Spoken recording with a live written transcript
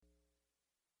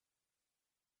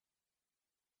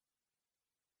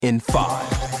In 5,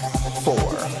 4,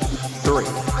 3,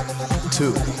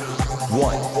 2,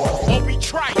 1. Obi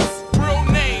Trice, real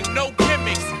name, no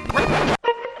gimmicks.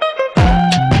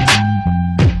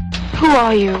 Who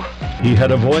are you? He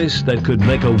had a voice that could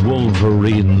make a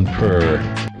wolverine purr.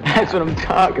 That's what I'm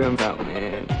talking about,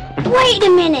 man. Wait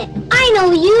a minute, I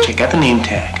know you. Check out the name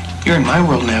tag. You're in my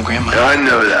world now, Grandma. I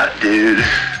know that, dude.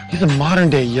 He's a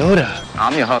modern-day Yoda.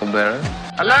 I'm your huckleberry.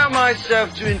 Allow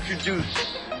myself to introduce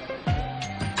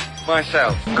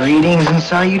myself. Greetings and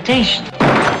salutations.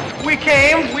 We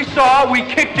came, we saw, we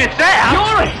kicked its ass.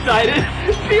 You're excited.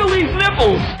 Feel these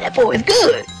nipples. That boy's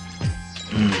good.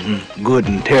 Mm-hmm. Good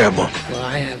and terrible. Well,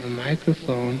 I have a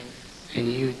microphone,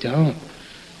 and you don't.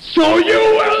 So you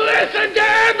will listen to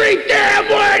every damn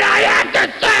word I have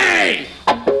to say!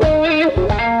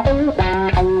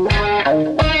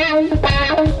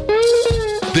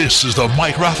 This is the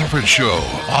Mike Rutherford Show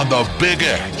on the Big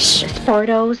X.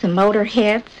 Sportos,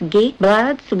 motorheads, geek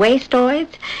bloods, wastoids,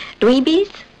 dweebies,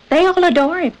 they all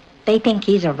adore him. They think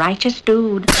he's a righteous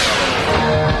dude.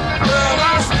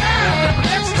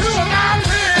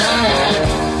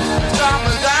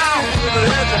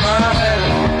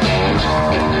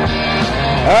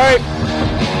 All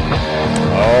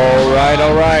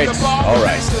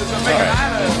right.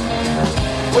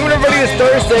 Welcome everybody, it's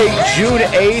Thursday, June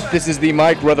 8th. This is the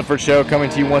Mike Rutherford Show coming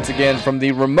to you once again from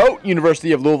the remote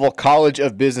University of Louisville College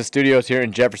of Business Studios here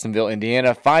in Jeffersonville,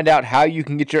 Indiana. Find out how you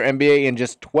can get your MBA in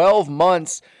just 12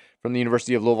 months from the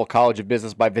University of Louisville College of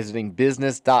Business by visiting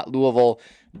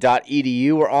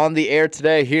business.louisville.edu. We're on the air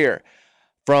today here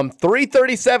from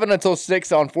 3:37 until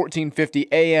 6 on 1450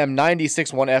 AM,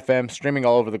 96.1 FM, streaming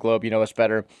all over the globe. You know us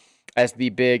better as the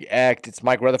Big Act. It's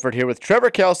Mike Rutherford here with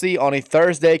Trevor Kelsey on a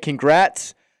Thursday.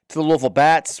 Congrats to the Louisville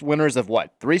Bats, winners of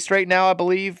 3 straight now, I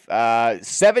believe.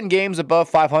 7 games above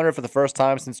 500 for the first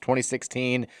time since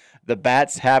 2016. The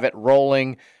Bats have it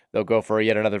rolling. They'll go for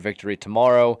yet another victory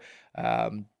tomorrow.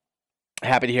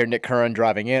 Happy to hear Nick Curran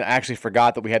driving in. I actually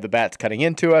forgot that we had the Bats cutting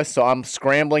into us, so I'm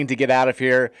scrambling to get out of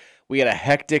here. We had a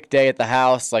hectic day at the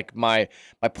house. Like my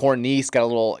poor niece got a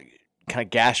little kind of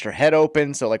gashed her head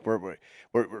open, so like we're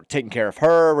taking care of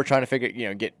her. We're trying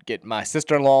to get my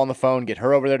sister-in-law on the phone, get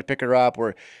her over there to pick her up.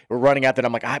 We're running out there.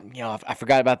 I'm like, I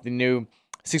forgot about the new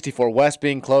 64 West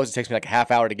being closed. It takes me like a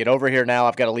half hour to get over here now.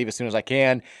 I've got to leave as soon as I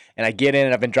can. And I get in,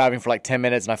 and I've been driving for like 10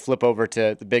 minutes, and I flip over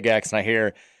to the Big X, and I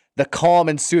hear the calm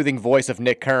and soothing voice of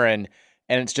Nick Curran,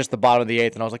 and it's just the bottom of the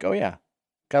 8th. And I was like, oh, yeah,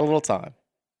 got a little time.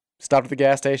 Stopped at the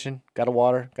gas station, got a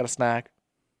water, got a snack,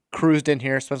 cruised in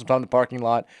here, spent some time in the parking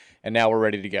lot, and now we're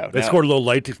ready to go. They scored a little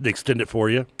late to extend it for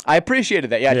you. I appreciated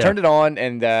that. Yeah, I turned it on,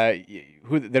 and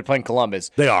they're playing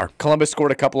Columbus. They are. Columbus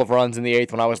scored a couple of runs in the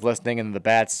 8th when I was listening, and the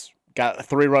Bats got a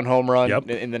 3-run home run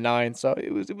in the 9th. So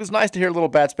it was nice to hear a little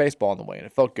Bats baseball on the way, and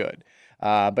it felt good.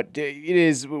 But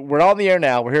we're on the air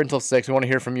now. We're here until 6. We want to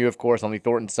hear from you, of course, on the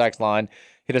Thornton Sex line.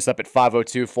 Hit us up at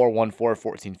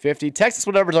 502-414-1450. Text us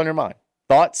whatever's on your mind.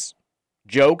 Thoughts,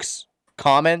 jokes,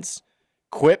 comments,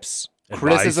 quips,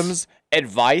 criticisms,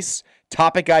 advice,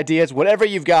 topic ideas, whatever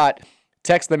you've got,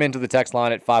 text them into the text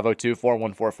line at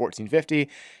 502-414-1450.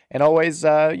 And always,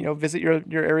 visit your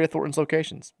area Thornton's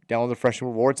locations. Download the Fresh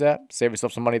Rewards app, save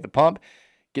yourself some money at the pump,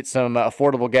 get some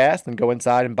affordable gas, then go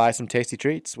inside and buy some tasty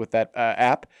treats with that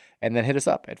app, and then hit us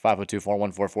up at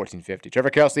 502-414-1450. Trevor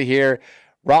Kelsey here,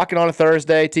 rocking on a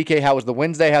Thursday. TK, how was the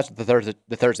Wednesday? How's the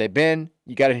Thursday been?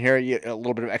 You got in here a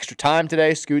little bit of extra time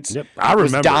today. Scoots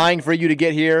was dying for you to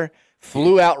get here.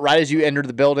 Flew out right as you entered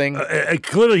the building.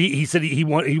 Clearly, he said he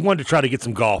wanted to try to get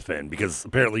some golf in because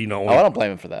apparently, I don't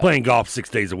blame him for that. Playing golf 6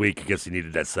 days a week, I guess he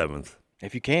needed that 7th.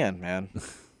 If you can, man.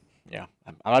 Yeah,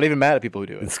 I'm not even mad at people who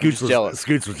do it. And Scoots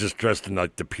was just dressed in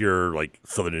like the pure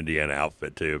Southern Indiana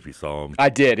outfit too. If you saw him, I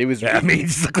did. It was. Yeah, he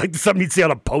just looked like something you'd see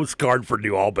on a postcard for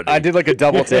New Albany. I did like a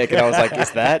double take, and I was like,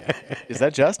 "Is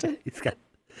that Justin?"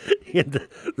 He had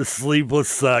the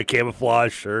sleeveless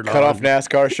camouflage shirt Cut off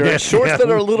NASCAR shirt. Shorts that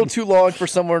are a little too long for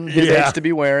someone his age to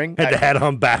be wearing. Had the hat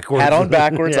on backwards. I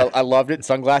loved it.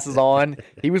 Sunglasses on.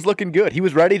 He was looking good. He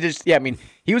was ready to just,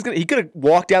 he could have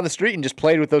walked down the street and just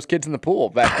played with those kids in the pool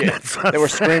back in. They were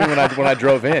screaming when I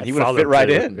drove in. He would have fit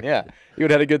right in. Yeah. He would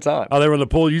have had a good time. Oh, they were in the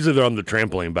pool. Usually they're on the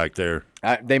trampoline back there.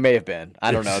 They may have been.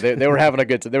 I don't know. They were having a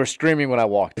good time. They were screaming when I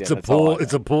walked in. It's a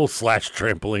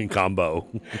pool/trampoline combo.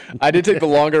 I did take the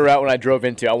longer route when I drove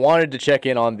into. I wanted to check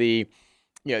in on the,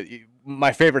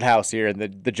 my favorite house here in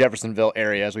the Jeffersonville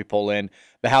area as we pull in,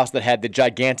 the house that had the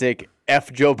gigantic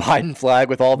F Joe Biden flag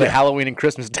with all the Halloween and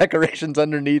Christmas decorations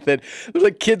underneath it. There's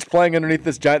like kids playing underneath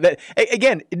this giant.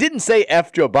 Again, it didn't say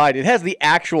F Joe Biden. It has the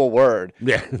actual word.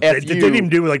 Yeah, they didn't even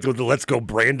do like the Let's Go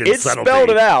Brandon subtlety. It spelled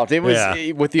it out. It was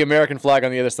with the American flag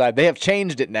on the other side. They have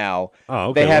changed it now. Oh,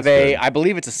 okay. They have I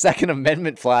believe it's a Second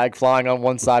Amendment flag flying on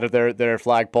one side of their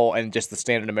flagpole and just the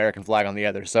standard American flag on the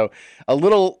other. So a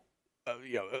little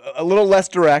less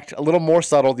direct, a little more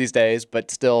subtle these days,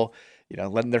 but still,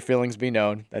 letting their feelings be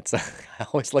known. That's I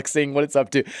always like seeing what it's up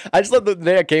to. I just love the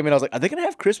day I came in. I was like, are they gonna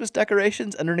have Christmas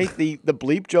decorations underneath the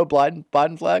bleep Joe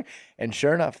Biden flag? And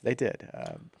sure enough, they did.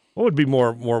 What would be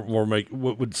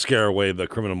what would scare away the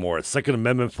criminal more? A Second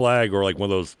Amendment flag or like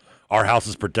one of those our house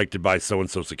is protected by so and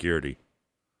so security?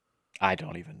 I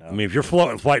don't even know. I mean, if you're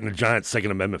flying a giant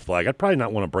Second Amendment flag, I'd probably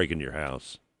not want to break into your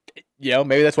house.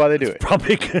 Maybe that's why they do it.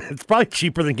 It's probably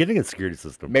cheaper than getting a security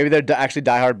system. Maybe they're actually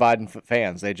diehard Biden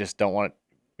fans. They just don't want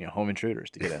home intruders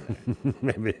to get in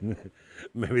there.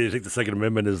 Maybe they think the Second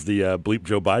Amendment is the bleep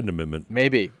Joe Biden amendment.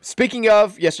 Maybe. Speaking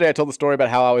of, yesterday I told the story about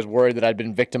how I was worried that I'd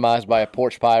been victimized by a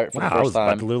porch pirate for the first time. I was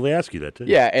about to literally ask you that too.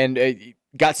 Yeah, and it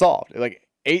got solved. Like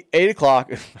 8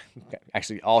 o'clock.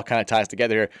 Actually, all kind of ties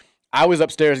together here. I was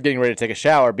upstairs getting ready to take a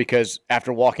shower because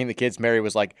after walking the kids, Mary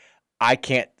was like, I'm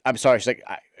sorry. She's like,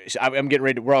 I'm getting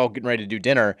ready. We're all getting ready to do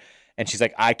dinner. And she's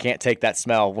like, I can't take that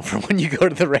smell from when you go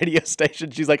to the radio station.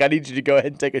 She's like, I need you to go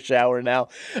ahead and take a shower now.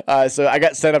 So I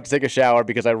got sent up to take a shower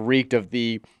because I reeked of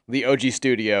the OG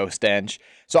studio stench.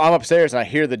 So I'm upstairs and I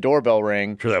hear the doorbell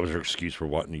ring. Sure, that was her excuse for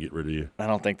wanting to get rid of you. I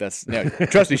don't think that's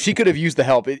trust me, she could have used the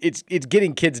help. It's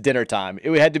getting kids dinner time.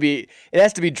 It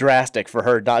has to be drastic for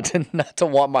her not to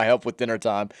want my help with dinner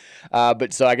time.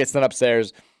 But so I get sent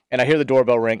upstairs. And I hear the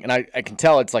doorbell ring, and I can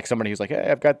tell it's like somebody who's like, hey,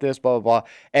 I've got this, blah, blah, blah.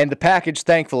 And the package,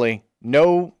 thankfully,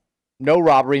 no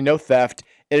robbery, no theft.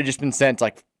 It had just been sent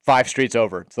like 5 streets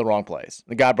over to the wrong place.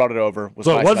 The guy brought it over.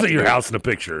 So it wasn't your house in the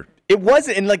picture. It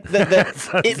wasn't. And like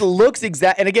it looks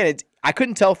exact. And again, I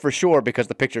couldn't tell for sure because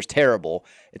the picture's terrible.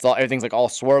 Everything's like all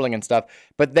swirling and stuff.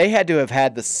 But they had to have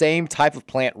had the same type of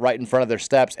plant right in front of their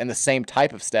steps and the same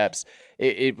type of steps.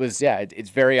 It's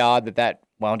very odd that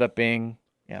wound up being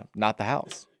not the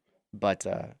house. But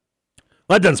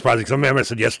that doesn't surprise me because I remember I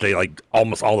said yesterday, like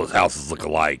almost all those houses look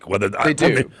alike, whether they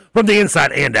do from the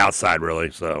inside and outside, really.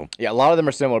 So yeah, a lot of them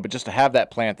are similar, but just to have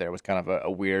that plant there was kind of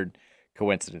a weird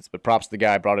coincidence. But props to the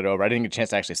guy who brought it over. I didn't get a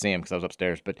chance to actually see him because I was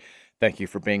upstairs. But thank you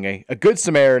for being a good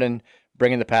Samaritan,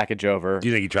 bringing the package over. Do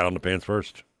you think he tried on the pants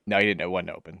first? No, he didn't. It wasn't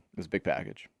open. It was a big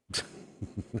package.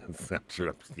 I'm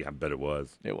sure. Yeah, I bet it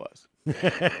was. It was.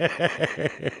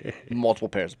 Multiple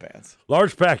pairs of pants.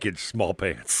 Large package, small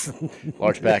pants.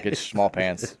 Large package, small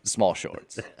pants, small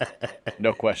shorts.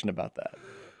 No question about that.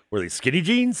 Were they skinny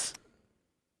jeans?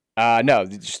 No,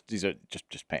 these are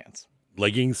just pants.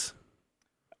 Leggings?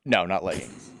 No, not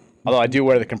leggings. Although I do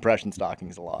wear the compression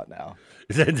stockings a lot now.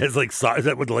 Is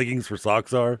that what leggings for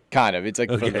socks are? Kind of. It's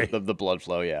like okay. for the blood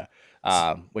flow, yeah.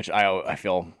 Which I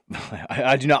feel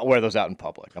I do not wear those out in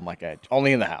public. I'm like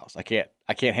only in the house. I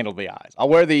can't handle the eyes. I'll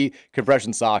wear the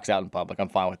compression socks out in public. I'm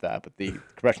fine with that. But the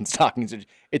compression stockings,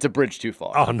 it's a bridge too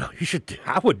far. Oh no, you should.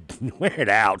 I would wear it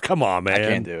out. Come on, man. I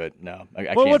can't do it. No, I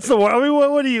can't. What's the? I mean,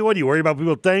 what do you worry about?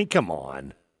 People think? Come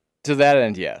on. To that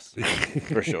end, yes,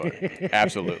 for sure,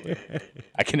 absolutely.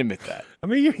 I can admit that. I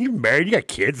mean, you're married, you got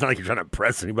kids. Not like you're trying to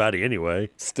impress anybody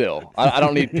anyway. Still, I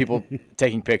don't need people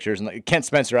taking pictures. And like Kent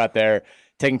Spencer out there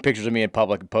taking pictures of me in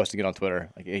public and posting it on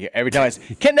Twitter. Like every time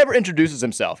Kent never introduces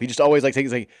himself. He just always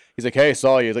he's like, hey, I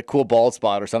saw you. It's like cool bald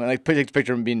spot or something. Like takes a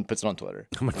picture of him and puts it on Twitter.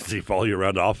 How much does he follow you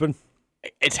around often?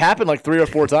 It's happened like 3 or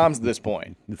 4 times at this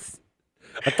point.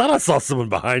 I thought I saw someone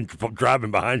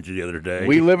driving behind you the other day.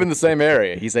 We live in the same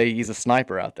area. He's a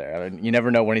sniper out there. I mean, you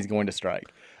never know when he's going to strike.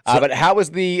 But how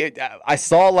was I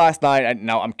saw last night.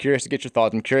 Now I'm curious to get your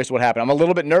thoughts. I'm curious what happened. I'm a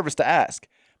little bit nervous to ask,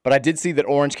 but I did see that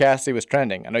Orange Cassidy was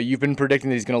trending. I know you've been predicting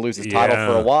that he's going to lose his title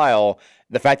for a while.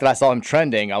 The fact that I saw him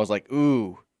trending, I was like,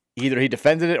 ooh, either he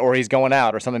defended it or he's going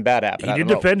out or something bad happened. He did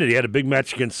defend it. He had a big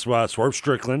match against Swerve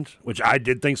Strickland, which I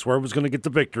did think Swerve was going to get the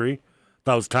victory.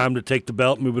 Thought it was time to take the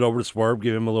belt, move it over to Swerve,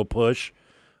 give him a little push.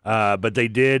 But they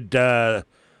did, again,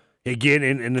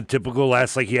 in the typical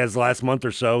he has the last month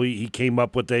or so, he came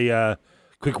up with a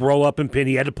quick roll-up and pin.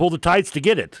 He had to pull the tights to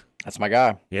get it. That's my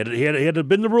guy. He had to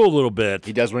bend the rule a little bit.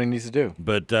 He does what he needs to do.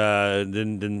 But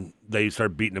then they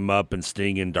started beating him up, and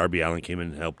Sting and Darby Allin came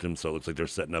in and helped him. So it looks like they're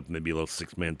setting up maybe a little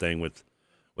 6-man thing with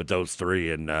those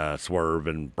three and Swerve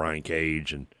and Brian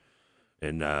Cage and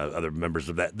other members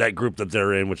of that group that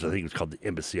they're in, which I think is called the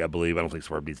Embassy, I believe. I don't think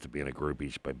Swerve needs to be in a group. He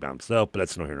should play by himself, but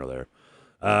that's no here nor there.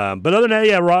 But other than that,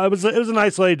 yeah, Raw, it was a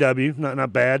nice AEW,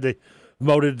 not bad. They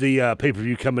promoted the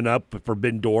pay-per-view coming up for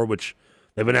Forbidden Door, which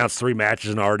they've announced 3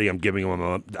 matches, and already I'm giving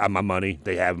them my money.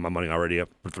 They have my money already up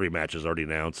for 3 matches already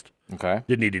announced. Okay.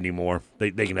 Didn't need any more.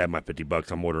 They can have my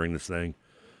 $50. I'm ordering this thing.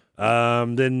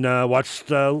 Then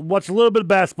watched a little bit of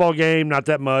basketball game, not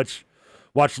that much.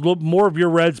 Watched a little more of your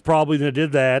Reds probably than I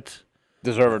did that.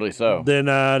 Deservedly so.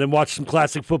 Then watched some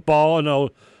classic football. I know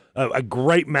a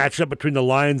great matchup between the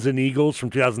Lions and Eagles from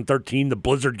 2013, the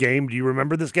Blizzard game. Do you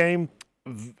remember this game?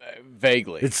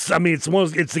 Vaguely. It's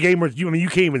the game where you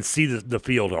can't even see the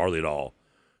field hardly at all.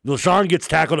 LaShawn gets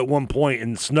tackled at one point,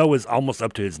 and snow is almost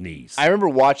up to his knees. I remember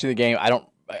watching the game. I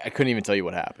couldn't even tell you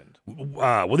what happened.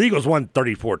 Well, the Eagles won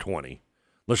 34-20.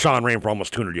 LaShawn ran for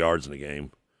almost 200 yards in the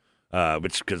game,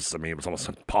 because it was almost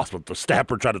impossible. The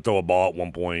Stafford tried to throw a ball at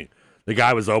one point. The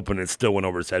guy was open and still went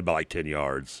over his head by like 10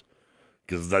 yards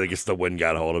because I guess the wind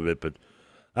got a hold of it. But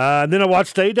then I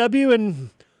watched AEW, and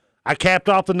I capped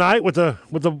off the night with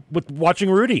watching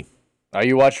Rudy. Oh,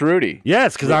 you watched Rudy?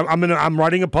 Yes, because I'm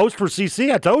writing a post for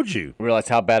CC. I told you. Realized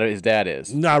how bad his dad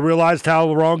is. I realized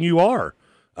how wrong you are.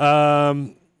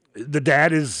 The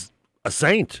dad is a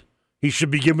saint. He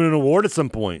should be given an award at some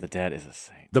point. The dad is a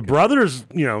saint. The brother's,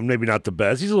 maybe not the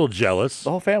best. He's a little jealous. The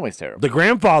whole family's terrible. The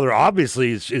grandfather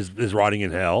obviously is rotting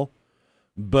in hell.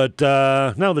 But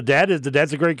no, the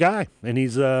dad's a great guy, and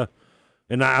he's and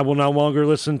I will no longer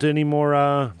listen to any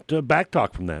more to back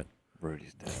talk from that.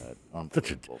 Rudy's dad.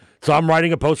 So I'm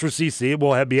writing a post for CC.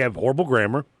 We'll have horrible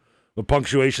grammar. The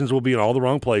punctuations will be in all the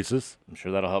wrong places. I'm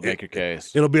sure that'll help make your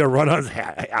case. It'll be a run-on.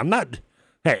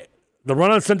 The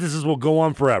run-on sentences will go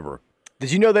on forever.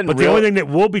 Did you know that? But the only thing that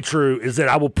will be true is that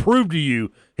I will prove to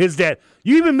you his dad.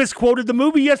 You even misquoted the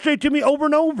movie yesterday to me over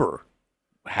and over.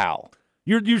 How?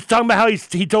 You're talking about how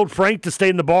he told Frank to stay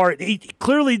in the bar. He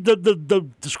clearly the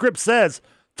script says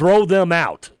throw them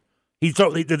out. He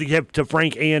told to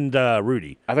Frank and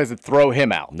Rudy. I thought he said throw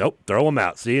him out. Nope, throw him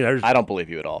out. See, I don't believe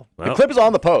you at all. Well, the clip is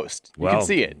on the post. You can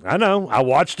see it. I know. I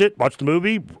watched the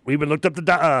movie. We even looked up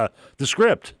the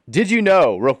script. Did you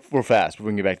know, real fast, before we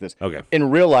can get back to this, okay.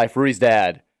 In real life, Rudy's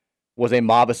dad was a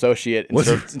mob associate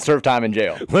and served time in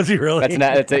jail. Was he really?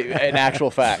 That's an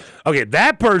actual fact. Okay,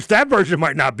 that version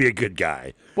might not be a good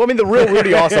guy. Well, I mean, the real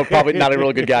Rudy also probably not a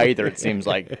real good guy either, it seems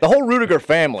like. The whole Rudiger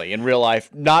family in real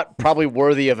life, not probably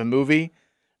worthy of a movie,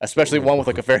 especially one with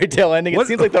like a fairy tale ending. It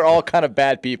seems like they're all kind of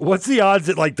bad people. What's the odds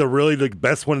that like the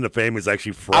best one in the family is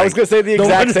actually Frank? I was going to say the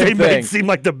exact same thing. They made seem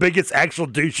like the biggest actual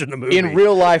douche in the movie. In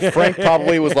real life, Frank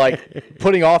probably was like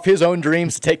putting off his own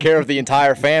dreams to take care of the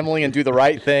entire family and do the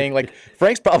right thing. Like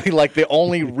Frank's probably like the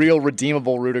only real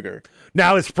redeemable Rudiger.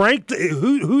 Now is Frank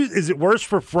who is it worse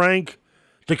for Frank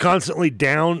to constantly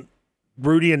down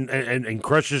Rudy and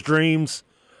crush his dreams,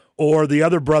 or the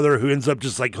other brother who ends up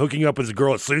just like hooking up with his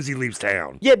girl as soon as he leaves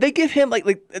town? Yeah, they give him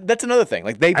like that's another thing.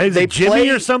 Like they Jimmy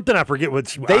or something. I forget what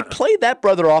they played that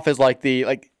brother off as like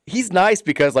he's nice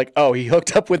because like he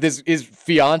hooked up with his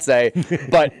fiance,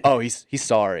 but he's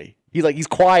sorry. He's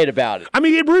quiet about it. I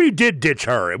mean, Rudy did ditch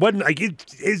her. It wasn't like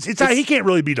it's not, he can't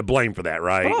really be to blame for that,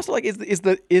 right? But also, like,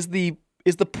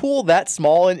 is the pool that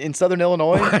small in Southern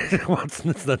Illinois?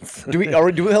 That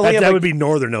would be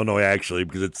Northern Illinois actually,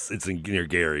 because it's near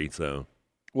Gary. So,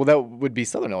 well, that would be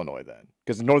Southern Illinois then,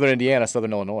 because Northern Indiana,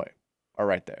 Southern Illinois are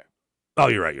right there. Oh,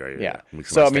 you're right. Yeah.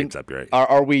 So I mean,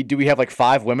 are we? Do we have like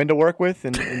 5 women to work with?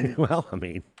 Well, I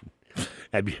mean.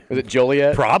 Is it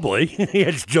Joliet? Probably. Yeah,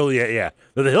 it's Joliet, yeah.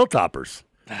 They're the Hilltoppers.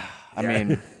 I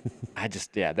mean,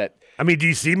 that. I mean, do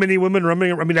you see many women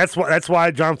running? I mean, that's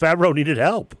why Jon Favreau needed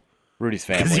help. Rudy's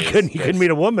family. Because he couldn't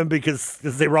meet a woman because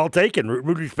they were all taken.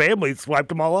 Rudy's family swiped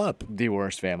them all up. The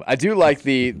worst family. I do like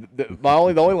the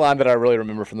only line that I really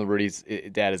remember from the Rudy's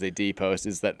dad as a D post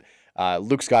is that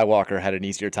Luke Skywalker had an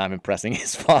easier time impressing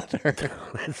his father.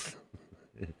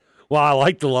 Well, I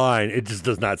like the line. It just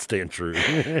does not stand true.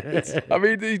 I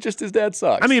mean, his dad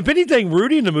sucks. I mean, if anything,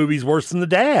 Rudy in the movie is worse than the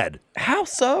dad. How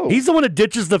so? He's the one that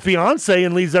ditches the fiance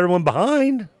and leaves everyone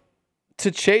behind.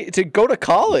 To go to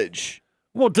college.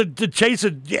 Well, to chase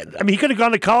it. Yeah, I mean, he could have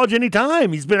gone to college any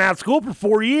time. He's been out of school for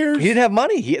 4 years. He didn't have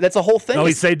money. That's a whole thing. No,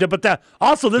 he saved it. But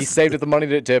he saved up the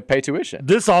money to pay tuition.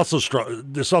 This also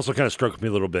kind of struck me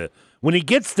a little bit. When he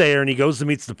gets there and he goes to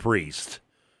meet the priest,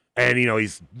 and he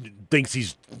thinks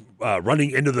he's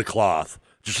running into the cloth.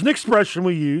 Just an expression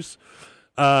we use.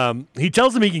 He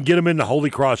tells him he can get him into Holy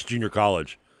Cross Junior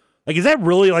College. Like, is that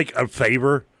really like a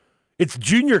favor? It's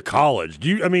junior college.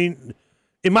 I mean,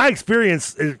 in my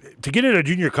experience, to get into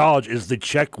junior college is the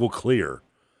check will clear.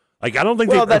 Like, I don't think.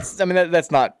 Well,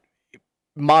 that's not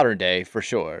modern day for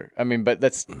sure. I mean, but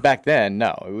that's back then.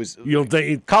 No, it was. You don't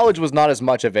think college was not as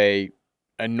much of a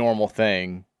a normal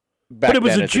thing. But it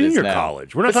was a junior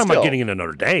college. We're not talking about getting into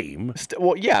Notre Dame.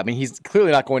 Well, yeah, I mean, he's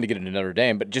clearly not going to get into Notre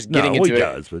Dame, but just getting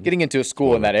into a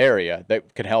school in that area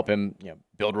that could help him,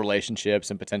 build relationships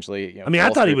and potentially. I mean, I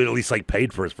thought he would at least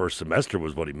paid for his first semester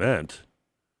was what he meant.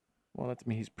 Well,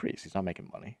 he's a priest. He's not making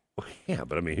money. Well, yeah,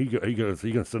 but I mean, are you going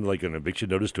to send an eviction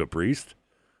notice to a priest?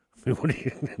 I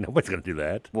mean, nobody's going to do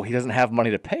that. Well, he doesn't have money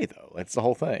to pay though. That's the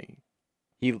whole thing.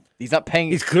 He's not paying.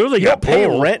 He's clearly got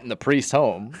paying rent in the priest's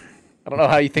home. I don't know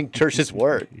how you think churches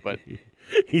work, but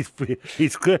he's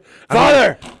clear.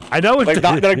 Father, I know it's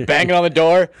not banging on the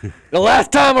door. The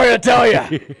last time we're going to tell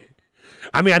you.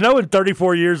 I mean, I know in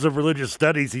 34 years of religious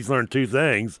studies, he's learned two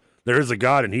things: there is a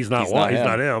God, and he's not one. He's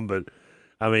not him. But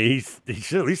I mean, he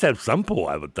should at least have some pull,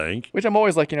 I would think. Which I'm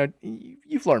always like,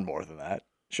 you've learned more than that.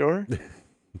 Sure.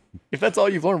 If that's all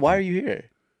you've learned, why are you here?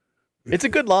 It's a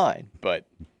good line, but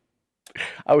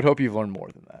I would hope you've learned more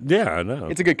than that. Yeah, I know.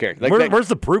 It's a good character. Where's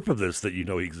the proof of this that he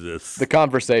exists? The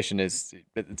conversation it's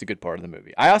a good part of the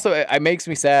movie. It makes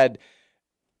me sad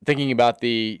thinking about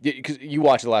because you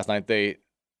watched it last night, the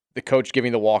coach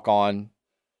giving the walk-on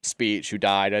speech who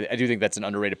died. I do think that's an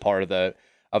underrated part of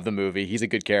the movie. He's a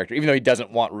good character, even though he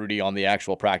doesn't want Rudy on the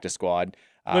actual practice squad.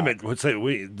 Wait a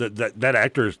minute, that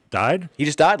actor died? He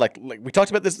just died. Like we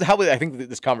talked about this. I think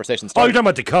this conversation started. Oh, you're talking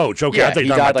about the coach? Okay, yeah, I think he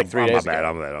died 3 days ago.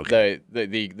 I'm bad. Okay.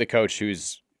 The coach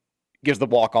gives the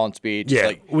walk-on speech.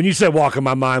 Yeah. When you said walk-on,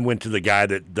 my mind went to the guy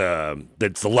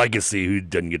that's the legacy who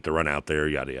didn't get to run out there.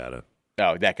 Yada yada.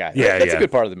 Oh, that guy. Yeah, that's a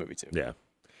good part of the movie too. Yeah,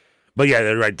 but yeah,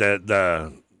 they're right.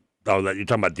 That you're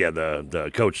talking about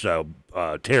the coach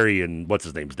Terry and what's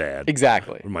his name's dad.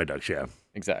 Exactly. My Ducks. Yeah.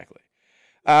 Exactly.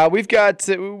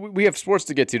 We have sports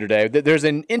to get to today. There's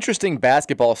an interesting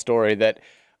basketball story that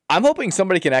I'm hoping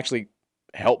somebody can actually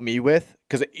help me with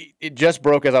because it just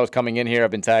broke as I was coming in here.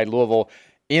 I've been tagged Louisville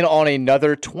in on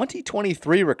another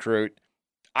 2023 recruit.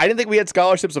 I didn't think we had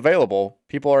scholarships available.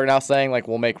 People are now saying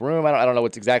we'll make room. I don't know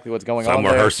what's going on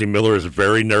there. Hersey Miller is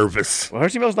very nervous. Well,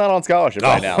 Hersey Miller's not on scholarship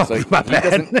right now, so he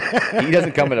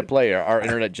doesn't come into play. Our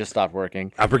internet just stopped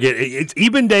working. I forget. It's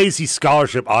even days he's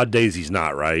scholarship, odd days he's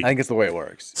not. Right? I think it's the way it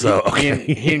works. So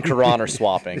he and Karan are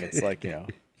swapping. It's like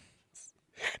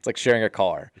it's like sharing a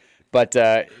car. But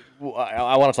I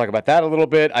want to talk about that a little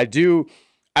bit.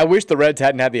 I wish the Reds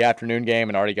hadn't had the afternoon game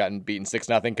and already gotten beaten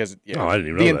 6-0 because I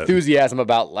didn't even the know enthusiasm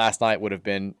about last night would have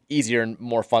been easier and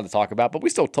more fun to talk about. But we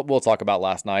still will talk about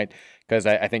last night because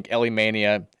I think Ellie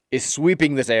Mania is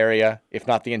sweeping this area, if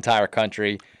not the entire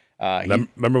country.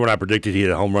 Remember when I predicted he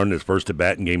had a home run in his first at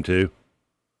bat in Game 2?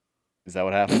 Is that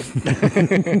what happened?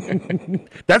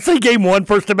 That's like Game 1,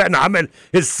 first at bat. No, I meant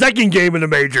his second game in the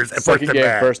majors at first at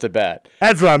bat. First at bat.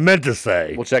 That's what I meant to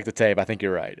say. We'll check the tape. I think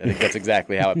you're right. I think that's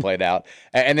exactly how it played out.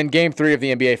 And then Game 3 of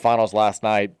the NBA Finals last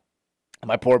night,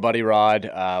 my poor buddy Rod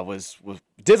was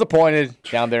disappointed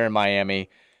down there in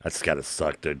Miami. That's got to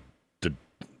suck to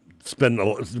spend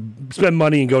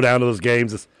money and go down to those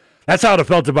games. That's how it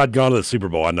felt about going to the Super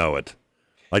Bowl. I know it.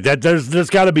 Like that. There's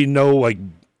got to be no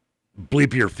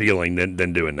bleepier feeling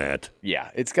than doing that.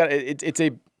 Yeah,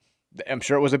 I'm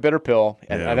sure it was a bitter pill.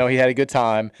 And I know he had a good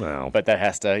time, but that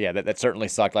has to, that certainly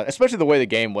sucked. Especially the way the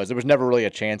game was. There was never really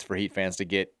a chance for Heat fans to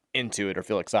get into it or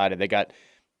feel excited. They got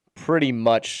pretty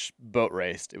much boat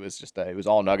raced. It was just it was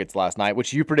all Nuggets last night,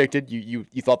 which you predicted. You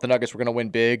thought the Nuggets were going to win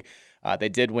big. They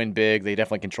did win big. They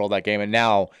definitely controlled that game, and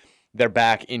now they're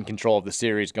back in control of the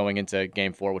series going into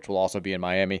Game 4, which will also be in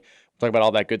Miami. Talk about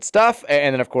all that good stuff,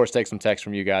 and then, of course, take some text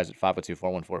from you guys at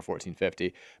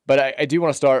 502-414-1450. But I do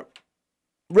want to start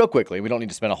real quickly. We don't need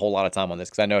to spend a whole lot of time on this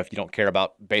because I know if you don't care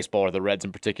about baseball or the Reds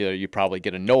in particular, you probably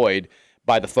get annoyed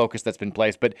by the focus that's been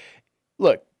placed. But,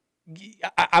 look,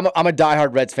 I'm a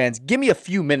diehard Reds fan. Give me a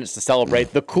few minutes to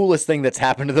celebrate the coolest thing that's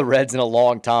happened to the Reds in a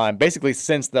long time, basically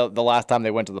since the last time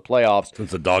they went to the playoffs. Since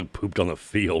the dog pooped on the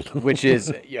field. Which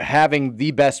is having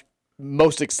the best,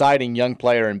 most exciting young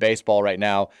player in baseball right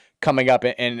now coming up,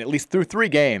 and at least through 3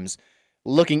 games,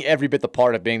 looking every bit the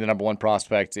part of being the number 1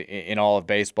 prospect in all of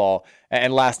baseball.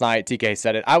 And last night, TK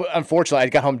said it. Unfortunately, I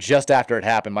got home just after it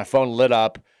happened. My phone lit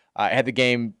up. I had the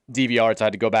game DVR'd, so I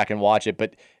had to go back and watch it.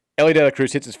 But Elly De La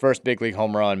Cruz hits his first big league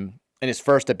home run in his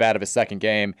first at bat of his second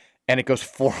game, and it goes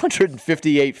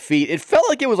 458 feet. It felt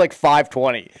like it was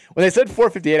 520. When they said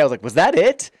 458, I was like, was that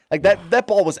it? That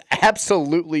ball was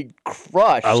absolutely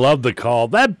crushed. I love the call.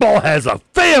 That ball has a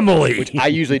family. Which I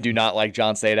usually do not like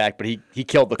John Sadak, but he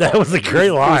killed the call. That was a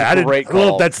great line. I don't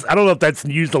know if that's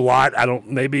used a lot.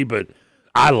 But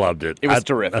I loved it. It was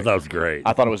terrific. I thought it was great.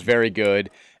 I thought it was very good.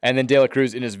 And then De La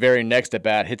Cruz in his very next at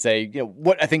bat hits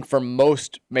what I think for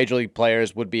most major league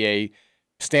players would be a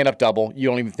stand-up double. You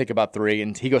don't even think about three,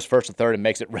 and he goes first to third and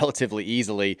makes it relatively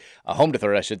easily, home to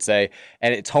third, I should say,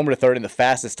 and it's home to third in the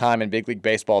fastest time in big league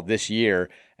baseball this year,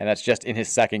 and that's just in his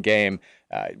second game.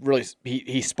 Really,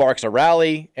 he sparks a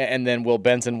rally, and then Will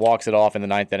Benson walks it off in the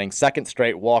ninth inning. Second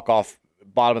straight walk-off,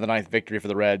 bottom of the ninth victory for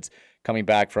the Reds, coming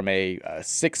back from a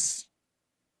 6-2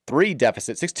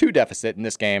 deficit in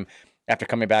this game after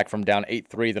coming back from down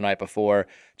 8-3 the night before.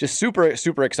 Just super,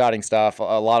 super exciting stuff. A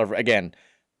lot of, again,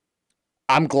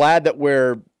 I'm glad that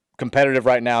we're competitive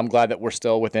right now. I'm glad that we're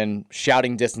still within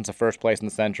shouting distance of first place in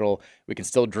the Central. We can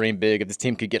still dream big. If this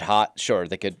team could get hot, sure,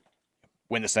 they could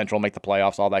win the Central, make the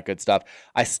playoffs, all that good stuff.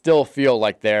 I still feel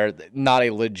like they're not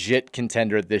a legit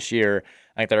contender this year.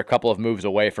 I think they're a couple of moves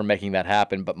away from making that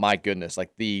happen, but my goodness,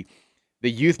 like the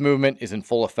youth movement is in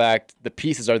full effect. The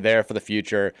pieces are there for the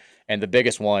future, and the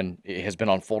biggest one has been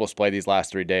on full display these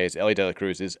last 3 days. Elly De La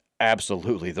Cruz is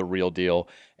absolutely the real deal,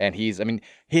 and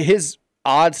his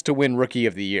odds to win Rookie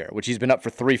of the Year, which he's been up for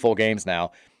 3 full games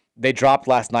now, they dropped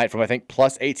last night from, I think,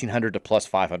 plus 1,800 to plus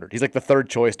 500. He's like the third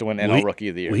choice to win NL Rookie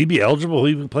of the Year. Will he be eligible? Will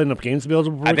he be playing enough games to be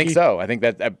eligible for Rookie? I think so. I think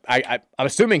that I'm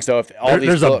assuming so. If all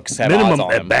these books have minimum odds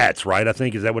on him. at bats, right? I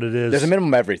think, is that what it is? There's a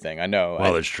minimum everything. I know.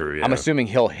 Well, that's true. Yeah. I'm assuming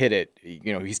he'll hit it.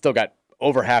 You know, he's still got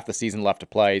over half the season left to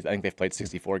play. I think they've played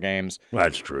 64 games. Well,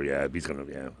 that's true. Yeah, if he's gonna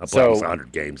play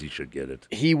 100 games, he should get it.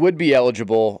 He would be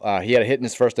eligible. He had a hit in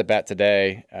his first at bat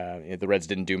today. The Reds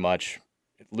didn't do much,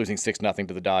 losing 6-0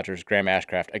 to the Dodgers. Graham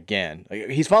Ashcraft again.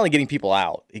 He's finally getting people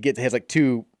out. He has like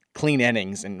 2 clean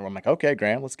innings, and I'm like, okay,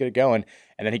 Graham, let's get it going.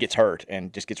 And then he gets hurt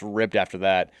and just gets ripped after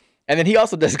that. And then he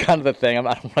also does kind of the thing. I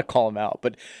don't want to call him out,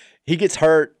 but he gets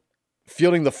hurt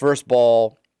fielding the first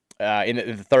ball in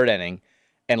the third inning.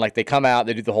 And like they come out,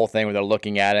 they do the whole thing where they're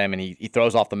looking at him, and he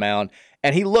throws off the mound,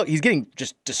 and he's getting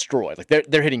just destroyed. Like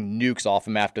they're hitting nukes off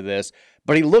him after this,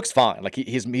 but he looks fine. Like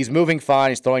he's moving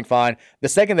fine, he's throwing fine. The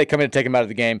second they come in to take him out of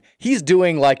the game, he's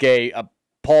doing like a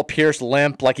Paul Pierce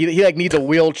limp. Like he like needs a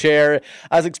wheelchair.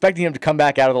 I was expecting him to come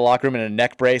back out of the locker room in a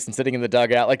neck brace and sitting in the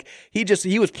dugout. Like he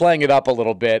was playing it up a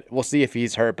little bit. We'll see if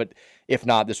he's hurt, but if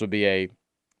not, this would be a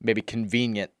maybe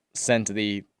convenient send to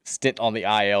the stint on the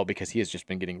IL because he has just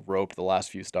been getting roped the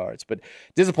last few starts. But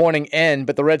disappointing end,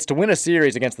 but the Reds to win a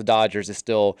series against the Dodgers is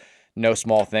still no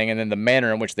small thing. And then the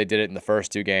manner in which they did it in the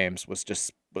first 2 games was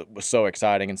so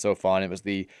exciting and so fun. It was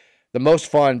the most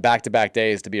fun back-to-back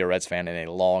days to be a Reds fan in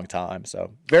a long time.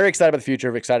 So very excited about the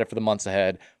future, excited for the months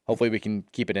ahead. Hopefully we can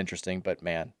keep it interesting, but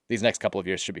man, these next couple of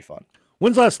years should be fun.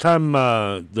 When's the last time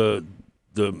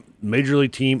the Major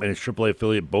League team and its AAA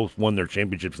affiliate both won their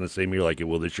championships in the same year like it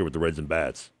will this year with the Reds and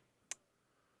Bats?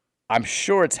 I'm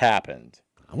sure it's happened.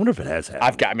 I wonder if it has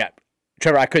happened.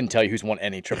 Trevor, I couldn't tell you who's won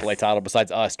any AAA title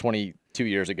besides us 22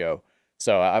 years ago.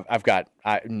 So I've got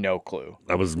no clue.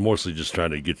 I was mostly just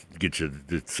trying to get you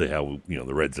to say how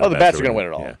the Reds. The Bats are going to win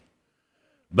it all. Yeah.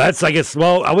 Bats, I guess.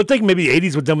 Well, I would think maybe the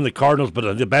 80s with them and the Cardinals,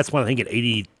 but the Bats won I think in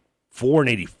 84 and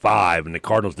 85, and the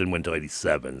Cardinals didn't win until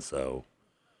 87. So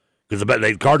because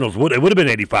the Cardinals would have been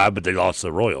 85, but they lost to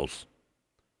the Royals.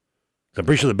 So I'm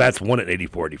pretty sure the Bats won it in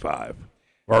 84, 85.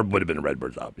 Or it would have been the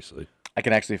Redbirds, obviously. I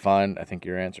can actually find, I think,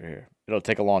 your answer here. It'll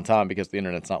take a long time because the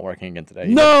internet's not working again today.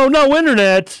 No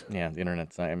internet. Yeah, the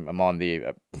internet's. I'm on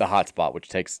the hotspot, which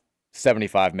takes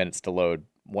 75 minutes to load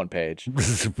one page.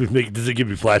 Does it give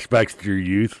you flashbacks to your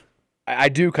youth? I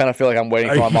do kind of feel like I'm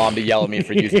waiting for my mom to yell at me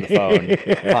for using the phone,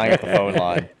 tying up the phone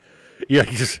line. Yeah,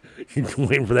 you're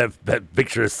waiting for that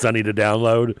picture of Sonny to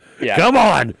download. Yeah. Come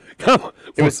on.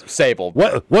 It was Sable.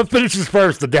 What finishes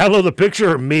first, the download of the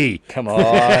picture or me? Come on.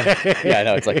 Yeah,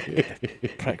 no, it's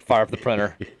like fire up the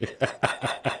printer.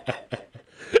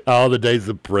 All the days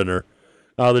of printer.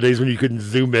 All the days when you couldn't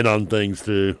zoom in on things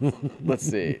too. Let's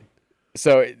see.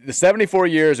 So the 74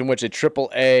 years in which a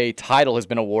AAA title has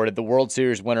been awarded, the World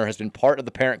Series winner has been part of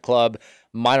the parent club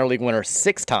minor league winner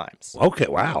 6 times. Okay,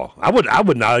 wow. I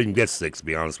would not even guess 6, to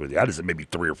be honest with you. I'd say maybe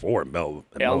 3 or 4 at most.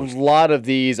 A lot of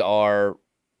these are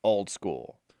old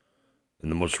school. And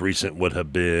the most recent would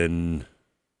have been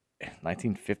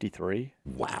 1953.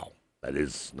 Wow. That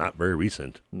is not very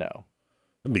recent. No.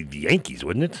 That'd be the Yankees,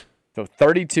 wouldn't it? So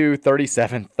 32,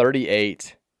 37,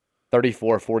 38,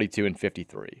 34, 42, and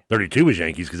 53. 32 was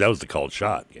Yankees because that was the called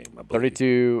shot game, I believe.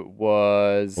 32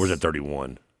 was... Or was that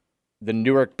 31? The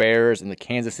Newark Bears and the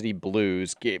Kansas City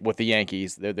Blues with the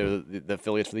Yankees. They're the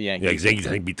affiliates for the Yankees. Yeah, because Yankees, I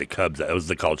think, beat the Cubs. That was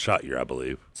the called shot year, I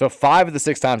believe. So 5 of the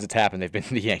 6 times it's happened, they've been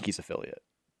the Yankees affiliate.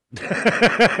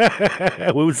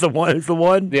 What was the one? Who's the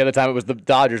one? The other time it was the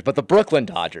Dodgers, but the Brooklyn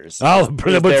Dodgers. Oh, which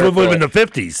would have been the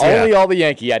 50s. Only all the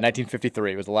Yankee. Yeah,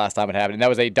 1953 was the last time it happened. And that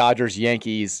was a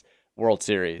Dodgers-Yankees World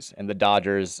Series. And the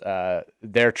Dodgers,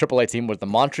 their AAA team was the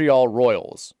Montreal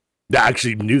Royals. I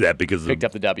actually knew that because picked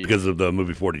up the W because of the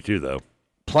movie 42, though.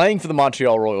 Playing for the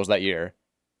Montreal Royals that year,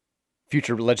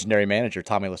 future legendary manager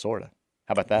Tommy Lasorda.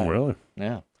 How about that? Really?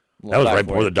 Yeah. That was right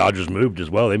before the Dodgers moved as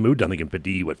well. They moved, I think, in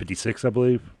 56, I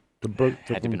believe. Had to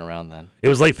have been around then. It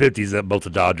was late 50s that both the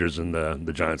Dodgers and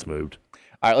the Giants moved.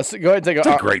 All right, let's go ahead and take It's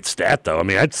a great stat, though. I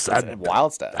mean, that's a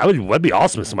wild stat. That'd be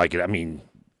awesome if somebody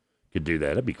could do that.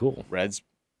 That'd be cool. Reds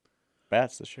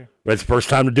bats this year. Reds' first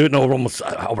time to do it in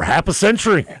over half a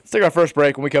century. Let's take our first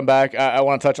break. When we come back, I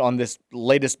want to touch on this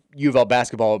latest U of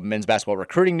L men's basketball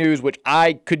recruiting news, which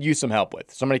I could use some help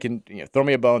with. Somebody can throw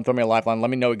me a bone, throw me a lifeline. Let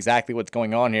me know exactly what's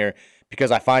going on here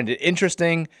because I find it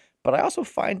interesting, but I also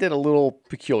find it a little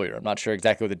peculiar. I'm not sure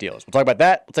exactly what the deal is. We'll talk about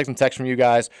that. We'll take some text from you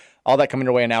guys. All that coming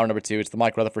your way in hour number 2. It's the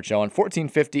Mike Rutherford Show on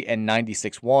 1450 and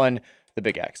 96.1, the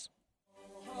Big X.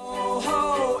 Oh,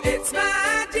 oh, it's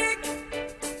magic.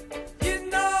 You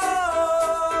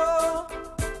know,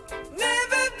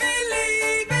 never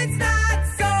believe it's not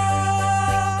so.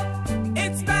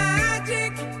 It's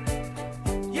magic.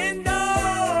 You know,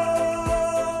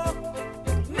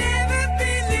 never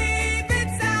believe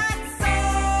it's not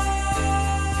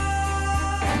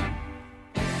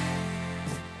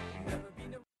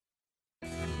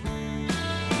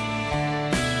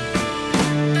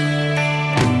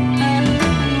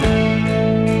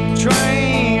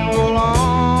Train roll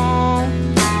on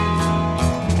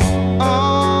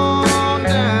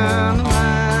down the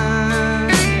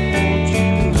line. Won't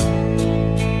you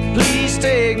please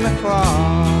take me far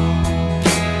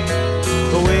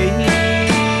away?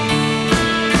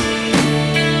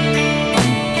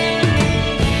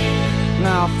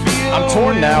 Now I'm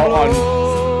torn now on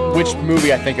which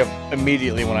movie I think of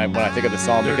immediately when I think of the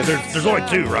song. Because there's only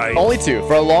 2, right? Only 2.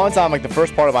 For a long time, like the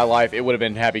first part of my life, it would have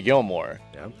been Happy Gilmore.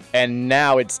 Yeah. And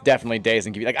now it's definitely Dazed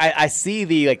and Confused. Like I see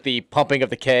the pumping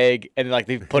of the keg and like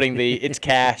the putting the it's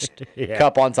cashed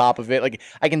cup on top of it. Like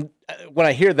I can when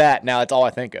I hear that now, it's all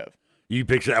I think of. You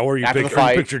picture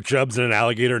Chubbs and an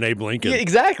alligator named Lincoln. Yeah,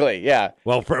 exactly. Yeah.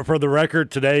 Well, for the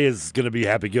record, today is going to be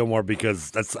Happy Gilmore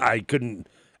because I couldn't.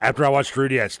 After I watched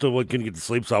Rudy, I still couldn't get to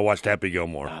sleep, so I watched Happy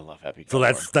Gilmore. I love Happy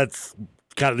Gilmore. So that's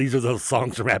kind of these are those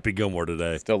songs from Happy Gilmore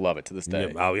today. Still love it to this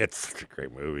day. Yeah, it's such a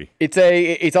great movie.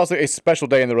 It's also a special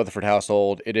day in the Rutherford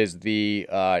household. It is the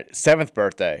 7th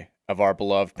birthday of our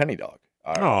beloved Penny Dog.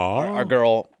 Our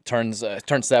girl turns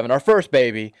 7. Our first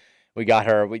baby. We got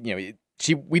her. We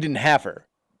didn't have her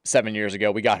 7 years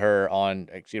ago. We got her on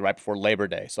actually right before Labor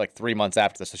Day, so like 3 months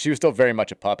after this. So she was still very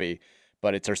much a puppy.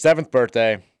 But it's her 7th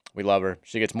birthday. We love her.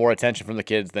 She gets more attention from the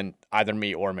kids than either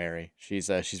me or Mary. She's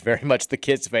very much the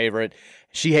kids' favorite.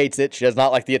 She hates it. She does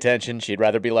not like the attention. She'd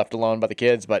rather be left alone by the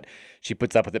kids, but she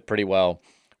puts up with it pretty well.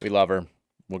 We love her.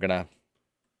 We're going to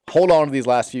hold on to these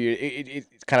last few years.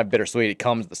 It's kind of bittersweet. It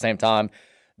comes at the same time.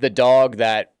 The dog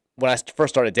that, when I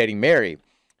first started dating Mary,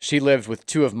 she lived with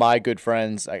 2 of my good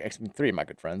friends, 3 of my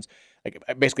good friends, like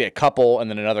basically a couple and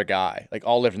then another guy, like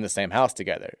all lived in the same house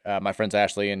together. My friends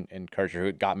Ashley and Kircher,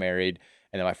 who got married,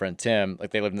 and then my friend Tim,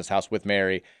 like they lived in this house with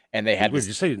Mary, and they had. Did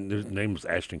you say his name was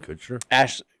Ashton Kutcher?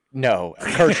 No,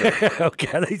 Kircher.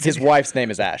 Okay, his wife's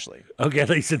name is Ashley. Okay,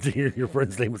 they said your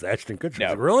friend's name was Ashton Kutcher.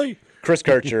 No, really? Chris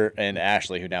Kircher and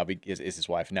Ashley, who now is his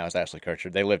wife, now is Ashley Kircher.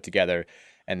 They lived together,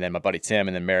 and then my buddy Tim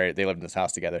and then Mary, they lived in this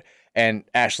house together. And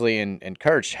Ashley and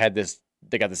Kirch had this.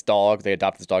 They got this dog. They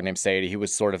adopted this dog named Sadie. He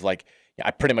was sort of like. I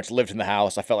pretty much lived in the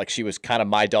house. I felt like she was kind of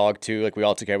my dog too. Like we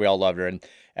all took care. We all loved her. And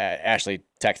Ashley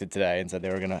texted today and said they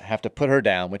were gonna have to put her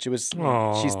down, which it was.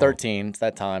 She's 13. It's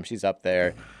that time. She's up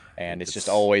there, and it's just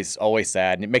always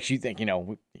sad. And it makes you think.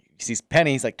 You see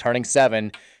Penny's like turning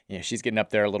 7. She's getting up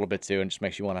there a little bit too, and just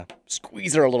makes you want to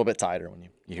squeeze her a little bit tighter when you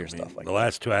hear stuff like that. The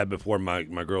last 2 I had before my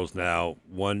girls now,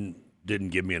 one didn't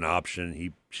give me an option.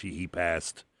 He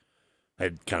passed. I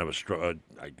had kind of a struggle.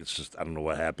 I don't know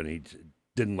what happened. He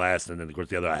didn't last, and then of course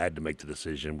the other I had to make the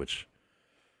decision, which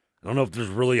I don't know if there's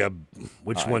really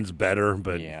which one's better,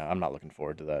 but yeah, I'm not looking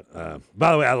forward to that.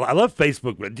 By the way, I love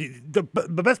Facebook, but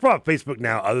the best part of Facebook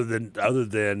now, other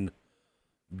than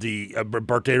the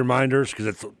birthday reminders, because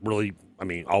that's really,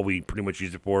 all we pretty much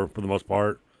use it for the most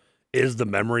part, is the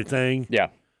memory thing. Yeah,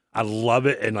 I love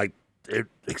it, and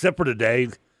except for today.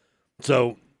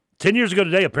 So 10 years ago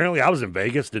today, apparently I was in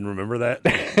Vegas. Didn't remember that.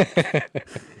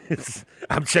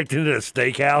 I'm checked into a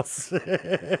steakhouse.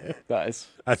 Nice.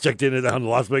 I checked in on the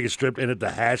Las Vegas Strip in at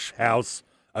the Hash House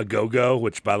A Go-Go,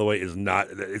 which, by the way, is not.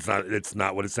 It's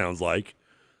not what it sounds like.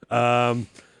 And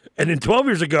then 12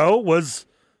 years ago was,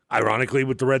 ironically,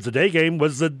 with the Reds a day game,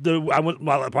 was probably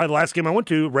the last game I went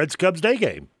to, Reds Cubs day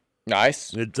game.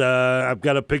 Nice. I've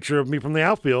got a picture of me from the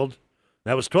outfield.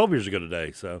 That was 12 years ago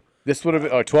today. So This would have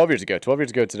been 12 years ago. 12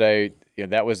 years ago today,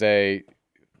 that was the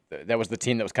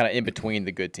team that was kind of in between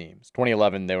the good teams.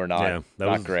 2011, they were not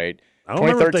great. I don't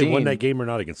remember if they won that game or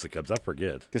not against the Cubs. I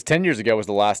forget. Because 10 years ago was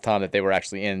the last time that they were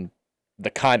actually in the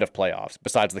kind of playoffs,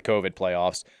 besides the COVID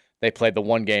playoffs. They played the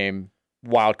one-game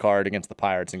wild card against the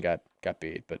Pirates and got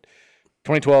beat. But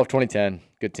 2012, 2010,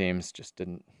 good teams, just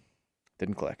didn't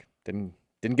click. Didn't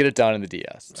get it done in the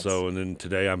DS. And then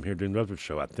today I'm here doing the Rutherford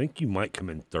show. I think you might come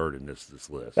in third in this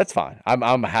list. That's fine.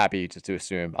 I'm happy to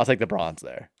assume. I'll take the bronze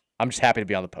there. I'm just happy to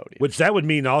be on the podium. Which that would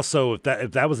mean also if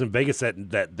that was in Vegas at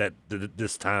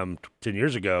this time 10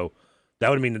 years ago, that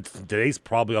would mean that today's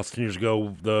probably also 10 years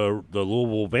ago the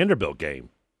Louisville Vanderbilt game.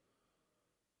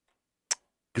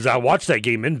 Because I watched that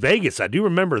game in Vegas. I do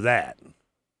remember that.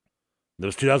 It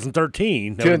was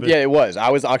 2013. Yeah, it was. I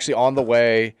was actually on the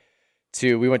way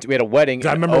to. We had a wedding.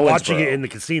 I remember watching it in the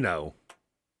casino.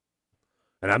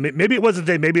 And maybe it wasn't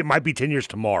today. Maybe it might be 10 years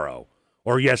tomorrow.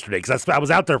 Or yesterday, because I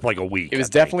was out there for like a week. It was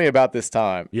definitely about this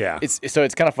time. Yeah. So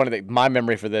it's kind of funny that my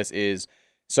memory for this is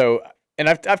and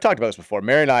I've talked about this before.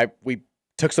 Mary and I, we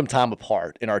took some time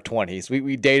apart in our 20s.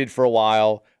 We dated for a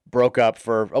while, broke up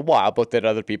for a while, both dated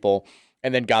other people,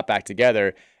 and then got back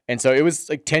together. And so it was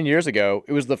like 10 years ago.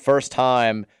 It was the first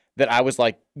time that I was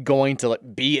like going to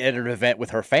be at an event with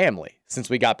her family since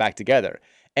we got back together.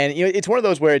 And it's one of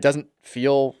those where it doesn't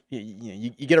feel you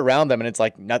get around them and it's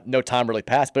like no time really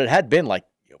passed, but it had been like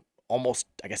almost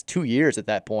 2 years at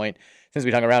that point since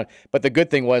we hung around. But the good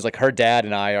thing was like her dad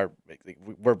and I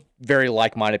we're very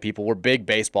like-minded people. We're big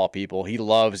baseball people. He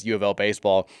loves U of L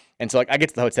baseball, and so like I get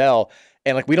to the hotel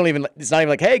and like it's not even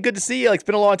like, hey, good to see you. Like it's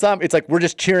been a long time. It's like we're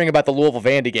just cheering about the Louisville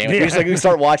Vandy game. Like, we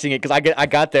start watching it because I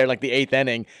got there in like the 8th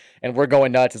inning. And we're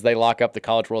going nuts as they lock up the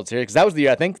College World Series. Because that was the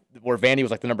year, I think, where Vandy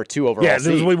was like the number 2 overall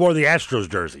seed. Yeah, we wore the Astros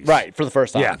jerseys. Right, for the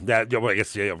first time. Yeah, I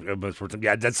guess,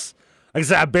 that's, like I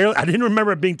said, I didn't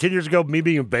remember it being 10 years ago, me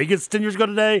being in Vegas 10 years ago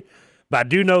today. But I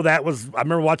do know I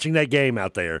remember watching that game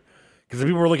out there. Because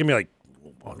people were looking at me like,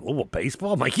 Louisville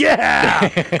baseball? I'm like, yeah,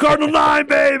 Cardinal 9,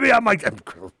 baby. I'm probably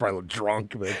a little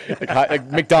drunk. But.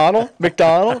 like McDonald,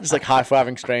 just like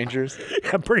high-fiving strangers.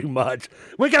 Yeah, pretty much.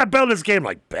 We got to bet on this game.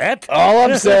 Like, bet? All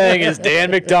I'm saying is Dan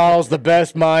McDonald's the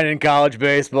best mind in college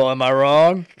baseball. Am I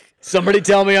wrong? Somebody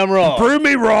tell me I'm wrong. Prove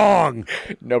me wrong.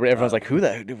 Everyone's like, who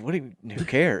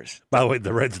cares? By the way,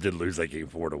 the Reds did lose that game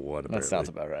 4-1. That sounds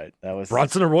about right. That was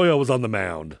Bronson Arroyo was on the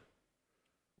mound.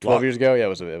 12 years ago? Yeah,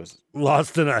 it was.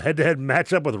 Lost in a head-to-head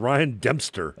matchup with Ryan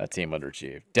Dempster. That team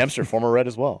underachieved. Dempster, former Red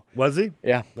as well. Was he?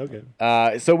 Yeah.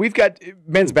 Okay. So we've got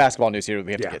men's basketball news here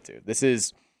we have to get to. This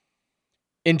is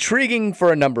intriguing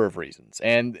for a number of reasons.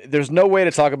 And there's no way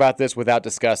to talk about this without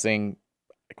discussing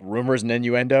like rumors and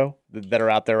innuendo that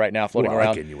are out there right now floating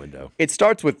around. Like innuendo. It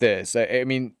starts with this. I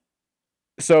mean,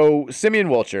 so Simeon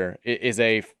Wilcher is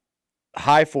a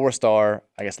high 4-star,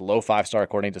 I guess low 5-star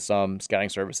according to some scouting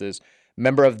services,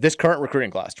 member of this current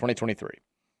recruiting class, 2023.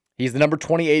 He's the number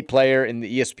 28 player in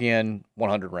the ESPN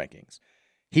 100 rankings.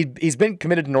 He's been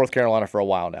committed to North Carolina for a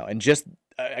while now. And just,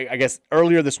 I guess,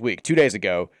 earlier this week, 2 days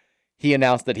ago, he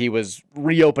announced that he was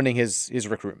reopening his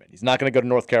recruitment. He's not going to go to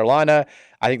North Carolina.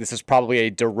 I think this is probably a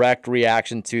direct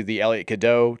reaction to the Elliot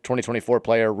Cadeau 2024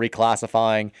 player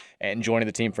reclassifying and joining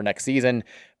the team for next season.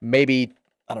 Maybe,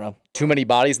 I don't know, too many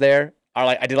bodies there.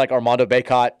 I did like Armando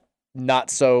Bacot, not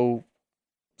so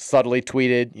subtly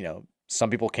tweeted, some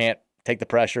people can't take the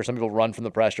pressure, some people run from the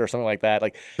pressure, or something like that.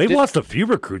 Like they've lost a few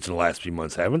recruits in the last few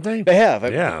months, haven't they? They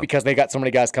have, yeah, because they got so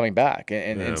many guys coming back,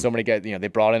 and so many guys. They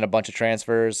brought in a bunch of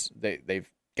transfers. They've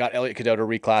got Elliot Cadeau to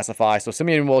reclassify. So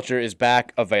Simeon Wilcher is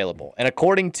back available, and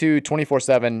according to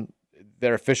 24/7,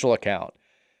 their official account,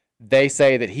 they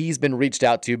say that he's been reached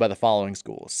out to by the following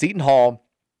schools: Seton Hall,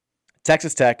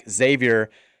 Texas Tech, Xavier,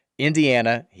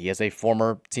 Indiana. He is a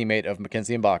former teammate of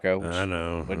Mackenzie Mbako, which I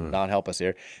know would not help us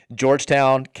here.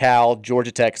 Georgetown, Cal,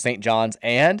 Georgia Tech, St. John's,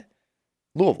 and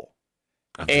Louisville.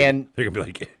 And they're gonna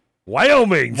be like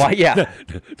Wyoming. Yeah.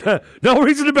 No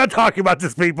reason about talking about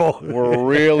this, people. We're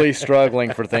really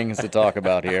struggling for things to talk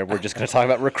about here. We're just going to talk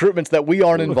about recruitments that we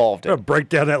aren't involved in. Break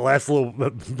down that last little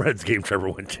Reds game Trevor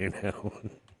went to now.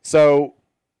 So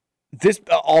this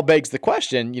all begs the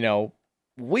question,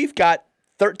 we've got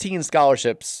 13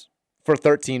 scholarships for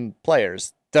 13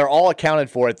 players. They're all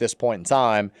accounted for at this point in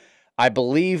time. I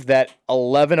believe that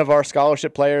 11 of our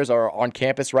scholarship players are on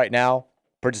campus right now,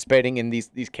 participating in these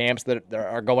camps that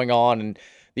are going on and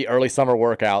the early summer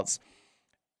workouts.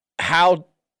 How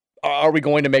are we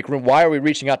going to make room? Why are we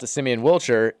reaching out to Simeon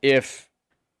Wilcher if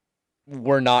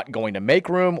we're not going to make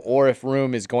room, or if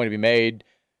room is going to be made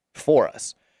for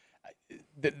us?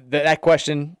 That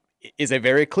question is a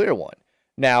very clear one.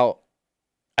 Now,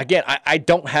 again, I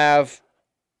don't have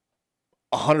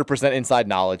 100% inside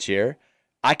knowledge here.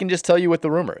 I can just tell you what the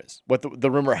rumor is, what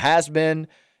the rumor has been,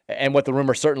 and what the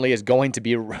rumor certainly is going to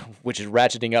be, which is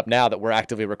ratcheting up now that we're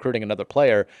actively recruiting another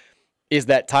player, is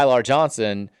that Tyler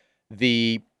Johnson,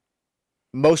 the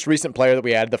most recent player that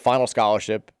we added, the final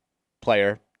scholarship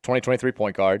player, 2023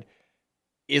 point guard,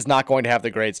 is not going to have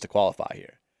the grades to qualify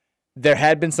here. There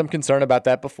had been some concern about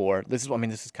that before. This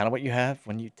is kind of what you have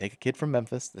when you take a kid from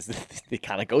Memphis. It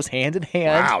kind of goes hand in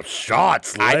hand. Wow,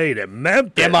 shots laid at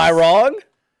Memphis. Am I wrong?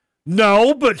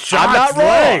 No, but shots I'm not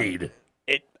laid. Wrong.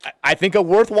 I think a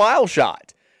worthwhile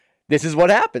shot. This is what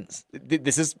happens.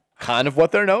 This is kind of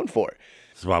what they're known for.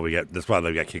 That's why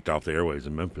they got kicked off the airways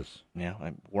in Memphis. Yeah,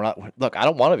 we're not. Look, I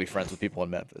don't want to be friends with people in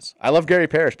Memphis. I love Gary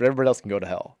Parrish, but everybody else can go to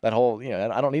hell. That whole,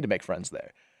 I don't need to make friends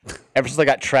there. Ever since I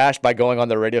got trashed by going on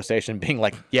their radio station, being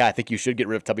like, "Yeah, I think you should get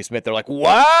rid of Tubby Smith," they're like,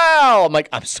 "Wow!" I'm like,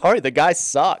 "I'm sorry, the guy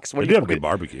sucks." They do have good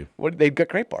barbecue. They've got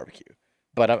great barbecue,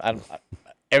 but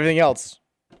everything else,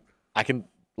 I can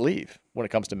leave when it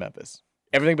comes to Memphis.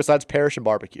 Everything besides Parrish and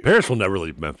barbecue. Parrish will never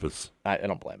leave Memphis. I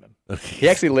don't blame him. He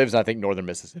actually lives in, I think, northern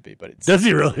Mississippi, but does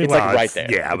he really? It's like right there.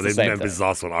 Yeah, it's but Memphis is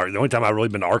also the only time I've really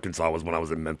been to Arkansas was when I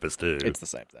was in Memphis too. It's the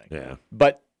same thing. Yeah,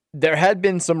 but there had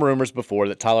been some rumors before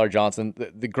that Tyler Johnson,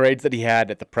 the grades that he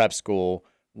had at the prep school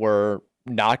were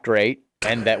not great,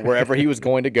 and that wherever he was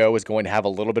going to go was going to have a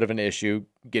little bit of an issue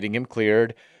getting him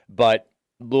cleared. But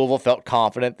Louisville felt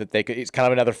confident that they could. It's kind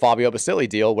of another Fabio Basili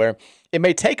deal where it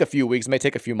may take a few weeks, it may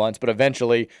take a few months, but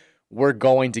eventually we're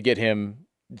going to get him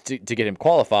to get him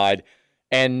qualified.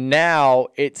 And now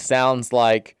it sounds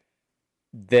like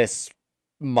this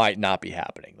might not be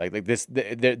happening. Like this,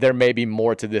 there may be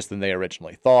more to this than they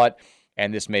originally thought,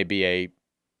 and this may be a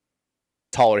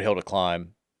taller hill to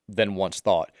climb than once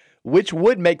thought, which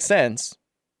would make sense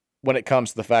when it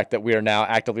comes to the fact that we are now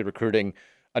actively recruiting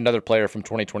another player from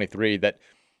 2023 that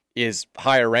is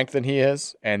higher ranked than he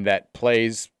is and that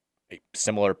plays a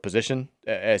similar position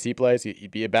as he plays.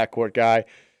 He'd be a backcourt guy.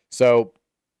 So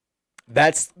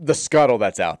that's the scuttle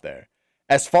that's out there.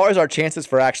 As far as our chances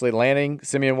for actually landing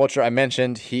Simeon Wilcher, I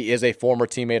mentioned he is a former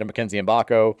teammate of Mackenzie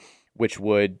Mbako, which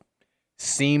would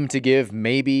seem to give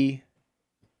maybe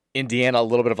Indiana a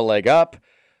little bit of a leg up.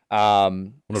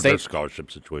 What their scholarship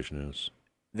situation is.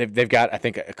 They've got, I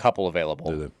think, a couple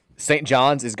available. Do they? St.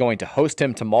 John's is going to host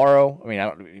him tomorrow.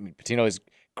 Patino is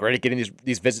great at getting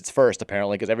these visits first,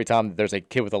 apparently, because every time there's a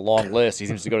kid with a long list, he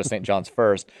seems to go to St. John's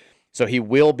first. So he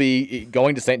will be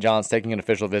going to St. John's, taking an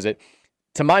official visit.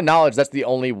 To my knowledge, that's the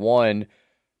only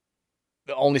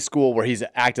school where he's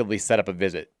actively set up a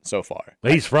visit so far.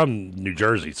 He's from New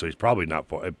Jersey, so he's probably not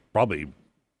far. It's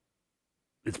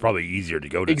probably easier to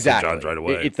go to St. John's right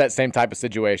away. It's that same type of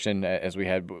situation as we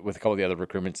had with a couple of the other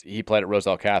recruitments. He played at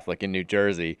Roselle Catholic in New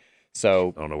Jersey.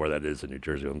 So I don't know where that is in New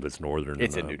Jersey. It's northern.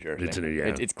 It's in New Jersey.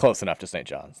 It's close enough to St.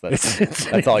 John's.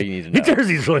 That's all you need to know. New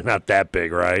Jersey's really not that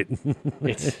big, right?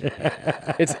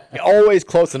 It's always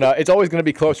close enough. It's always going to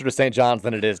be closer to St. John's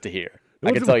than it is to here.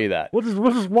 I can tell you that.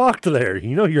 We'll just walk to there.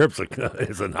 You know, Europe's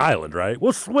is an island, right?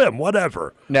 We'll swim,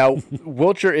 whatever. Now,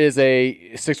 Wilcher is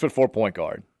a 6'4" point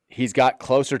guard. He's got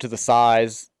closer to the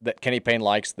size that Kenny Payne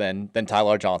likes than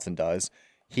Tyler Johnson does.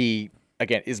 He,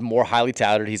 again, is more highly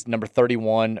touted. He's number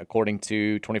 31 according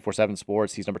to 24/7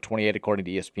 Sports. He's number 28 according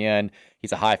to ESPN.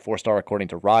 He's a high 4-star according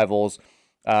to Rivals.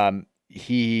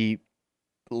 He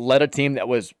led a team that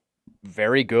was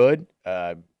very good,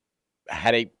 had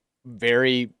a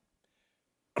very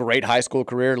great high school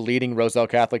career, leading Roselle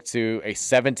Catholic to a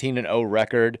 17-0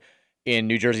 record in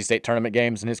New Jersey State tournament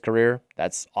games in his career.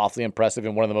 That's awfully impressive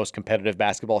in one of the most competitive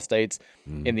basketball states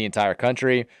in the entire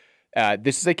country.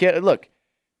 This is a kid, look,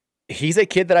 he's a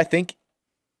kid that I think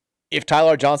if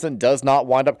Tyler Johnson does not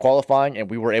wind up qualifying and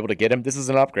we were able to get him, this is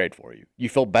an upgrade for you. You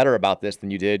feel better about this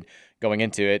than you did going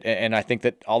into it. And I think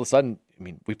that all of a sudden,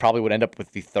 we probably would end up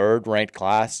with the 3rd ranked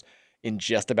class in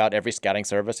just about every scouting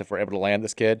service if we're able to land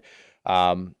this kid.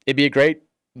 It'd be a great,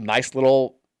 nice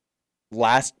little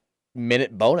last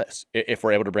minute bonus if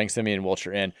we're able to bring Simeon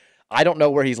Wilcher in. I don't know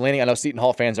where he's leaning. I know Seton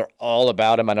Hall fans are all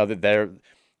about him. I know that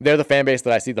they're the fan base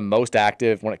that I see the most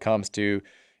active when it comes to,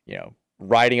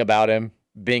 writing about him,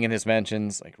 being in his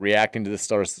mentions, like reacting to this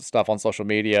sort of stuff on social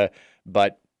media.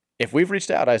 But if we've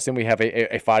reached out, I assume we have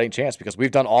a fighting chance because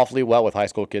we've done awfully well with high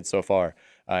school kids so far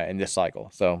in this cycle.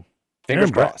 So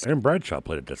fingers crossed. Aaron Bradshaw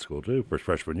played at that school too for his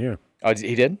freshman year. Oh,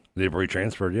 he did? They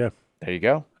retransferred, yeah. There you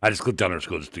go. I just clicked on their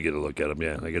school just to get a look at him.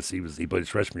 Yeah, I guess he played his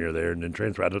freshman year there and then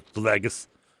transferred. So I guess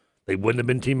they wouldn't have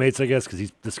been teammates. I guess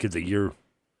because this kid's a year.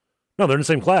 No, they're in the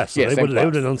same class. So yeah, they would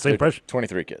have been on the same freshman.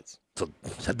 23 kids. So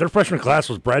their freshman class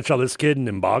was Bradshaw, this kid, and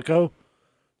Mbako.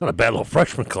 Not a bad little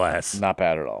freshman class. Not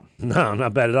bad at all. No,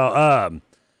 not bad at all.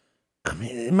 I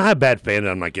mean, am I a bad fan that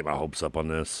I'm not getting my hopes up on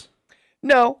this?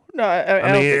 No.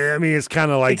 I mean, it's kind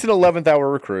of like it's an 11th hour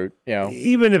recruit. You know,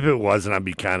 even if it wasn't, I'd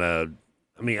be kind of.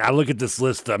 I mean, I look at this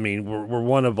list. I mean, we're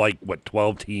one of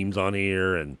 12 teams on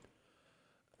here, and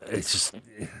it's just,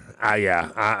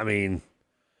 I mean,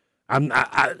 I don't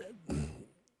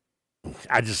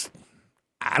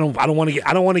want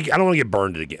to get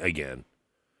burned again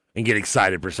and get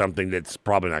excited for something that's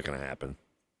probably not going to happen.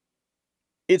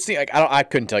 It seems like I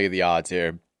couldn't tell you the odds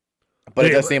here, but it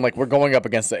does seem like we're going up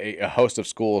against a host of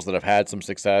schools that have had some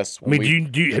success. I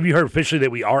mean, have you heard officially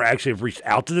that we have reached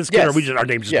out to this kid, or our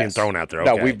names just being thrown out there?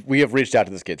 Okay. No, we have reached out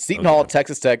to this kid. Seton Hall,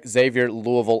 Texas Tech, Xavier,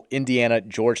 Louisville, Indiana,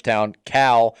 Georgetown,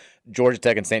 Cal, Georgia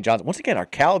Tech, and St. John's. Once again, our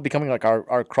Cal becoming like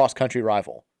our cross-country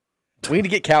rival. We need to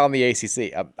get Cal in the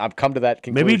ACC. I've come to that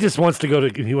conclusion. Maybe he just wants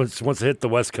to he wants to hit the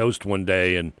West Coast one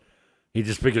day, and he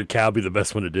just figured Cal would be the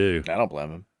best one to do. I don't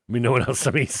blame him. I mean, no one else.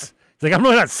 I mean, he's like, I'm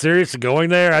really not serious going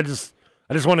there. I just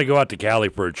want to go out to Cali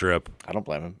for a trip. I don't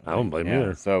blame him. I don't blame him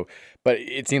either. So, but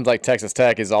it seems like Texas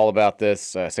Tech is all about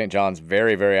this. St. John's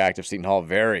very, very active. Seton Hall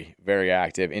very, very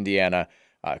active. Indiana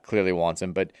clearly wants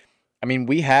him. But I mean,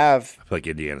 we have. I feel like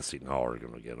Indiana, Seton Hall are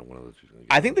going to get one of those.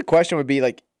 I think the question would be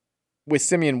like with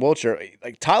Simeon Wilcher,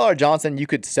 like Tyler Johnson, you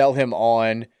could sell him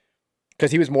on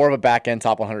because he was more of a back end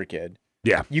top 100 kid.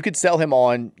 Yeah, you could sell him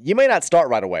on. You may not start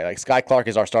right away. Like Sky Clark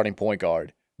is our starting point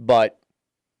guard, but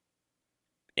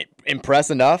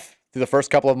impress enough through the first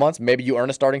couple of months. Maybe you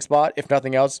earn a starting spot. If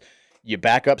nothing else, you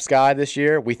back up Sky this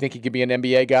year. We think he could be an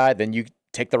NBA guy. Then you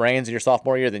take the reins in your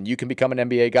sophomore year. Then you can become an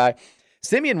NBA guy.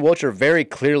 Simeon Wilcher very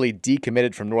clearly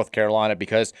decommitted from North Carolina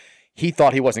because he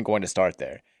thought he wasn't going to start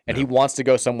there. And he wants to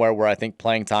go somewhere where I think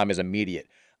playing time is immediate.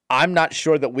 I'm not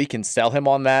sure that we can sell him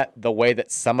on that the way that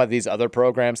some of these other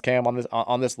programs can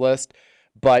on this list.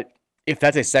 But if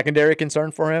that's a secondary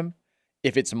concern for him,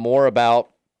 if it's more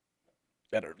about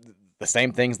the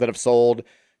same things that have sold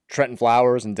Trenton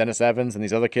Flowers and Dennis Evans and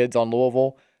these other kids on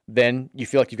Louisville, then you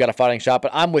feel like you've got a fighting shot.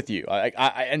 But I'm with you. I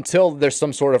until there's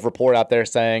some sort of report out there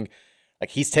saying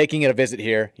like he's taking a visit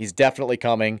here, he's definitely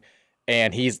coming,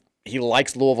 and he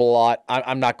likes Louisville a lot.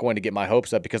 I'm not going to get my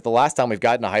hopes up because the last time we've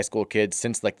gotten a high school kid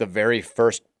since like the very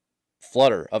first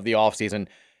flutter of the offseason,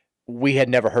 we had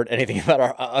never heard anything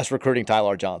about us recruiting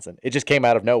Tyler Johnson. It just came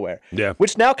out of nowhere. Yeah.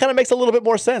 Which now kind of makes a little bit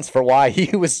more sense for why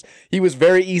he was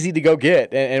very easy to go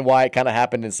get and why it kind of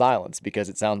happened in silence, because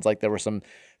it sounds like there were some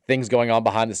things going on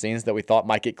behind the scenes that we thought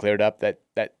might get cleared up that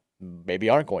maybe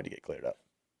aren't going to get cleared up.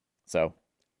 So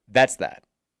that's that.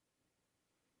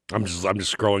 I'm just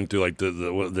scrolling through like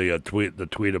the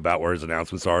tweet about where his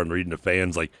announcements are and reading the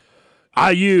fans like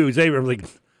IU Xavier. I'm like,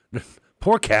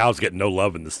 poor Cal's getting no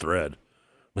love in this thread.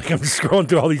 Like I'm just scrolling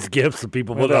through all these gifs of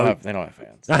people. Well, they don't have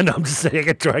fans. I know. I'm just saying.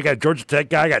 I got Georgia Tech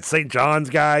guy. I got St. John's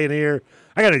guy in here.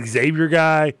 I got an Xavier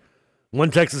guy. One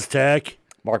Texas Tech.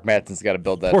 Mark Madsen's got to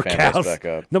build that poor fan Cal's, base back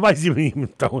up. Nobody's even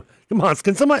throwing. Come on,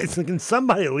 can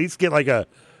somebody at least get like a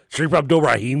Sharif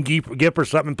Abdul-Rahim gift or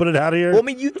something and put it out here? Well, I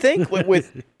mean, you'd think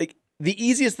with like, the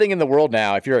easiest thing in the world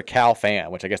now, if you're a Cal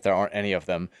fan, which I guess there aren't any of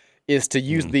them, is to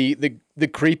use the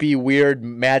creepy, weird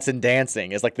Madsen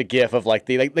dancing as like the gif of like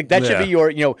that should be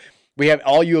your, we have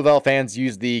all U of L fans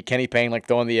use the Kenny Payne like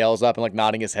throwing the L's up and like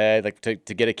nodding his head like to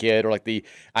get a kid, or like the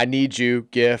I need you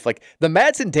gif. Like the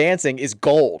Madsen dancing is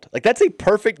gold. Like that's a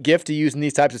perfect gift to use in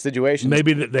these types of situations.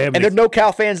 Maybe they have, and there's no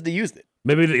Cal fans to use it.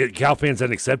 Maybe the Cal fans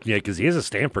haven't accepted yet because he is a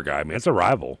Stanford guy. I mean, that's a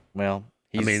rival. Well,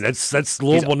 that's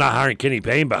Louisville not hiring Kenny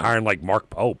Payne, but hiring like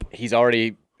Mark Pope. He's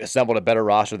already assembled a better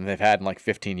roster than they've had in like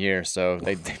 15 years, so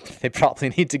they probably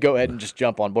need to go ahead and just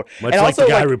jump on board. Much and like also, the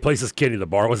guy who replaces Kenny, the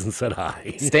bar wasn't set high.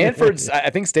 I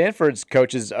think Stanford's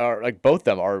coaches are like both of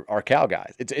them are Cal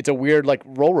guys. It's a weird like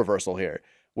role reversal here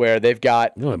where they've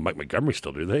got. No, Mike Montgomery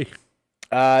still do they?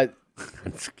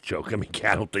 It's a joke. I mean,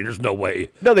 I don't think there's no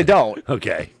way. No, they don't.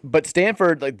 Okay, but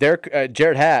Stanford, like their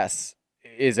Jared Haas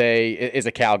is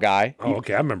a Cal guy. Oh,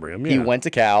 okay, I remember him. Yeah. He went to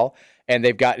Cal, and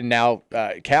they've gotten now.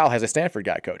 Cal has a Stanford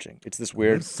guy coaching. It's this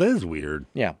weird. This is weird.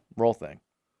 Yeah, role thing.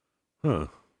 Huh.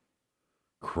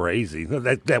 Crazy.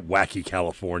 That wacky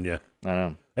California. I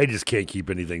know. They just can't keep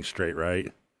anything straight,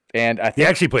 right? And I think he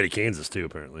actually played at Kansas too.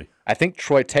 Apparently, I think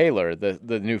Troy Taylor,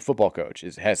 the new football coach,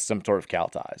 has some sort of Cal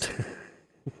ties.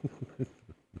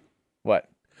 What?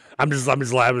 I'm just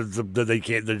laughing that they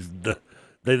can't.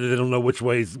 They don't know which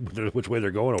way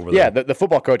they're going over there. Yeah, the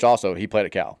football coach also he played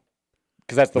at Cal,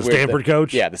 because that's the weird Stanford thing.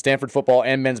 coach. Yeah, the Stanford football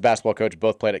and men's basketball coach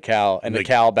both played at Cal, and the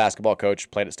Cal basketball coach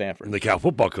played at Stanford. And the Cal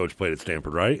football coach played at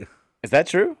Stanford, right? Is that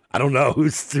true? I don't know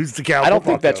who's the Cal. I don't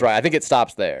think that's coach? right. I think it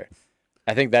stops there.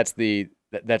 I think that's the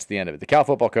that's the end of it. The Cal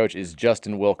football coach is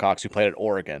Justin Wilcox, who played at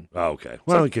Oregon. Oh, okay.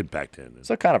 Well, he could Pac-10.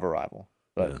 So kind of a rival.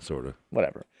 But yeah, sort of.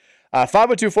 Whatever.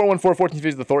 502-414-1450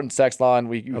 is the Thornton text line.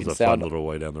 That was a fun little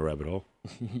way down the rabbit hole.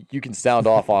 You can sound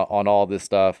off on all this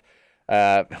stuff.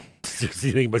 Do you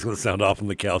think anybody's going to sound off on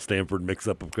the Cal-Stanford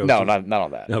mix-up of coaches? No, not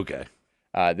on that. Okay.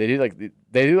 They do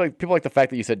like people like the fact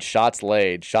that you said shots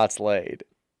laid.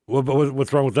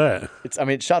 What's wrong with that?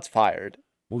 It's shots fired.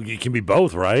 Well, you can be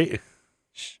both, right?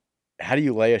 How do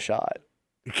you lay a shot?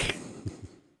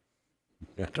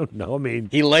 I don't know. I mean,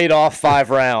 he laid off 5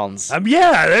 rounds.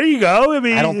 Yeah, there you go. I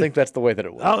mean, I don't think that's the way that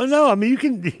it works. Oh no, I mean you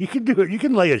can do it. You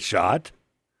can lay a shot.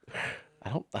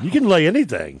 You can lay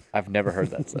anything. I've never heard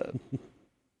that said.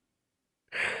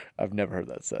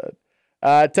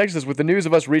 Texas, with the news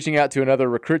of us reaching out to another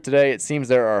recruit today, it seems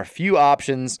there are a few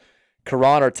options.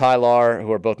 Karan or Tylar,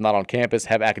 who are both not on campus,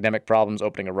 have academic problems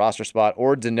opening a roster spot,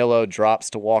 or Danilo drops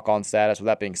to walk-on status. With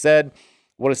that being said,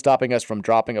 what is stopping us from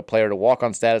dropping a player to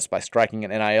walk-on status by striking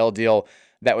an NIL deal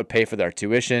that would pay for their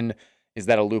tuition? Is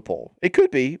that a loophole? It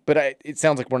could be, but it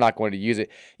sounds like we're not going to use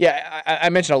it. Yeah, I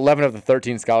mentioned 11 of the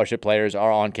 13 scholarship players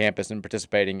are on campus and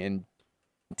participating in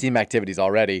team activities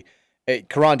already.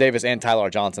 Karan Davis and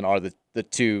Tylar Johnson are the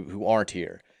two who aren't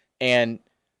here. And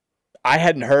I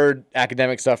hadn't heard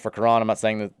academic stuff for Karan. I'm not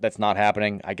saying that that's not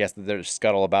happening. I guess that there's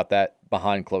scuttle about that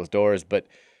behind closed doors, but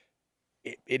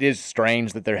it is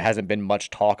strange that there hasn't been much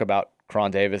talk about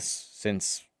Karan Davis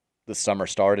since the summer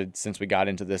started, since we got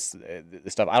into this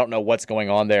stuff. I don't know what's going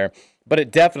on there, but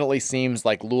it definitely seems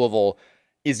like Louisville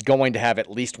is going to have at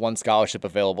least one scholarship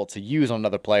available to use on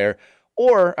another player.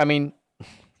 Or,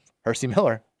 Hersey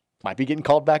Miller might be getting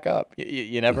called back up.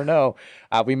 You never know.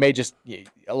 We may just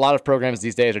 – a lot of programs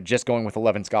these days are just going with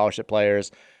 11 scholarship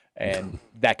players, and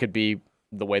that could be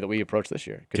the way that we approach this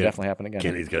year. Could definitely happen again.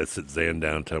 Kenny's got to sit Zan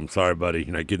down and tell him, sorry, buddy,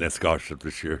 you're not getting that scholarship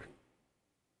this year.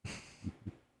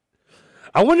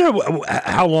 I wonder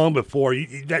how long before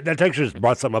that text just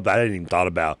brought something up that I hadn't even thought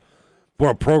about,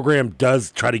 where a program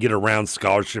does try to get around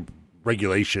scholarship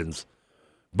regulations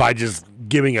by just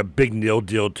giving a big nil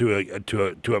deal to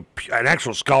an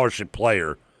actual scholarship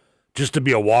player, just to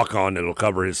be a walk on that'll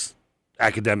cover his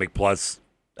academic plus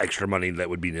extra money that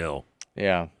would be nil.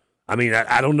 Yeah, I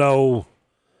don't know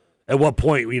at what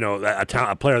point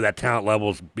a player of that talent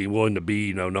level is be willing to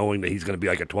be knowing that he's going to be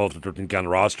like a 12th or 13th on the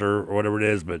roster or whatever it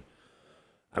is, but.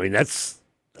 That's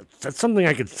something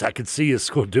I could see a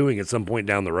school doing at some point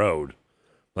down the road.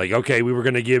 Like, okay, we were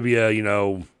going to give you,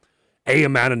 a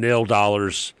amount of nil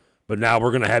dollars, but now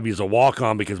we're going to have you as a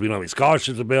walk-on because we don't have any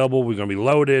scholarships available. We're going to be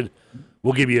loaded.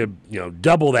 We'll give you,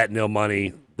 double that nil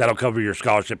money. That'll cover your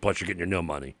scholarship plus you're getting your nil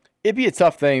money. It'd be a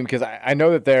tough thing because I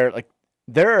know that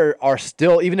there are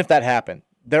still, even if that happened,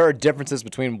 there are differences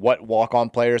between what walk-on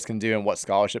players can do and what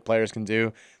scholarship players can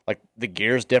do. Like, the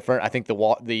gear's different. I think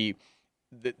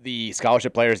the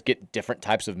scholarship players get different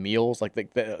types of meals. Like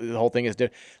the whole thing is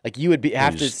different. Like you would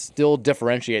have to still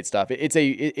differentiate stuff.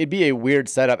 It'd be a weird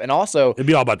setup, and also it'd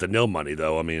be all about the nil money,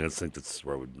 though. I think that's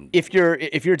where if you're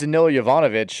Danilo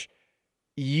Jovanovic,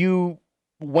 you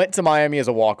went to Miami as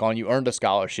a walk-on. You earned a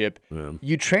scholarship. Yeah.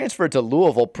 You transferred to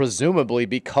Louisville presumably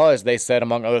because they said,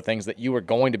 among other things, that you were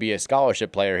going to be a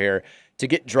scholarship player here. To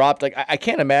get dropped, like I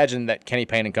can't imagine that Kenny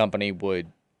Payne and company would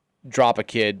drop a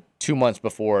kid 2 months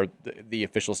before the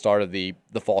official start of the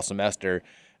fall semester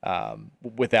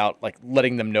without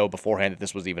letting them know beforehand that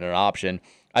this was even an option.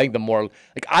 I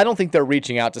think I don't think they're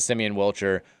reaching out to Simeon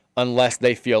Wilcher unless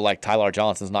they feel like Tylar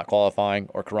Johnson's not qualifying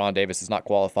or Karan Davis is not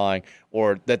qualifying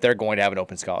or that they're going to have an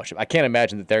open scholarship. I can't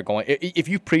imagine that they're going – if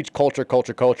you preach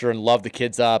culture and love the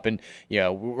kids up and,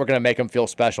 we're going to make them feel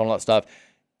special and all that stuff,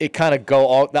 it kind of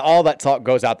all that talk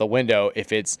goes out the window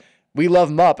if it's – we love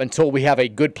them up until we have a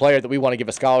good player that we want to give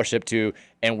a scholarship to,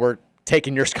 and we're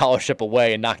taking your scholarship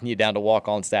away and knocking you down to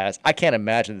walk-on status. I can't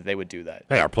imagine that they would do that.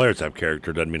 Hey, our players have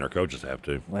character. Doesn't mean our coaches have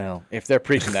to. Well, if they're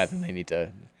preaching that, then they need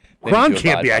to. Ron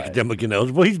can't be academically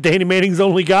ineligible. He's Danny Manning's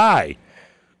only guy.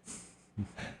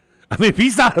 If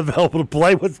he's not available to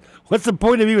play, what's the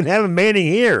point of even having Manning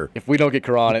here? If we don't get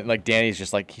Karan, and Danny's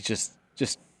just he's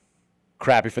just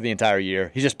crappy for the entire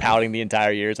year. He's just pouting the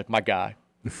entire year. It's like, my guy.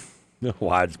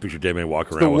 Well, I just picture Danny Manning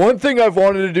walking around. The one thing I've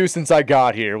wanted to do since I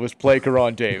got here was play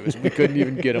Karan Davis. We couldn't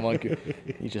even get him on.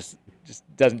 He just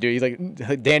doesn't do it. He's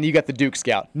like, Danny, you got the Duke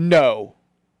Scout. No,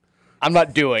 I'm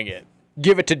not doing it.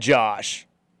 Give it to Josh.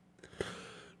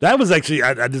 That was actually,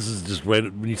 this is just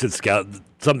when you said Scout,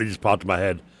 something just popped in my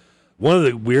head. One of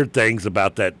the weird things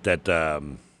about that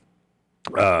Bill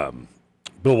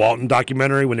Walton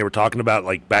documentary when they were talking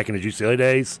about back in his UCLA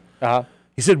days, uh-huh.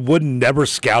 He said Wooden never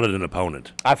scouted an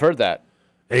opponent. I've heard that.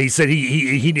 And he said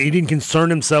he didn't concern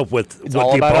himself with It's what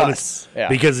all the about opponents us. Yeah.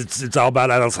 because it's all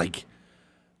about. I was like,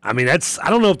 I mean, I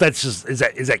don't know if that's just is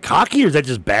that cocky or is that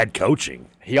just bad coaching?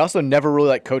 He also never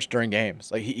really coached during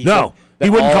games. Like he No, he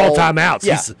wouldn't call timeouts.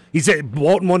 Yeah. He said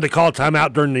Walton wanted to call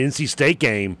timeout during the NC State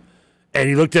game, and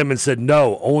he looked at him and said,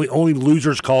 "No, only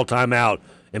losers call timeout,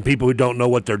 and people who don't know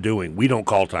what they're doing. We don't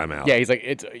call timeout." Yeah, he's like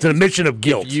it's an admission of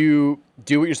guilt. If you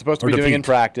do what you're supposed to be doing in defeat.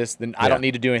 practice, then I don't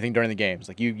need to do anything during the games.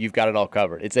 Like you've got it all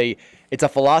covered. It's a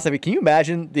philosophy. Can you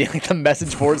imagine the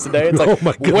message boards today? It's like, Oh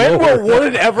my God. when will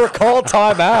Wooden ever call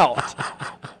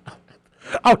timeout?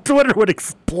 Oh, Twitter would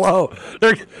explode.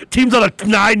 Their team's on a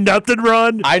 9-0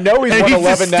 run. I know he's and won just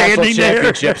 11 national standing there.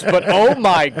 championships, but oh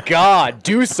my God,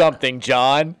 do something,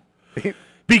 John.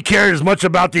 He cared as much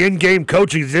about the in-game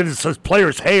coaching as he did his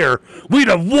player's hair. We'd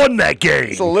have won that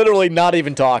game. It's literally not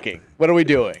even talking. What are we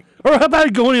doing? Or how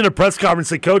about going in a press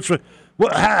conference and say, Coach,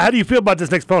 how do you feel about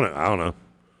this next opponent? I don't know.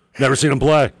 Never seen him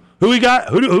play. Who we got?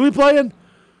 Who we playing?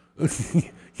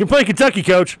 You're playing Kentucky,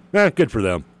 Coach. Good for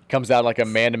them. Comes out like a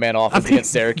man-to-man offense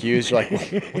against Syracuse. You're like,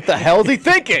 what the hell is he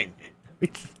thinking?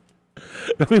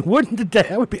 I mean,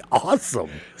 that would be awesome.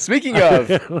 Speaking of,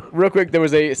 real quick, there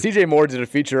was C.J. Moore did a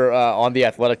feature on The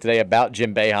Athletic today about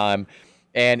Jim Boeheim,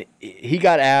 and he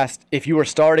got asked if you were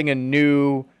starting a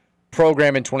new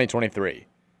program in 2023,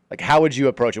 like how would you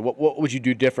approach it? What would you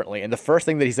do differently? And the first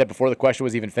thing that he said before the question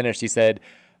was even finished, he said,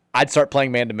 I'd start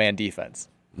playing man-to-man defense.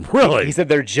 Really? He said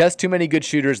there are just too many good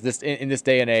shooters in this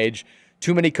day and age,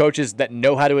 too many coaches that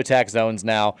know how to attack zones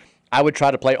now. I would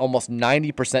try to play almost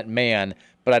 90% man,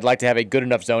 but I'd like to have a good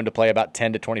enough zone to play about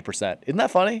 10 to 20%. Isn't that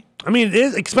funny? I mean, it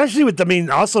is, especially with,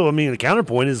 the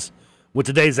counterpoint is with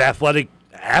today's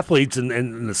athletes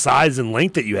and the size and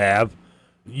length that you have,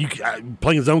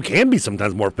 playing a zone can be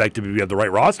sometimes more effective if you have the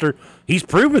right roster. He's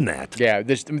proven that. Yeah,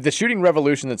 the shooting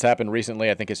revolution that's happened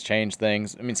recently, I think, has changed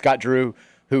things. I mean, Scott Drew,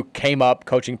 who came up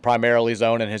coaching primarily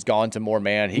zone and has gone to more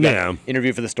man, he got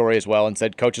interviewed for the story as well and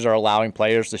said coaches are allowing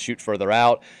players to shoot further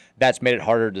out. That's made it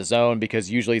harder to zone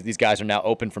because usually these guys are now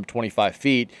open from 25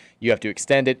 feet. You have to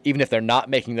extend it. Even if they're not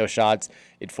making those shots,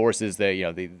 it forces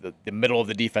the middle of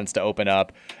the defense to open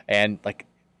up. And like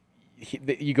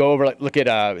you go over, look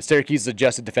at Syracuse's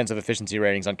adjusted defensive efficiency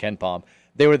ratings on KenPom.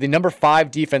 They were the number 5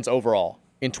 defense overall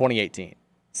in 2018.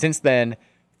 Since then,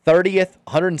 30th,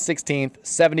 116th,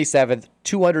 77th,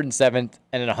 207th,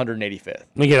 and 185th.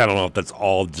 Again, I don't know if that's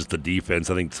all just the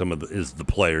defense. I think some of is the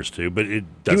players too, but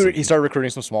it doesn't. He started recruiting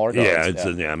some smaller guards.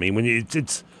 I mean, when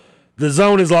it's the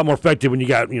zone is a lot more effective when you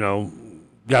got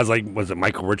guys like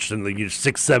Michael Richardson, like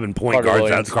 6-7 point Carter guards. Williams.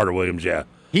 That's Carter Williams. Yeah.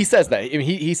 He says that. I mean,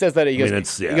 he says that. He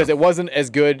goes, it wasn't as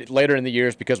good later in the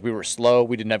years because we were slow.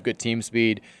 We didn't have good team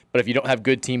speed. But if you don't have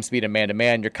good team speed and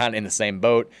man-to-man, you're kind of in the same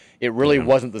boat. It really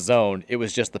wasn't the zone. It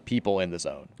was just the people in the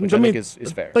zone, which I think is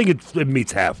fair. I think it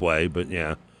meets halfway, but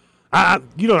yeah. I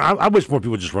wish more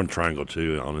people just run triangle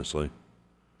too, honestly.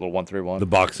 Little 1-3-1. The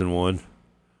box and one.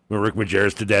 When Rick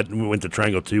Majerus did that, we went to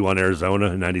triangle 2 on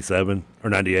Arizona in 97 or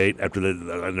 98 after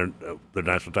the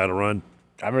national title run.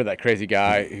 I remember that crazy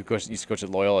guy who used to coach at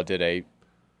Loyola did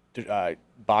a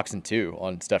box and 2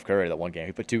 on Steph Curry that one game.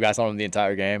 He put 2 guys on him the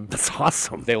entire game. That's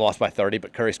awesome. They lost by 30,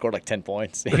 but Curry scored like 10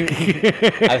 points. He was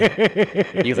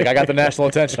like, I got the national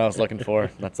attention I was looking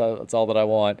for. That's all that I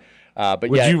want. But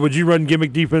would you run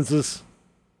gimmick defenses?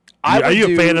 Are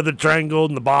you a fan of the triangle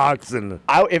and the box? And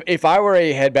if I were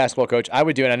a head basketball coach, I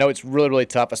would do it. And I know it's really, really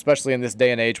tough, especially in this day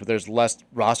and age where there's less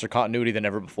roster continuity than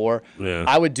ever before. Yeah.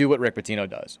 I would do what Rick Pitino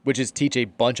does, which is teach a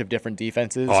bunch of different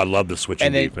defenses. Oh, I love the switching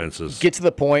and then defenses. Get to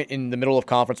the point in the middle of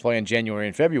conference play in January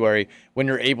and February when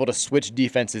you're able to switch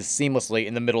defenses seamlessly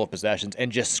in the middle of possessions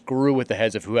and just screw with the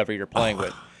heads of whoever you're playing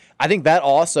with. I think that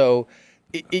also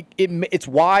it's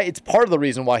part of the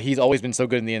reason why he's always been so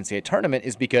good in the NCAA tournament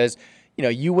is because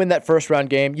you win that first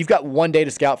round game, you've got one day to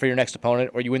scout for your next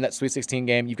opponent, or you win that Sweet 16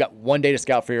 game, you've got one day to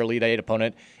scout for your Elite 8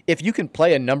 opponent. If you can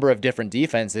play a number of different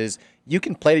defenses, you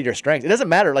can play to your strengths. It doesn't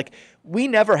matter. Like, we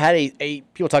never had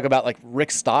people talk about like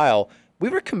Rick's style. We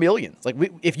were chameleons. Like,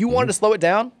 if you wanted to slow it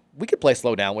down, we could play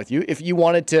slow down with you. If you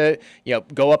wanted to,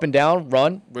 go up and down,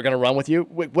 run, we're going to run with you.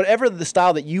 Whatever the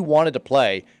style that you wanted to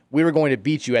play, we were going to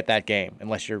beat you at that game,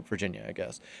 unless you're Virginia, I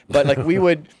guess. But like we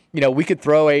would, we could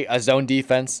throw a zone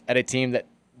defense at a team that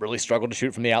really struggled to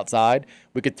shoot from the outside.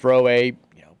 We could throw a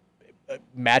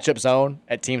matchup zone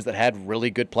at teams that had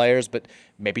really good players, but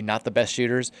maybe not the best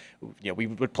shooters. We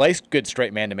would play good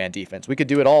straight man-to-man defense. We could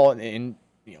do it all in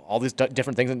all these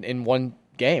different things in one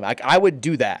game. I would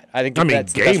do that. I think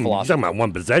that's the best philosophy. You're talking about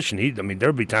one possession. There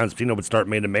would be times Pino would start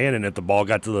man-to-man, and if the ball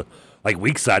got to the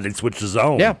weak side, they'd switch the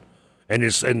zone. Yeah. And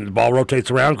the ball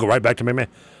rotates around, go right back to man-to-man.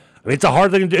 I mean, it's a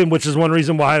hard thing to do, which is one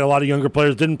reason why a lot of younger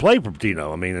players didn't play for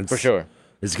Patino. I mean, it's, For sure.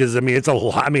 It's because, I mean, it's a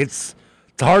lot. I mean, it's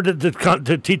hard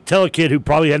to tell a kid who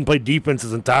probably hadn't played defense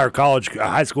his entire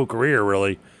high school career,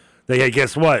 really, that, hey,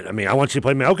 guess what? I mean, I want you to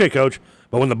play me. Okay, coach.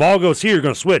 But when the ball goes here, you're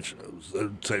going to switch.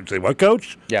 Say what,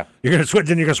 coach? Yeah. You're going to switch,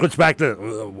 then you're going to switch back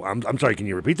to, I'm sorry, can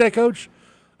you repeat that, coach?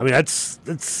 I mean,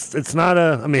 it's not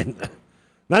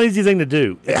not an easy thing to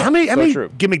do. How many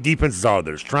gimmick defenses are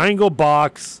there? There's triangle,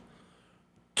 box,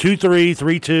 2-3,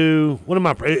 3-2. What am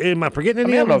I forgetting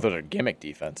any I of don't know them? if those are gimmick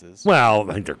defenses. Well,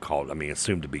 I think they're called,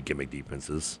 assumed to be gimmick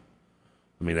defenses.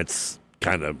 I mean, that's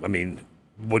kind of,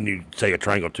 wouldn't you say a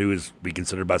triangle 2 is be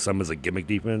considered by some as a gimmick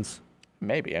defense?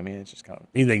 Maybe. I mean, it's just kind of...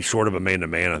 Anything short of a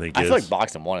man-to-man, I think, I feel like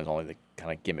boxing 1 is only the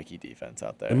kind of gimmicky defense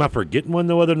out there. Am I forgetting one,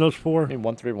 though, other than those 4? I mean,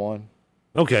 1-3-1.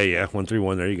 Okay, yeah,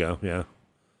 1-3-1, there you go, yeah.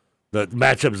 The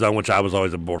matchup zone, which I was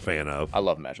always a more fan of. I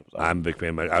love matchup zone. I'm a big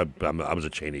fan. I was a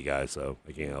Cheney guy, so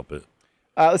I can't help it.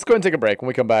 Let's go ahead and take a break. When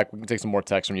we come back, we can take some more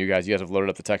texts from you guys. You guys have loaded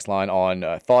up the text line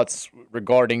on thoughts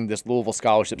regarding this Louisville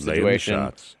scholarship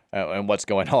situation and what's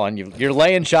going on. You're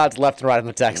laying shots left and right on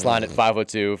the text line at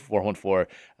 502-414.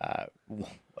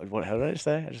 What? How did I just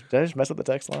say? Did I just mess up the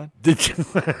text line? Did you?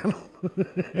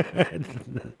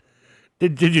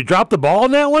 Did you drop the ball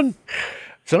on that one?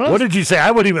 What did you say?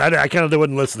 I kind of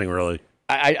wasn't listening really.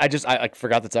 I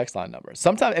forgot the text line number.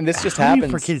 Sometimes, and this just How do you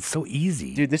happens. forget? It's so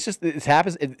easy, dude. This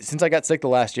happens since I got sick the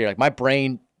last year. Like my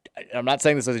brain, I'm not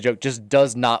saying this as a joke, just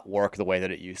does not work the way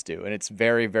that it used to, and it's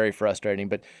very, very frustrating.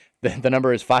 But the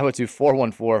number is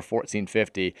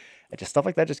 502-414-1450. And just stuff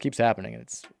like that just keeps happening, and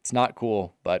it's not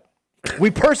cool. But we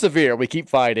persevere. We keep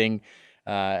fighting.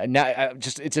 And now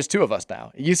it's just two of us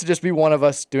now. It used to just be one of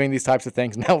us doing these types of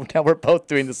things. Now we're both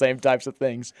doing the same types of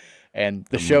things, and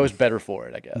the show is better for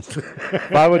it, I guess.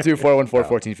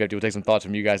 512-414-1450. We'll take some thoughts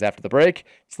from you guys after the break.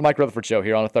 It's the Mike Rutherford Show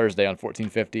here on a Thursday on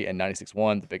 1450 and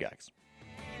 96.1 The Big X.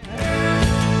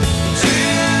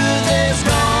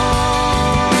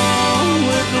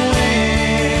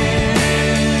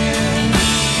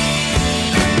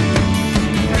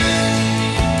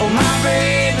 Oh, my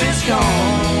baby's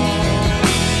gone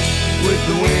with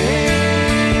the wind.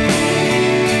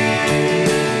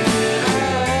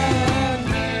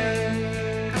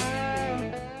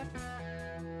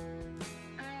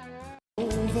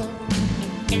 Over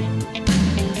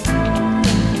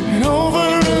and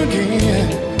over again,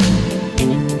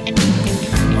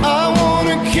 I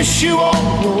wanna kiss you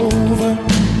all over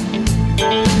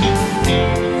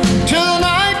till the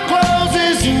night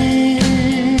closes in,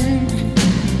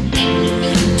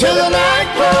 till the night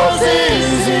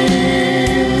closes in.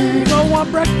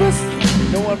 Breakfast?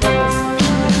 No one breakfast.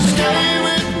 Stay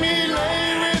with me,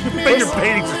 lay with me. Finger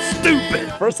paintings are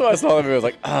stupid. First time I saw the movie, I was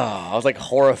like, I was like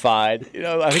horrified. You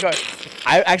know, I think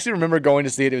I actually remember going to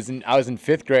see it. I was in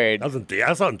 5th grade. I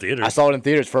saw it in theaters. I saw it in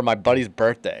theaters for my buddy's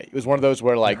birthday. It was one of those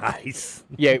where like, nice.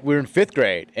 Yeah, we were in 5th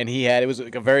grade, and it was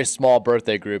like a very small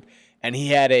birthday group, and he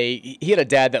had a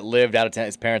dad that lived out of town.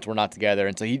 His parents were not together,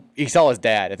 and so he saw his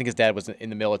dad. I think his dad was in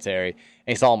the military, and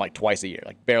he saw him like twice a year,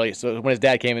 like barely. So when his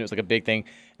dad came in, it was like a big thing.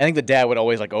 I think the dad would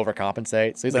always like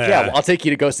overcompensate. So he's like, yeah, well, I'll take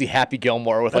you to go see Happy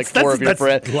Gilmore with like 4 of your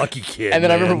friends. Lucky kid. And then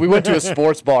man. I remember we went to a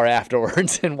sports bar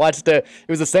afterwards and watched it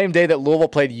was the same day that Louisville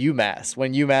played UMass,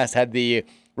 when UMass had the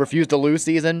refuse to lose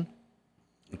season.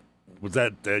 Was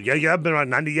that yeah? I've been around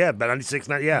 90. Yeah, about 96.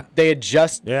 Yeah. They had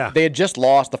just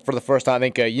lost for the first time. I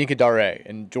think Yinka Dare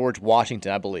and George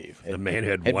Washington, I believe. The man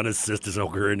had one assist his whole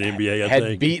career in the NBA.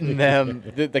 Had beaten them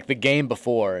the game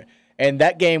before, and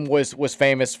that game was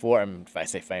famous for. If I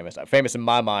say famous in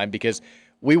my mind because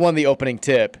we won the opening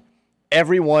tip.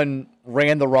 Everyone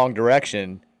ran the wrong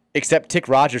direction. Except Tick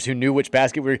Rogers, who knew which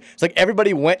basket we were. It's like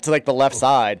everybody went to like the left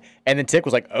side, and then Tick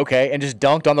was like, okay, and just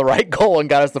dunked on the right goal and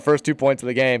got us the first 2 points of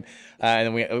the game.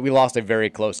 And then we lost a very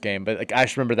close game. But like I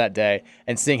just remember that day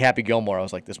and seeing Happy Gilmore, I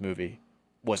was like, this movie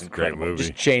was incredible. Great movie. It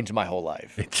just changed my whole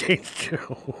life. It changed your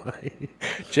whole life.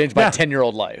 Changed my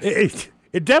 10-year-old life.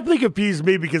 It definitely confused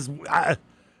me because I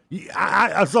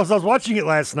was watching it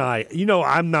last night. You know,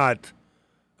 I'm not.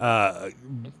 A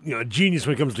genius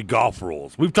when it comes to golf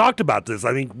rules. We've talked about this.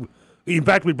 I think, in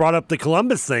fact, we brought up the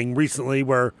Columbus thing recently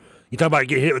where you talk about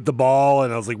getting hit with the ball,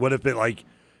 and I was like, what if it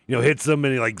hits him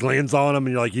and he lands on him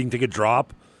and you're like, you can take a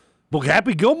drop? Well,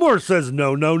 Happy Gilmore says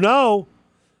no.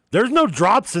 There's no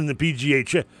drops in the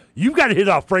PGA. You've got to hit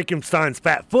off Frankenstein's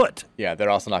fat foot. Yeah,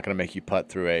 they're also not going to make you putt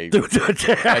through a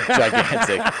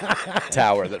gigantic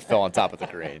tower that fell on top of the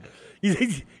green. You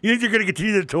think you're going to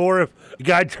continue the tour if a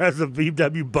guy tries a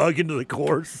VW bug into the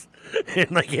course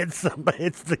and hits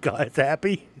the guy that's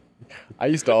happy? I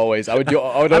used to always. I would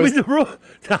I mean,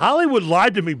 Hollywood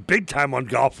lied to me big time on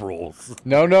golf rules.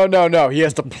 No. He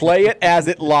has to play it as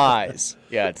it lies.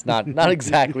 Yeah, it's not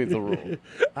exactly the rule.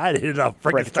 I hit it off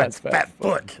Frankenstein's fat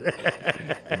foot.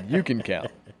 You can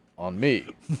count on me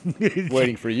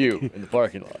waiting for you in the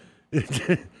parking lot.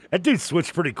 That dude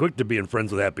switched pretty quick to being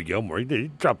friends with Happy Gilmore.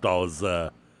 He dropped all his. I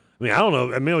mean, I don't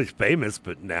know. I mean, he's famous,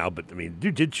 but I mean,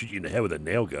 dude did shoot you in the head with a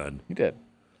nail gun. He did.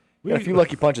 Got a few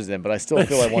lucky punches in, but I still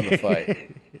feel I won the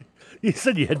fight. You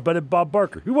said you headbutted Bob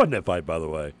Barker. Who won that fight, by the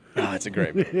way? Oh, it's a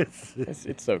great movie.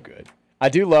 It's so good. I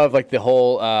do love like the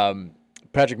whole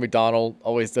Patrick McDonald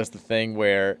always does the thing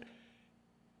where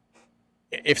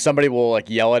if somebody will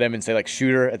like yell at him and say like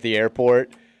 "shooter" at the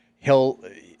airport, he'll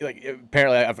like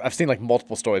apparently I've seen like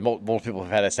multiple stories. Multiple people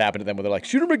have had this happen to them where they're like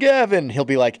 "Shooter McGavin." He'll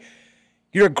be like,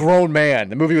 "You're a grown man.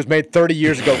 The movie was made 30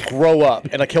 years ago. Grow up."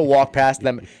 And like he'll walk past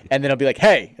them and then he'll be like,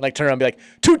 "Hey," and like turn around and be like,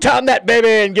 "2-time that baby,"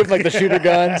 and give him like the shooter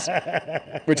guns,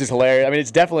 which is hilarious. I mean,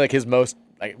 it's definitely like his most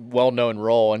like well-known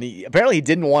role, and he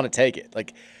didn't want to take it.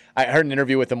 Like I heard an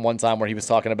interview with him one time where he was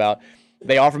talking about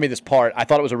they offered me this part. I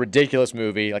thought it was a ridiculous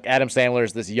movie. Like Adam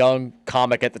Sandler's this young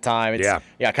comic at the time. Yeah,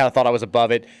 I kind of thought I was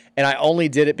above it, and I only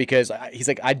did it because he's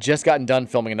like I'd just gotten done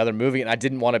filming another movie, and I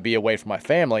didn't want to be away from my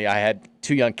family. I had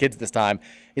 2 young kids this time.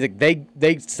 He's like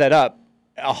they set up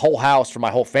a whole house for my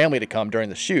whole family to come during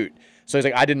the shoot. So he's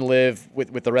like I didn't live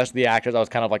with the rest of the actors. I was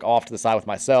kind of like off to the side with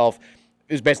myself.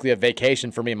 It was basically a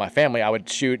vacation for me and my family. I would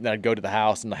shoot and then I'd go to the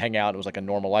house and hang out. It was like a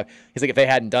normal life. He's like, if they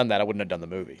hadn't done that, I wouldn't have done the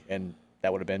movie. And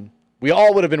that would have been, we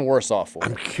all would have been worse off for it.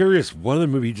 I'm curious, one of the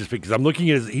movies just because I'm looking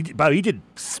at he did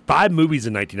 5 movies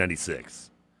in 1996.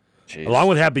 Jeez. Along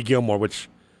with Happy Gilmore, which,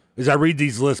 as I read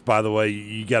these lists, by the way,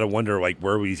 you got to wonder like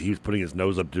where he was putting his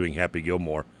nose up doing Happy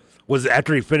Gilmore. Was it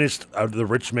after he finished The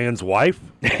Rich Man's Wife?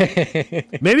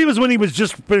 Maybe it was when he was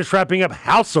just finished wrapping up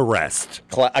House Arrest.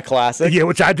 A classic? Yeah,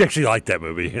 which I actually like that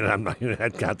movie. And I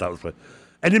thought it was fun.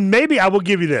 And then maybe I will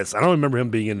give you this. I don't remember him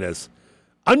being in this.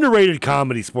 Underrated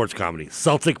comedy, sports comedy,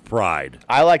 Celtic Pride.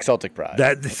 I like Celtic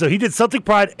Pride. So he did Celtic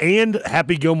Pride and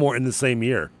Happy Gilmore in the same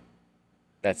year.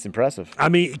 That's impressive. I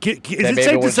mean, is it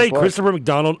safe to say Christopher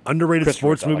McDonald, underrated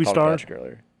sports movie star?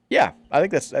 Yeah, I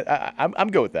think that's. I'm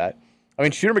good with that. I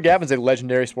mean, Shooter McGavin's a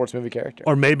legendary sports movie character.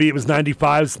 Or maybe it was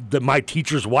 95's My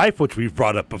Teacher's Wife, which we've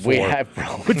brought up before. We have.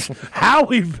 Who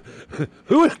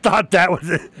would have thought that was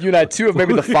it? You and I, 2 of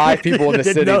maybe the 5 people in the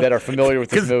city that are familiar with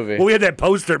this movie. Well, we had that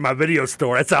poster at my video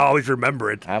store. That's how I always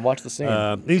remember it. I watched the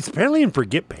scene. He's apparently in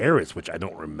Forget Paris, which I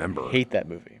don't remember. Hate that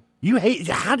movie. You hate?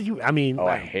 How do you? I mean,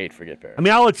 I hate Forget Paris. I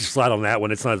mean, I'll let you slide on that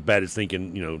one. It's not as bad as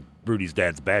thinking, Rudy's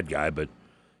dad's bad guy, but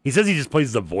he says he just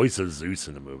plays the voice of Zeus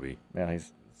in the movie. Man,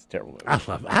 it's a terrible movie. I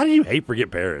love it. How do you hate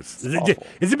Forget Paris?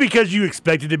 Is it because you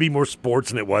expected it to be more sports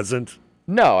and it wasn't?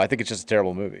 No, I think it's just a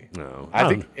terrible movie. No, I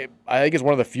think it's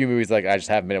one of the few movies like I just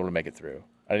haven't been able to make it through.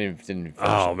 I didn't even finish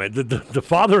it. Man, the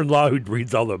father-in-law who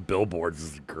reads all the billboards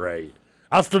is great.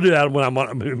 I'll still do that when I'm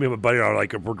on. Me and my buddy are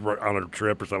like on a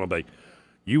trip or something. I'm like,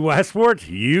 "You asked for it,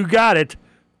 you got it,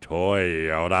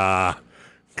 Toyota."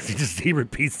 He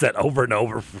repeats that over and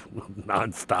over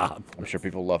nonstop. I'm sure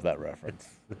people love that reference.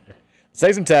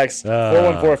 Save some text.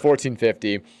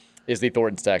 414-1450 is the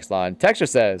Thornton's text line. Texter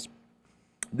says,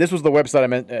 "This was the website I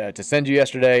meant to send you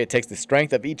yesterday. It takes the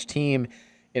strength of each team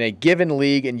in a given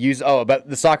league and use about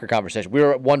the soccer conversation. We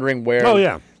were wondering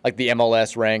where like the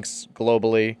MLS ranks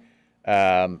globally,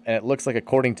 and it looks like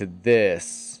according to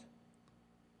this,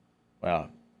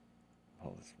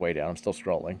 it's way down. I'm still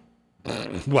scrolling.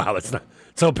 Wow, that's not.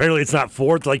 So apparently it's not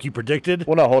 4th like you predicted?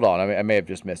 Well, no, hold on. I may have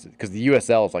just missed it because the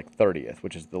USL is like 30th,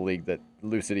 which is the league that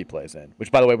Lou City plays in.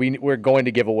 Which, by the way, we're going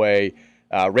to give away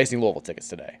Racing Louisville tickets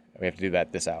today. We have to do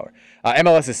that this hour.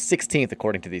 MLS is 16th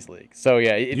according to these leagues. So,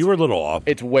 yeah. You were a little off.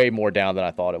 It's way more down than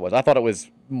I thought it was. I thought it was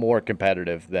more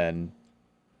competitive than...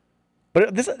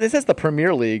 But this is the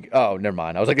Premier League. Oh, never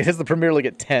mind. I was like, this is the Premier League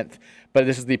at 10th, but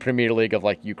this is the Premier League of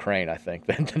like Ukraine, I think.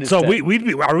 So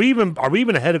are we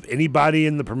even ahead of anybody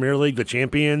in the Premier League, the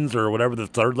champions or whatever the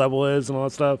 3rd level is and all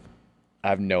that stuff? I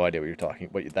have no idea what you're talking.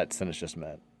 What that sentence just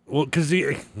meant. Well, because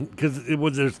in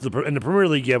the Premier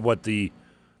League you have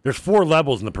there's 4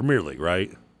 levels in the Premier League,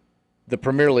 right? The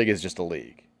Premier League is just a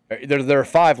league. There are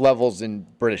 5 levels in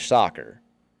British soccer.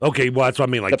 Okay, well, that's what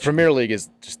I mean. Like the Premier League is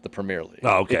just the Premier League.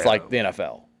 Oh, okay. It's like the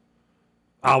NFL.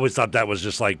 I always thought that was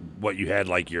just like what you had,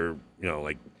 like your,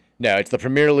 like. No, it's the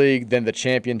Premier League, then the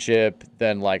Championship,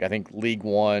 then like I think League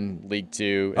One, League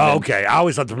Two. Okay. I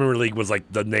always thought the Premier League was like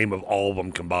the name of all of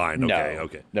them combined.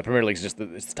 Okay. The Premier League is just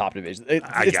it's the top division.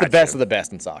 It's the best of the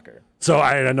best in soccer. So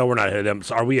I know we're not ahead of them.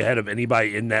 So are we ahead of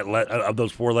anybody in that of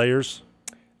those 4 layers?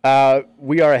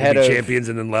 We are ahead of champions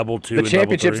and then level 2. The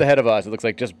championship's ahead of us. It looks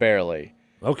like just barely.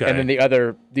 Okay. And then the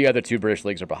other two British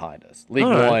leagues are behind us. League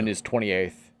One is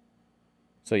 28th.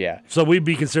 So yeah. So we'd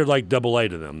be considered like AA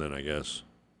to them then, I guess.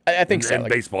 I think so. In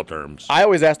baseball terms. I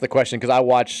always ask the question because I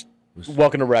watch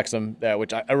Welcome to Wrexham,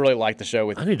 which I really like the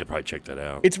show. I need to probably check that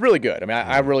out. It's really good. I mean,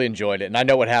 I really enjoyed it, and I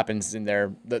know what happens in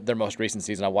their most recent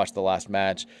season. I watched the last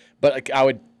match, but I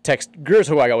would text Greer's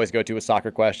who I always go to with soccer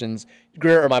questions.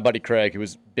 Greer or my buddy Craig, who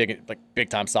was big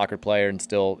time soccer player and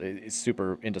still is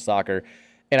super into soccer,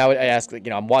 and I ask,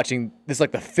 I'm watching this is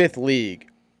like the 5th league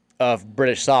of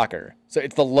British soccer. So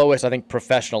it's the lowest, I think,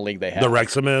 professional league they have. The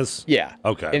Wrexham is? Yeah.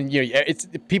 Okay. And it's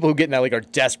people who get in that league are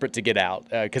desperate to get out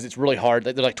because it's really hard.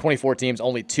 There's like 24 teams,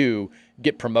 only 2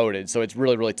 get promoted. So it's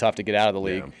really, really tough to get out of the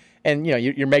league. Yeah. And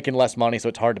you're making less money, so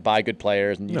it's hard to buy good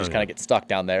players, and you just kind of get stuck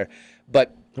down there.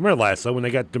 But I remember last time when they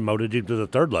got demoted into the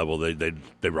 3rd level,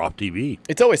 they were off TV.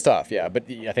 It's always tough, yeah. But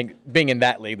I think being in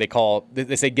that league,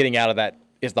 they say getting out of that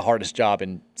is the hardest job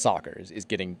in soccer is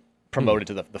getting promoted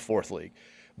to the 4th league.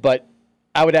 But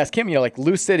I would ask him, like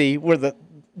Lou City, we're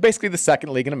basically the 2nd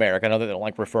league in America. I know that they don't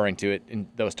like referring to it in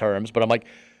those terms, but I'm like,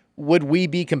 would we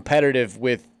be competitive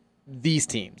with these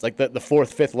teams? Like the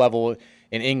 4th, 5th level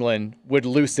in England, would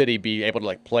Lou City be able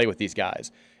to play with these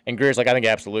guys? And Greer's like, I think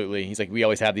absolutely. He's like, we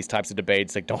always have these types of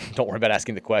debates. Like, don't worry about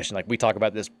asking the question. Like, we talk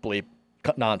about this bleep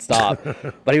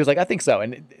nonstop. But he was like, I think so.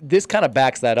 And this kind of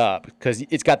backs that up because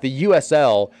it's got the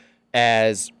USL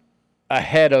as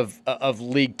ahead of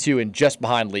League 2 and just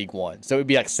behind League 1. So it would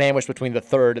be like sandwiched between the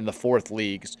 3rd and the 4th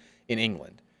leagues in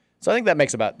England. So I think that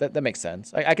makes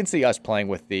sense. I can see us playing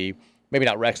with maybe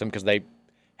not Wrexham because they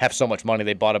have so much money.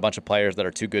 They bought a bunch of players that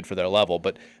are too good for their level.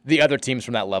 But the other teams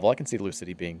from that level, I can see Lou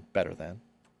City being better than.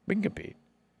 We can compete.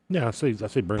 Yeah, I see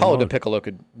bring Paulo Piccolo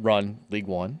could run League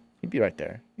 1. He'd be right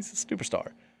there. He's a superstar.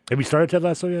 Have you started Ted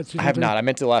Lasso yet? I have not. I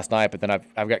meant to last night, but then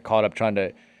I've got caught up trying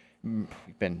to.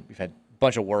 We've had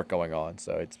bunch of work going on,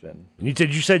 so it's been. You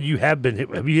said you have been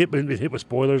hit. Have you been hit with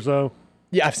spoilers though?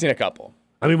 Yeah, I've seen a couple.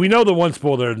 I mean, we know the one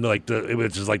spoiler, it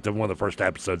was just like one of the first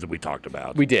episodes that we talked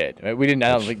about. We did. We didn't.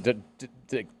 I don't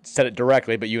think said it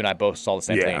directly, but you and I both saw the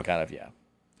same thing. And kind of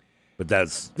But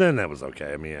that was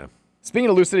okay. I mean, yeah. Speaking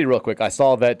of Lou City, real quick, I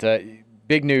saw that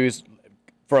big news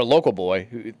for a local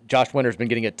boy. Josh Winter's been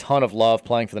getting a ton of love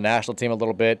playing for the national team a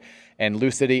little bit, and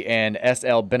Lou City and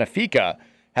SL Benfica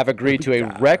have agreed to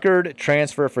a record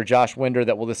transfer for Josh Winder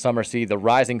that will this summer see the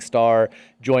rising star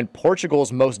join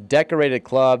Portugal's most decorated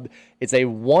club. It's a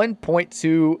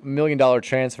 $1.2 million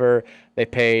transfer. They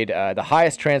paid the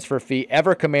highest transfer fee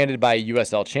ever commanded by a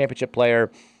USL Championship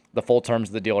player. The full terms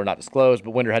of the deal are not disclosed,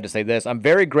 but Winder had to say this: I'm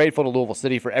very grateful to Louisville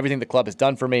City for everything the club has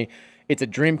done for me. It's a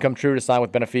dream come true to sign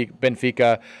with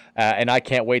Benfica, and I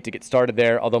can't wait to get started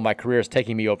there. Although my career is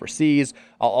taking me overseas,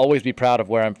 I'll always be proud of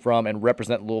where I'm from and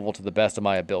represent Louisville to the best of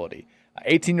my ability.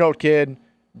 18-year-old kid,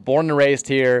 born and raised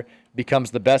here,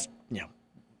 becomes the best,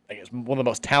 I guess one of the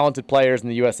most talented players in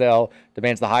the USL,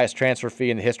 demands the highest transfer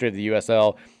fee in the history of the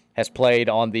USL, has played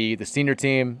on the senior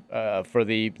team for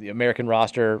the American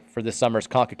roster for this summer's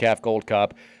CONCACAF Gold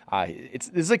Cup. This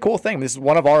is a cool thing. This is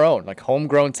one of our own, like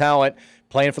homegrown talent,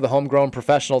 playing for the homegrown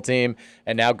professional team,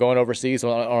 and now going overseas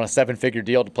on a 7-figure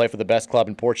deal to play for the best club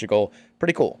in Portugal.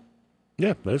 Pretty cool.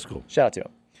 Yeah, that is cool. Shout out to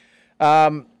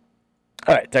him.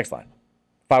 All right, text line.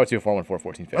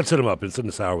 502-414-1450. Let's hit him up. It's in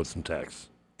this hour with some text.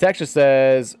 Texture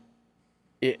says,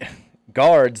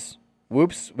 guards,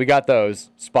 whoops, we got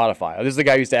those. Spotify. This is the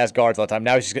guy who used to ask guards all the time.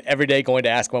 Now he's just every day going to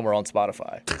ask when we're on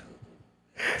Spotify.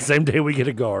 Same day we get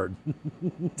a guard.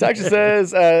 Texture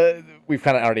says, we've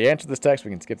kind of already answered this text. We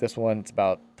can skip this one. It's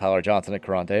about Tyler Johnson and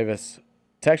Karan Davis.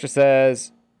 Texture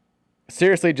says,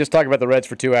 seriously, just talk about the Reds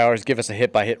for 2 hours. Give us a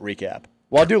hit-by-hit recap.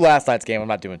 Well, I'll do last night's game. I'm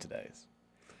not doing today's.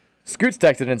 Scoots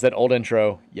texted and said, old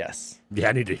intro, yes. Yeah,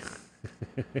 I need to.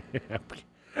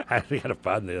 I got to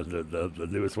find the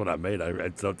newest one I made.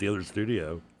 It's up the other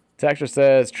studio. Texture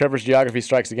says, Trevor's geography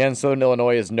strikes again. Southern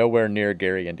Illinois is nowhere near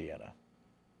Gary, Indiana.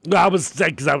 No, I was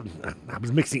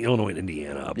mixing Illinois and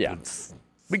Indiana up. Yeah,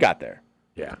 we got there.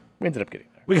 Yeah. We ended up getting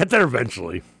there. We got there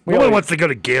eventually. Nobody wants to go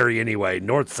to Gary anyway.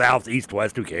 North, south, east,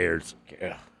 west, who cares?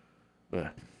 Yeah.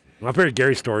 My favorite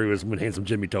Gary story was when Handsome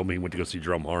Jimmy told me he went to go see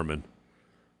Jerome Harmon.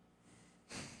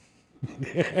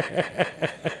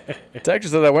 Texture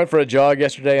says, I went for a jog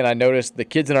yesterday and I noticed the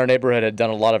kids in our neighborhood had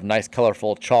done a lot of nice,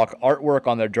 colorful chalk artwork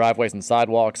on their driveways and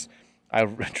sidewalks. I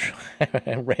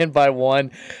ran by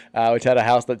one which had a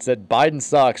house that said Biden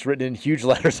sucks written in huge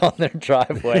letters on their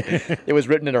driveway. It was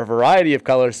written in a variety of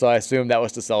colors, so I assumed that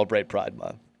was to celebrate Pride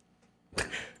Month.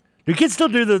 Do kids still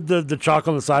do the chalk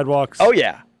on the sidewalks? Oh,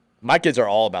 yeah. My kids are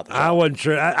all about the I wasn't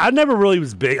sure. I never really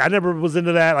was big. I never was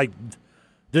into that. Like,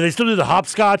 do they still do the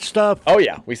hopscotch stuff? Oh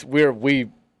yeah,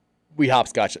 we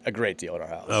hopscotch a great deal at our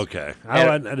house. Okay,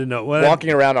 I didn't know. Well,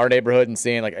 walking around our neighborhood and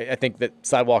seeing, like, I think that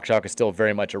sidewalk chalk is still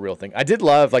very much a real thing. I did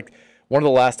love, like, one of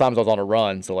the last times I was on a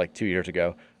run, so like 2 years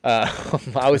ago,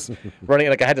 I was running,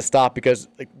 like I had to stop because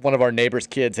like one of our neighbor's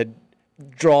kids had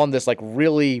drawn this like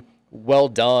really well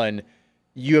done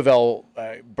U of L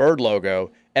bird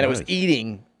logo, and it was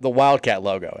eating the Wildcat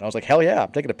logo. And I was like, hell yeah,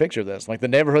 I'm taking a picture of this. I'm like, the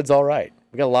neighborhood's all right.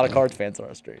 We got a lot of Cards fans on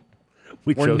our street.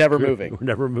 We're never moving. We're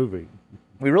never moving.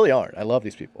 We really aren't. I love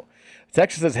these people.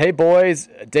 Texas says, hey, boys,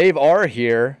 Dave R.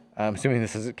 here. I'm assuming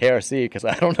this is at KRC because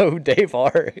I don't know who Dave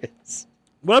R. is.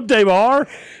 What up, Dave R?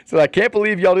 So I can't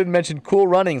believe y'all didn't mention Cool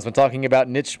Runnings when talking about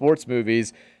niche sports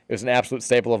movies. It was an absolute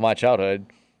staple of my childhood.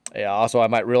 Yeah, also, I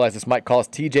might realize this might cause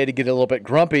TJ to get a little bit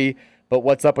grumpy, but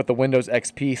what's up with the Windows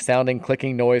XP sounding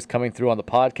clicking noise coming through on the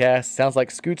podcast? Sounds like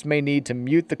Scoots may need to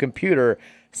mute the computer.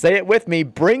 Say it with me.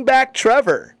 Bring back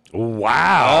Trevor.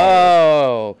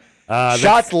 Wow. Oh.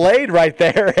 Shots laid right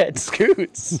there at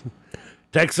Scoots.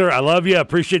 Texter, I love you. I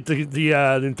appreciate the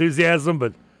enthusiasm,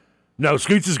 but no,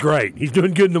 Scoots is great. He's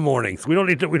doing good in the mornings. We don't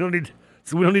need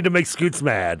to make Scoots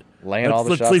mad.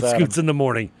 Let's leave Scoots in the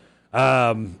morning.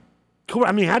 Cool.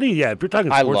 I mean, how do you? Yeah, if you're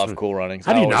talking, I love Cool Runnings.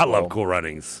 How do you not love Cool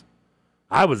Runnings?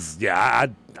 I'd love. Yeah,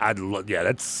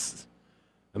 that's.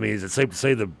 I mean, is it safe to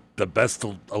say the best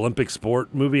Olympic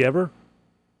sport movie ever?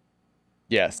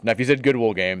 Yes. Now, if you said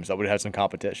Goodwill Games, I would have some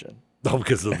competition. Oh,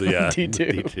 because of the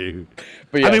D2.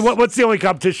 But yes. I mean, what's the only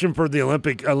competition for the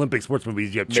Olympic sports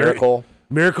movies? You have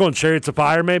Miracle and Chariots of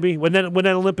Fire, maybe? When that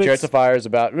Olympics? Chariots of Fire is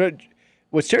about.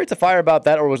 Was Chariots of Fire about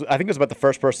that, or I think it was about the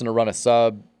first person to run a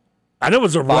sub? I know it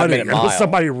was a running. It was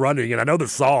somebody running, and I know the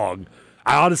song.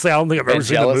 I don't think I've ever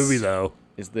seen the movie, though.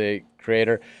 Is the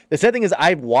creator. The sad thing is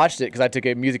I watched it because I took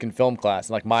a music and film class,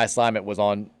 and like my assignment was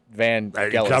on Van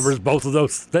Gellis. It covers both of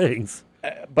those things.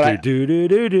 But it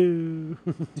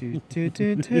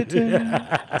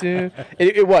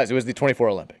was the 24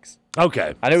 Olympics.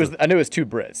 Okay. I knew it was two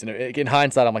Brits, and in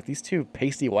hindsight, I'm like, these two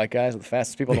pasty white guys are the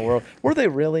fastest people in the world. Were they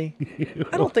really?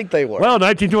 I don't think they were. Well,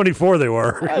 1924 they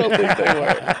were. I don't think they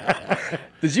were.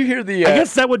 Did you hear the? I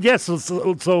guess that would yes.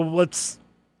 So let's.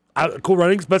 Cool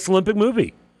Runnings, best Olympic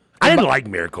movie. I didn't like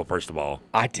Miracle, first of all.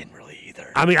 I didn't really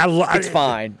either. I mean, it's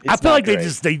fine. I feel like they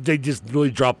just really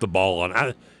dropped the ball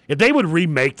on. If they would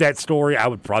remake that story, I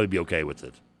would probably be okay with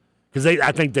it, because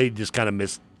I think they just kind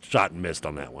of shot and missed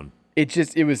on that one.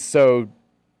 It was so.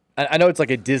 I know it's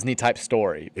like a Disney type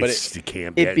story, but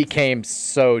it became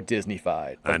so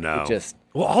Disney-fied. I know.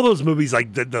 Well, all those movies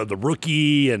like the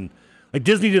Rookie, and like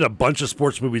Disney did a bunch of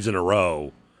sports movies in a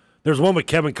row. There's one with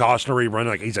Kevin Costner where he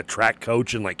running like he's a track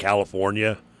coach in like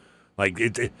California, like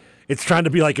it's trying to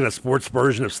be like in a sports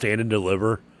version of Stand and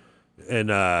Deliver, and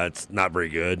it's not very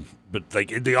good. But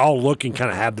like they all look and kind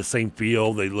of have the same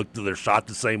feel. They're shot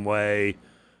the same way.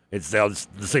 It's the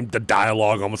same. The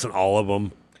dialogue almost in all of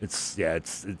them. It's.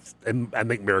 And I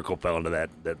think Miracle fell into that.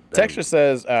 Texture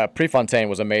says Prefontaine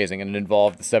was amazing and it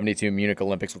involved the '72 Munich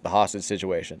Olympics with the hostage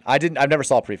situation. I've never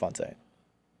saw Prefontaine.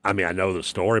 I mean, I know the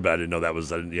story, but I didn't know that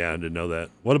was. I didn't know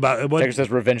that. What about? Texture says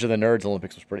Revenge of the Nerds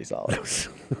Olympics was pretty solid.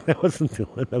 That wasn't the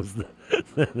one. That was the.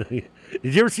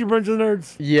 Did you ever see Revenge of the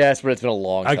Nerds? Yes, but it's been a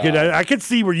long time. I could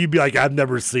see where you'd be like, I've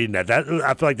never seen that.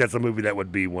 I feel like that's a movie that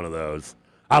would be one of those.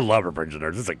 I love Revenge of the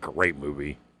Nerds. It's a great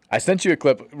movie. I sent you a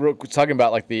clip talking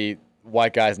about like the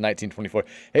white guys in 1924.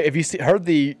 Hey, have you heard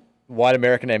the White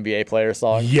American NBA Player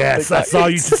song? Yes, I saw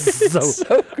you.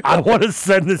 So I want to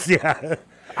send this. Yeah,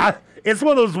 it's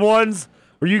one of those ones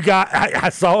where you got. I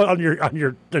saw it on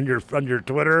your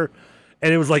Twitter,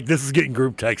 and it was like, this is getting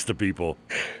group text to people.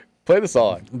 Play the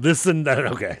song.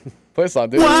 Okay. Play the song,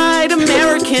 dude. White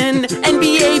American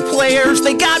NBA players,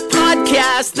 they got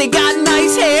podcasts, they got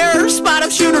nice hair. Spot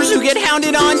up shooters who get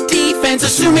hounded on defense,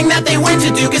 assuming that they went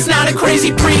to Duke is not a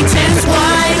crazy pretense.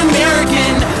 White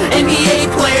American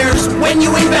NBA players, when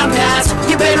you inbound pass,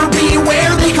 you better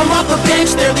beware. They come off the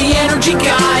bench, they're the energy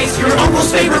guys. Your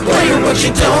uncle's favorite player, but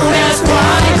you don't ask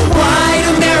why. White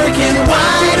American,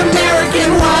 white American,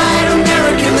 white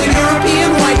American. The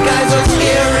European white guys are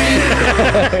scary.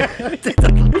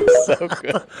 So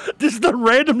good. Just the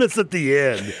randomness at the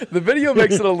end. The video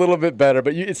makes it a little bit better,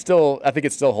 but I think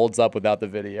it still holds up without the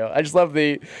video. I just love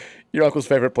your uncle's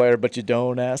favorite player, but you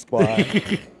don't ask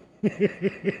why.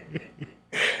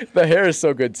 The hair is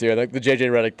so good too. Like the JJ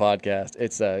Redick podcast,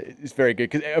 it's very good.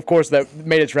 Because of course that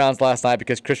made its rounds last night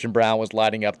because Christian Brown was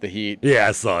lighting up the Heat. Yeah,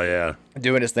 I saw. Yeah,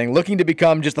 doing his thing, looking to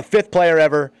become just the 5th player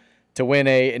ever to win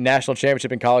a national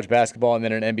championship in college basketball and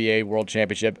then an NBA World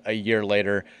Championship a year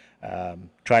later.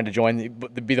 trying to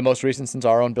be the most recent since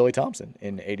our own Billy Thompson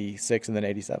in 86 and then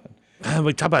 87.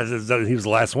 We talk about this, he was the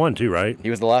last one too, right? He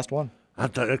was the last one. I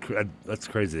thought that's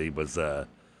crazy. He was.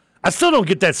 I still don't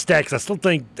get that stat 'cause I still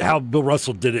think how Bill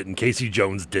Russell did it and Casey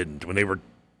Jones didn't when they were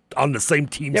on the same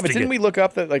team. Yeah, but didn't we look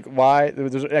up that like why?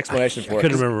 There's an explanation for it.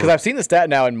 Couldn't remember because I've seen the stat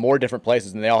now in more different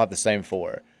places and they all have the same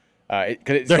 4.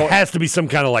 There has to be some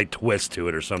kind of like twist to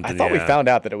it or something. I thought we found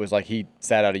out that it was like he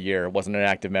sat out a year, wasn't an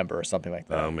active member or something like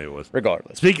that. Oh, maybe it was.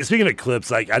 Regardless. Speaking of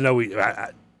clips, like I know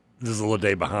this is a little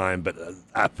day behind, but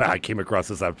I came across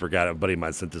this. I forgot. A buddy of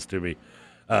mine sent this to me.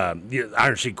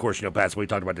 Iron Sheik, of course, passed away. We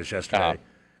talked about this yesterday.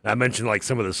 I mentioned like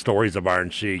some of the stories of Iron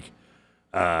Sheik.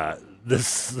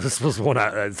 This was one.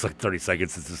 It's like 30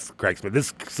 seconds. It just cracks me.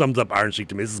 This sums up Iron Sheik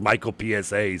to me. This is Michael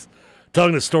PSA's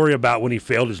telling the story about when he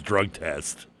failed his drug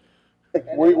test.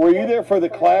 Were you there for the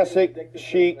classic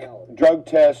Sheik drug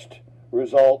test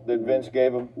result that Vince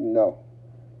gave him? No.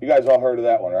 You guys all heard of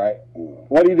that one, right?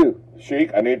 What do you do?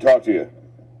 Sheik, I need to talk to you.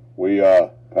 We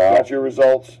got your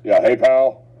results. Yeah, hey,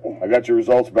 pal. I got your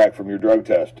results back from your drug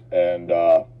test. And,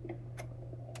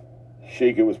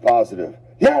 Sheik, it was positive.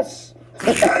 Yes!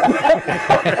 Yes!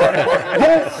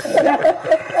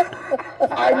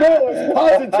 I know, it's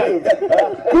positive.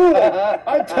 Good.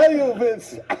 I tell you,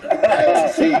 Vince.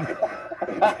 Sheik.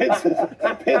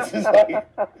 Vince is like,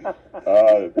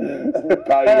 pal,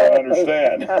 you don't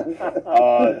understand.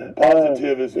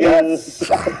 Positive is yes.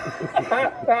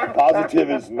 Positive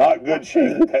is not good,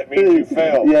 Sheik. That means you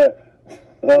failed. Yeah.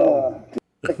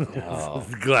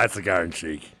 Classic Iron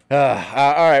Sheik. All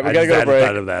right, we got to go to break.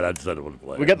 I just didn't want to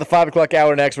play. We got the 5 o'clock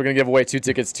hour next. We're going to give away 2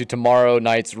 tickets to tomorrow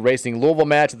night's Racing Louisville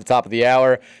match at the top of the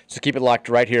hour. So keep it locked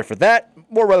right here for that.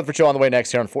 More Rutherford Show on the way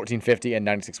next here on 1450 and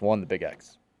 96.1 The Big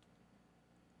X.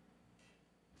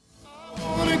 I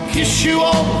wanna kiss you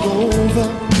all over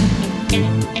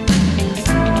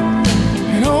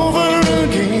and over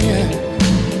again.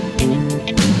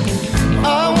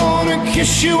 I wanna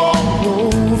kiss you all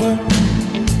over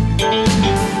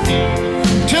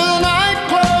till the night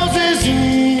closes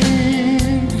in.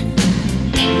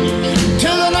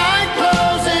 Till the night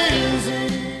closes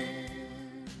in.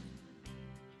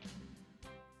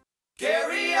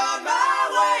 Carry on my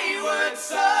wayward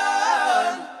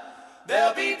son.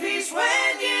 There'll be peace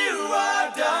when you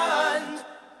are done.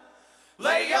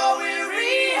 Lay your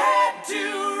weary head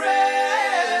to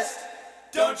rest.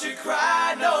 Don't you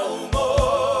cry no more.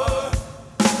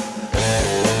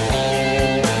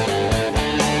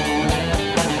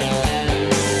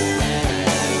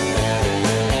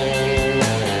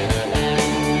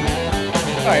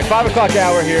 All right, 5 o'clock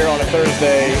hour here on a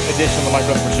Thursday edition of the Mike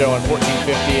Rutherford Show on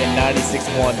 1450 and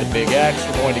 96.1 The Big X.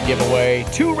 We're going to give away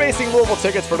 2 Racing Louisville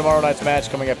tickets for tomorrow night's match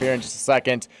coming up here in just a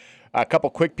second. A couple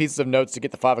quick pieces of notes to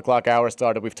get the 5 o'clock hour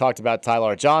started. We've talked about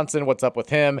Tyler Johnson, what's up with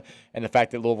him, and the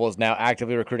fact that Louisville is now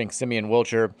actively recruiting Simeon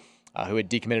Wilcher, who had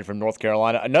decommitted from North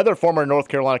Carolina. Another former North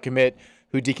Carolina commit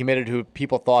who decommitted, who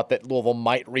people thought that Louisville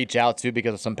might reach out to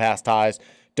because of some past ties,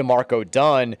 DeMarco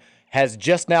Dunn, has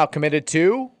just now committed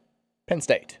to Penn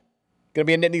State. Going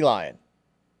to be a Nittany Lion.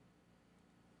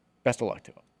 Best of luck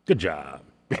to him. Good job.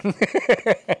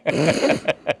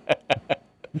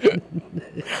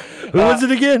 Who was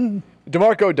it again?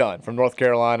 DeMarco Dunn from North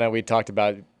Carolina. We talked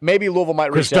about maybe Louisville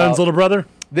might Chris reach out. Dunn's little brother?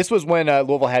 This was when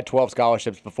Louisville had 12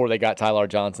 scholarships before they got Tyler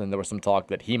Johnson. There was some talk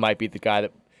that he might be the guy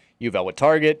that U of L would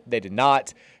target. They did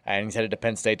not. And he's headed to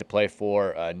Penn State to play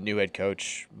for new head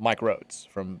coach Mike Rhodes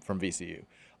from VCU.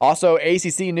 Also,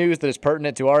 ACC news that is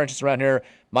pertinent to our interests around here.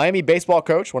 Miami baseball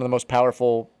coach, one of the most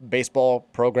powerful baseball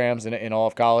programs in all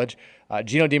of college,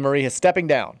 Gino DiMaria is stepping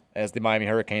down as the Miami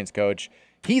Hurricanes coach.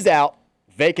 He's out.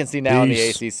 Vacancy now in the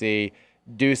ACC.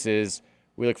 Deuces.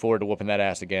 We look forward to whooping that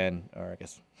ass again, or I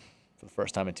guess for the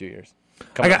first time in 2 years.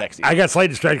 I got slightly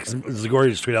distracted because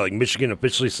Zagori just tweeted out, like, Michigan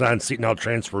officially signed Seton Hall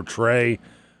transfer Trey,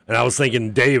 and I was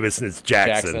thinking Davis, and it's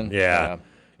Jackson. Yeah.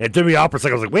 It threw me off for a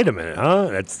second. I was like, wait a minute, huh?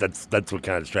 That's what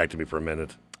kind of distracted me for a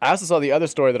minute. I also saw the other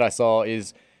story that I saw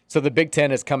is, so the Big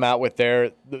Ten has come out with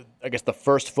their, I guess, the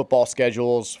first football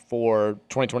schedules for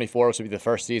 2024, which would be the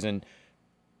first season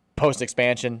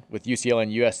post-expansion with UCLA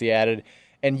and USC added.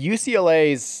 And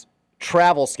UCLA's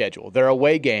travel schedule, their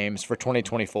away games for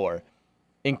 2024,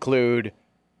 include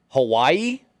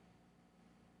Hawaii,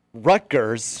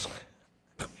 Rutgers,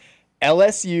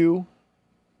 LSU,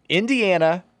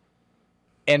 Indiana,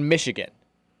 and Michigan.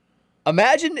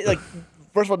 Imagine, like,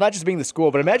 first of all, not just being the school,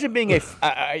 but imagine being a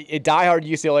diehard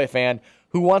UCLA fan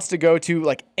who wants to go to,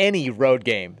 like, any road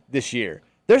game this year.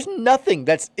 There's nothing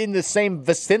that's in the same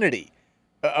vicinity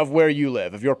of where you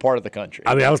live, of your part of the country.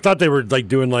 I mean, I thought they were like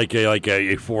doing like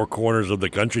a 4 corners of the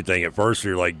country thing at first.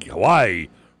 You're like Hawaii,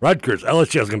 Rutgers.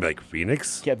 LSU is going to be like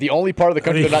Phoenix. Yeah, the only part of the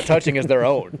country they're not touching is their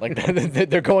own. Like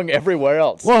they're going everywhere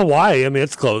else. Well, Hawaii. I mean,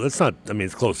 it's close. It's not. I mean,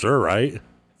 it's closer, right?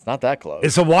 It's not that close.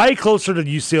 Is Hawaii closer to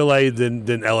UCLA than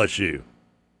LSU?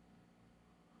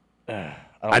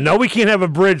 I know we can't have a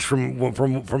bridge from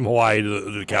Hawaii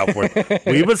to California.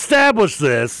 We've established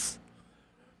this.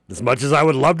 As much as I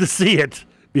would love to see it,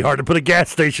 it'd be hard to put a gas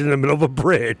station in the middle of a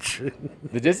bridge.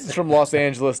 The distance from Los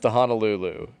Angeles to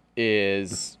Honolulu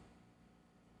is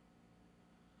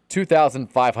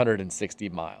 2,560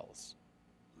 miles.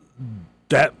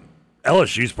 That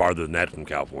LSU's farther than that from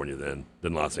California than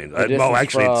Los Angeles. Well,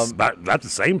 actually, it's about the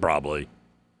same probably.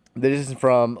 The distance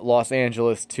from Los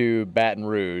Angeles to Baton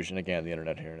Rouge, and again, the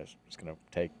internet here is just going to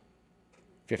take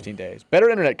 15 days. Better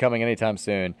internet coming anytime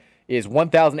soon. Is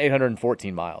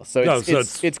 1,814 miles. So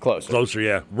it's closer. Closer,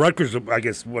 yeah. Rutgers, I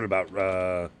guess. What about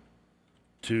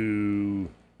to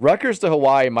Rutgers to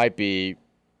Hawaii might be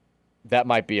a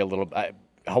little.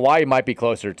 Hawaii might be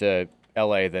closer to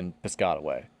L.A. than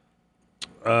Piscataway.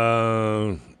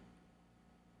 I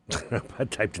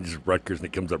typed in just Rutgers and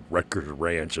it comes up Rutgers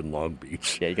Ranch in Long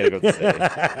Beach. Yeah, you gotta go to the city.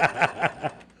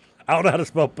 I don't know how to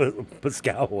spell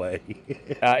Piscataway.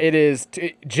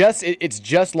 It's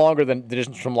just longer than the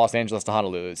distance from Los Angeles to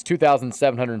Honolulu. It's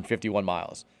 2,751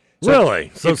 miles. So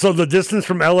really? So the distance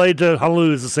from LA to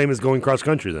Honolulu is the same as going cross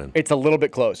country then? It's a little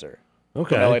bit closer.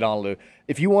 Okay. From LA to Honolulu.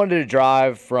 If you wanted to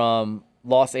drive from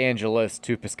Los Angeles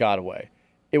to Piscataway,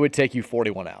 it would take you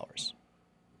 41 hours.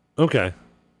 Okay.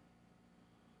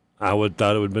 I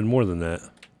thought it would have been more than that.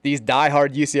 These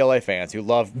diehard UCLA fans who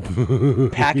love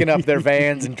packing up their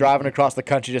vans and driving across the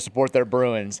country to support their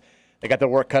Bruins, they got their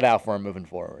work cut out for them moving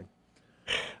forward.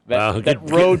 That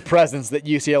road presence that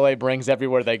UCLA brings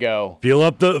everywhere they go. Fill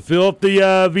up the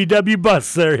VW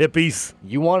bus there, hippies.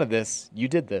 You wanted this. You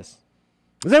did this.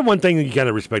 Is that one thing that you kind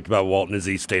of respect about Walton is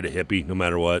he stayed a hippie no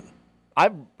matter what? I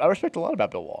respect a lot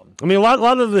about Bill Walton. I mean, a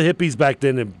lot of the hippies back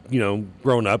then have,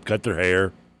 grown up, cut their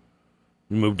hair,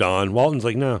 moved on. Walton's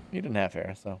like, no. He didn't have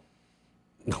hair, so.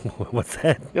 What's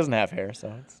that? He doesn't have hair,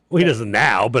 so. He doesn't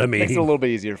now, but I mean. Makes it a little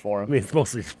bit easier for him. I mean, it's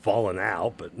mostly falling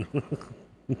out, but.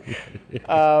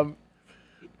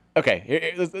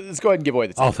 Okay, let's go ahead and give away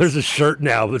the tickets. Oh, there's a shirt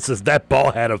now that says that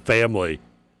ball had a family.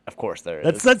 Of course there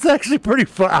is. That's actually pretty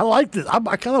fun. I like this. I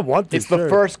kind of want this. It's the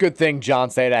first good thing John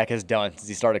Sadak has done since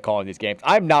he started calling these games.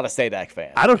 I'm not a Sadak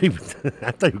fan. I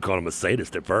thought you called him a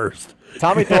sadist at first.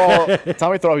 Tommy Thrall,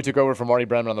 who took over from Marty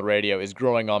Brennan on the radio, is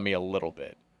growing on me a little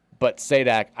bit. But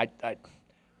Sadak,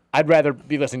 I'd rather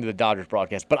be listening to the Dodgers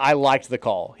broadcast. But I liked the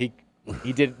call. He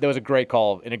did. That was a great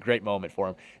call in a great moment for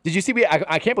him. Did you see?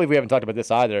 I can't believe we haven't talked about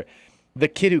this either. The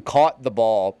kid who caught the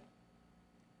ball,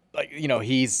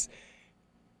 he's.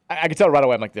 I could tell right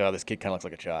away. I'm like, oh, this kid kind of looks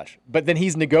like a Josh. But then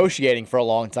he's negotiating for a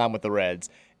long time with the Reds,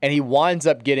 and he winds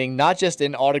up getting not just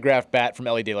an autographed bat from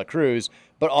Ellie De La Cruz,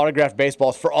 but autographed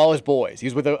baseballs for all his boys.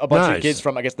 He's with a bunch of kids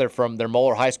from, I guess they're from their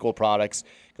Moeller High School products.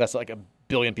 That's like 1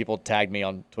 billion people tagged me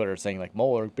on Twitter saying like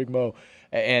Moeller, Big Mo,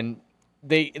 and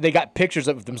they got pictures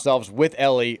of themselves with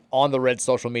Ellie on the Reds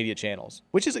social media channels,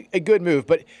 which is a good move.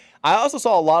 But I also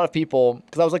saw a lot of people,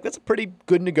 because I was like, that's a pretty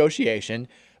good negotiation.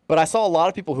 But I saw a lot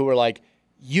of people who were like,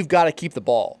 you've got to keep the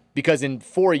ball because in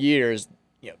 4 years,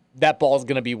 that ball is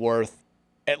going to be worth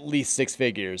at least six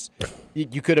figures.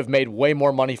 You could have made way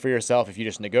more money for yourself if you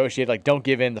just negotiated. Like, don't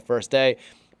give in the first day.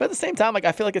 But at the same time, like,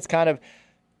 I feel like it's kind of,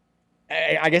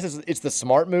 I guess it's the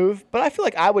smart move. But I feel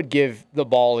like I would give the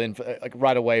ball in like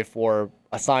right away for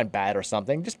a signed bat or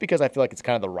something, just because I feel like it's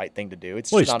kind of the right thing to do.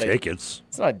 It's just not tickets.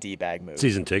 It's not a D-bag move.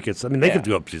 Season tickets. I mean, they could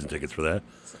do up season tickets for that.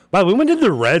 By the way, when did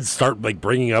the Reds start like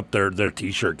bringing up their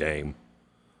T-shirt game?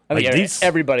 I think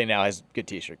everybody now has a good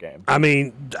T-shirt game. I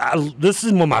mean, this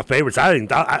is one of my favorites.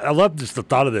 I love just the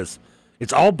thought of this.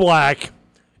 It's all black,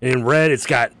 and in red, it's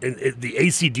got the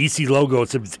AC/DC logo.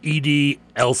 It's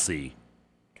EDLC.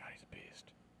 God, he's a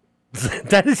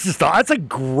beast. That's a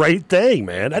great thing,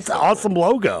 man. That's an awesome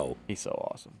logo. He's so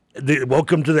awesome.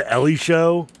 Welcome to the Ellie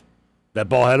Show. That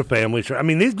ball had a family shirt. I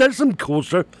mean, there's some cool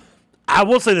stuff. I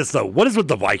will say this though. What is with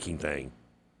the Viking thing?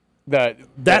 The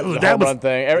home run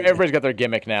thing. Everybody's got their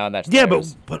gimmick now, and that's but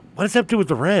what does that have to do with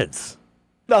the Reds?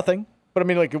 Nothing. But I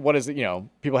mean, like, what is it?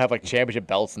 People have like championship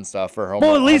belts and stuff for home.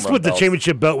 Well, at least with belts. The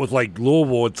championship belt with like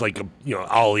Louisville, it's like a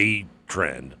Ali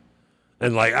trend,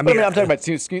 and like I'm talking about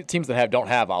teams that don't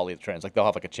have Ali trends. Like they'll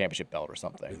have like a championship belt or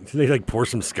something. They like pour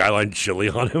some Skyline chili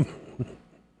on him.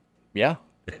 Yeah,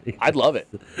 I'd love it.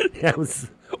 Yeah, it was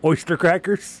oyster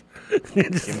crackers.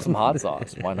 Give them some hot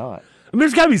sauce. Why not? I mean,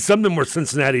 there's got to be something more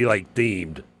Cincinnati like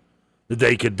themed that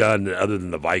they could done other than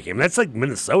the Viking. I mean, that's like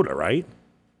Minnesota, right?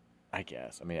 I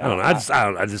guess. I mean, I don't know.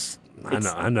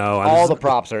 I know. All the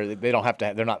props are. They don't have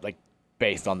to. They're not like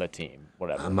based on the team.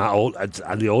 Whatever.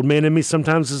 The old man in me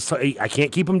sometimes is. I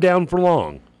can't keep him down for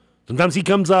long. Sometimes he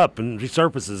comes up and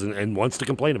resurfaces and wants to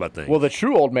complain about things. Well, the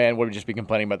true old man would just be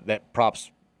complaining about that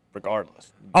props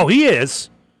regardless. Oh, he is.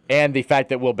 And the fact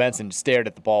that Will Benson stared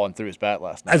at the ball and threw his bat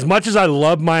last night. As much as I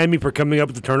love Miami for coming up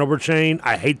with the turnover chain,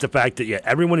 I hate the fact that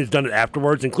everyone who's done it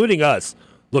afterwards, including us,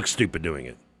 looks stupid doing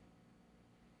it.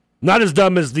 Not as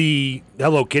dumb as the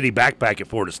Hello Kitty backpack at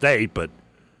Florida State, but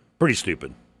pretty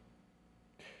stupid.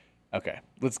 Okay,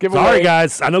 let's give away. Sorry,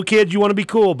 guys. I know, kids, you want to be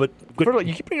cool, but First of all,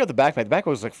 you keep bringing up the backpack. The backpack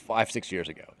was like 5-6 years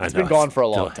ago. It's been gone for a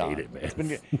long time.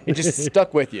 It just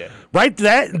stuck with you. Right,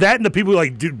 that and the people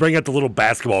who bring out the little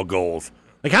basketball goals.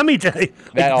 Like how many?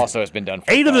 That also has been done.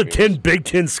 For 8 of the years. 10 Big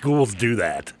Ten schools do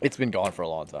that. It's been gone for a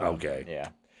long time. Okay. Yeah,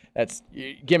 that's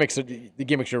gimmicks. The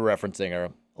gimmicks you're referencing are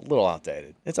a little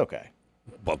outdated. It's okay.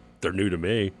 Well, they're new to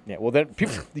me. Yeah. Well, then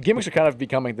the gimmicks are kind of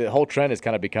becoming. The whole trend is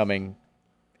kind of becoming.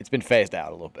 It's been phased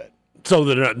out a little bit. So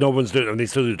no one's doing. They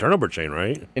still do the turnover chain,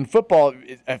 right? In football,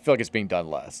 I feel like it's being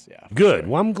done less. Yeah. Good. Sure.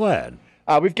 Well, I'm glad.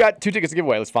 We've got 2 tickets to give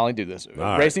away. Let's finally do this.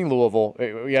 All Racing right. Louisville.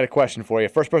 We got a question for you.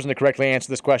 First person to correctly answer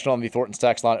this question on the Thornton's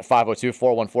text line at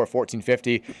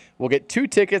 502-414-1450 will get 2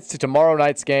 tickets to tomorrow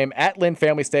night's game at Lynn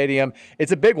Family Stadium.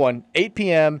 It's a big one. 8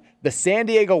 p.m. The San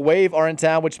Diego Wave are in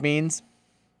town, which means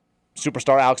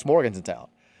superstar Alex Morgan's in town.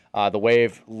 The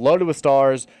Wave, loaded with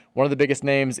stars, one of the biggest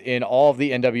names in all of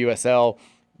the NWSL.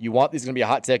 This is going to be a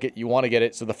hot ticket. You want to get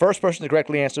it. So the first person to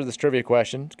correctly answer this trivia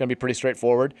question, it's going to be pretty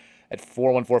straightforward, at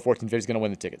 414-1450 is going to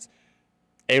win the tickets.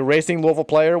 A Racing Louisville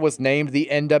player was named the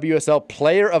NWSL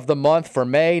Player of the Month for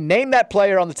May. Name that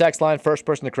player on the text line. First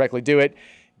person to correctly do it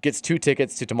gets 2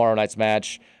 tickets to tomorrow night's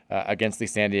match against the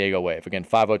San Diego Wave. Again,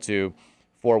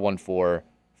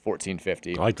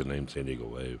 502-414-1450. I like the name San Diego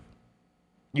Wave.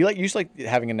 You just like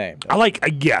having a name. I like, I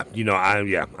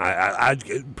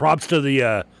props to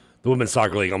the women's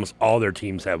soccer league. Almost all their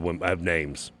teams have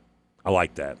names. I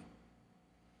like that.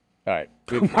 All right.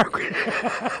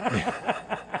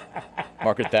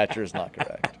 Margaret Thatcher is not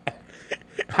correct.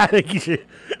 I think you should.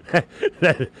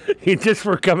 Just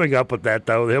for coming up with that,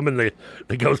 though, him and the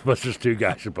Ghostbusters 2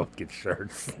 guys should both get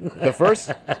shirts. The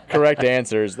first correct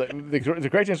answers, the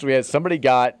correct answer we had, somebody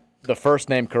got the first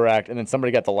name correct, and then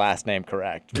somebody got the last name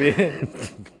correct.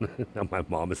 No, my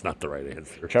mom is not the right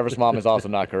answer. Trevor's mom is also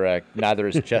not correct. Neither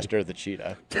is Chester the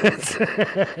cheetah.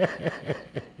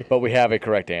 But we have a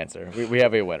correct answer. We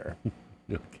have a winner.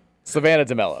 Savannah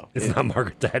DeMello. It's not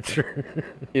Margaret Thatcher.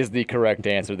 Is the correct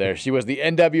answer there. She was the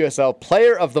NWSL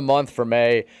Player of the Month for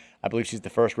May. I believe she's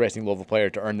the first Racing Louisville player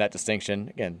to earn that distinction.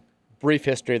 Again, brief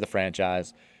history of the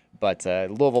franchise. But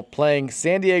Louisville playing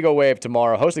San Diego Wave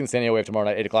tomorrow, hosting the San Diego Wave tomorrow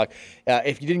night, 8 o'clock.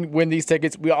 If you didn't win these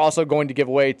tickets, we are also going to give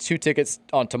away 2 tickets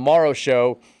on tomorrow's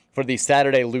show for the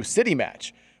Saturday Lou City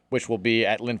match, which will be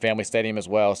at Lynn Family Stadium as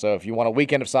well. So if you want a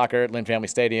weekend of soccer at Lynn Family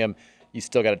Stadium, you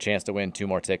still got a chance to win 2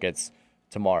 more tickets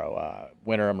tomorrow.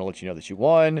 Winner, I'm going to let you know that you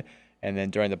won. And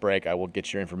then during the break, I will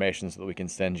get your information so that we can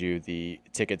send you the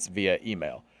tickets via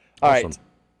email. All right.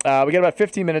 We got about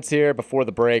 15 minutes here before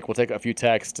the break. We'll take a few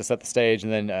texts to set the stage,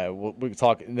 and then we'll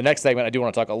talk. In the next segment, I do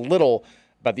want to talk a little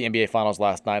about the NBA Finals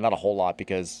last night. Not a whole lot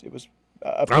because it was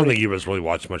I don't think you guys really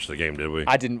watched much of the game, did we?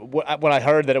 I didn't. When I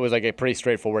heard that it was like a pretty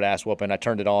straightforward ass whooping, I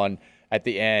turned it on at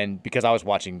the end because I was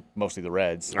watching mostly the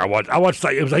Reds. I watched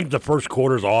like, it was like the first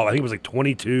quarter's off. I think it was like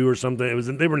 22 or something. It was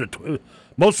they were in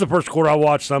most of the first quarter I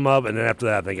watched some of, and then after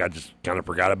that I think I just kind of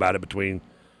forgot about it between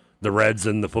the Reds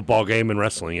and the football game and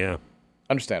wrestling. Yeah,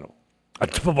 understandable. A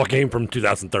football game from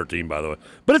 2013, by the way,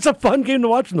 but it's a fun game to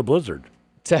watch in the blizzard.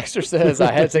 Texter says,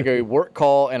 I had to take a work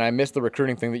call, and I missed the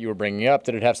recruiting thing that you were bringing up.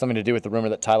 Did it have something to do with the rumor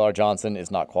that Tyler Johnson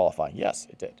is not qualifying? Yes,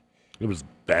 it did. It was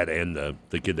that and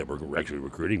the kid that we're actually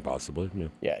recruiting, possibly.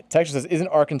 Yeah. Texter says, isn't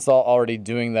Arkansas already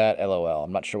doing that? LOL.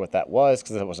 I'm not sure what that was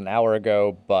because it was an hour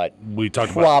ago, but we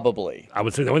talked probably. I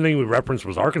would say the only thing we referenced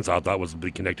was Arkansas. I thought was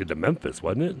be connected to Memphis,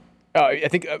 wasn't it? I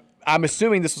think I'm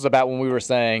assuming this was about when we were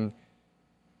saying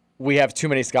we have too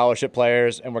many scholarship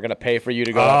players, and we're going to pay for you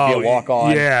to go be a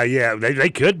walk-on. Yeah, they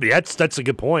could be. That's a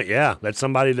good point. Yeah, that's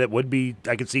somebody that would be.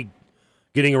 I could see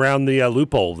getting around the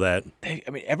loophole. That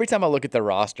every time I look at their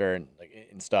roster and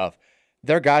stuff,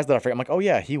 there are guys that I forget. I'm like, oh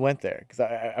yeah, he went there because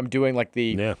I'm doing like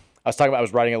the. Yeah. I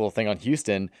was writing a little thing on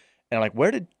Houston, and I'm like,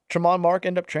 where did Tremont Mark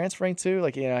end up transferring to?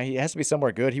 Like, he has to be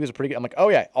somewhere good. He was pretty good. I'm like, oh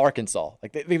yeah, Arkansas.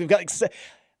 Like they've got like.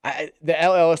 The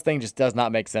LLS thing just does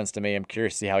not make sense to me. I'm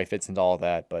curious to see how he fits into all of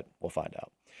that, but we'll find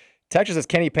out. Texas says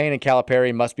Kenny Payne and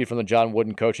Calipari must be from the John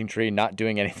Wooden coaching tree, not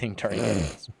doing anything during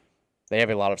games. They have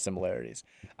a lot of similarities.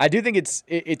 I do think it's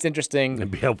interesting.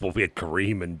 It'd be helpful if we had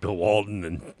Kareem and Bill Walton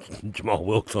and Jamal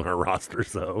Wilkes on our roster.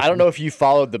 So I don't know if you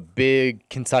followed the big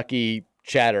Kentucky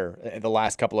chatter in the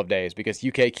last couple of days, because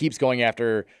UK keeps going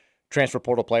after transfer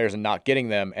portal players and not getting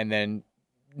them, and then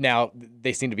now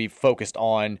they seem to be focused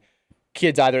on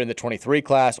kids either in the 23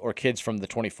 class or kids from the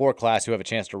 24 class who have a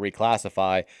chance to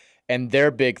reclassify. And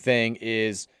their big thing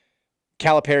is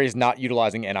Calipari's not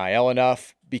utilizing NIL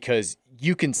enough, because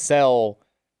you can sell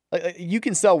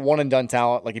one and done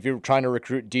talent. Like if you're trying to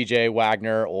recruit DJ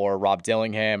Wagner or Rob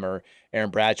Dillingham or Aaron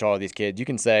Bradshaw or these kids, you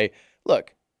can say,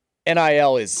 look,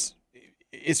 NIL is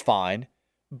fine,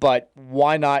 but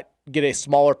why not get a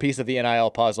smaller piece of the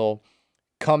NIL puzzle,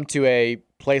 come to a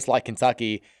place like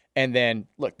Kentucky, and then,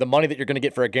 look, the money that you're going to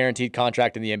get for a guaranteed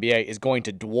contract in the NBA is going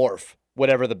to dwarf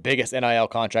whatever the biggest NIL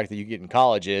contract that you get in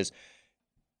college is.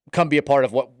 Come be a part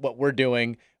of what we're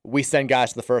doing. We send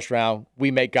guys to the first round. We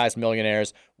make guys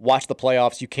millionaires. Watch the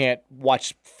playoffs. You can't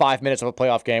watch 5 minutes of a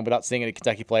playoff game without seeing a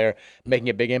Kentucky player making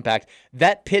a big impact.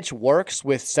 That pitch works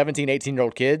with 17,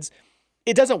 18-year-old kids.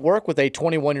 It doesn't work with a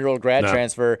 21-year-old grad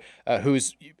transfer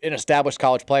who's an established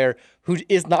college player who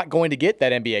is not going to get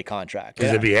that NBA contract.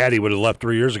 Because if he had, he would have left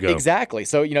 3 years ago. Exactly.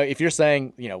 So, if you're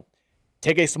saying,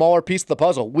 take a smaller piece of the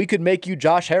puzzle, we could make you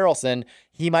Josh Harrelson.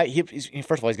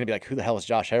 First of all, he's going to be like, who the hell is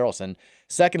Josh Harrelson?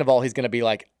 Second of all, he's going to be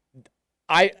like,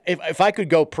 if I could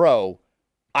go pro,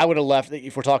 I would have left.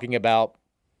 If we're talking about,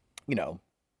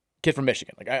 kid from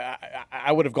Michigan, like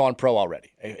I would have gone pro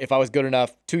already. If I was good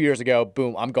enough 2 years ago,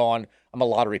 boom, I'm gone. I'm a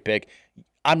lottery pick.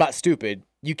 I'm not stupid.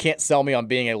 You can't sell me on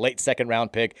being a late second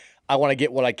round pick. I want to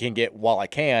get what I can get while I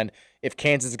can. If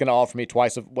Kansas is going to offer me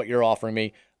twice of what you're offering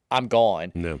me, I'm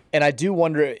gone. No. And I do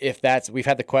wonder if we've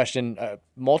had the question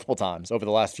multiple times over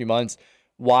the last few months,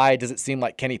 why does it seem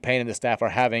like Kenny Payne and the staff are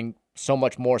having so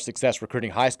much more success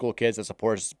recruiting high school kids as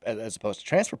opposed to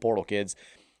transfer portal kids?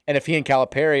 And if he and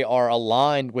Calipari are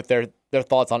aligned with their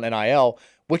thoughts on NIL,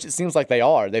 which it seems like they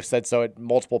are, they've said so at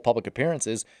multiple public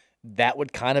appearances, that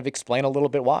would kind of explain a little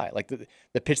bit why. Like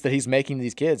the pitch that he's making to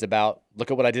these kids about, look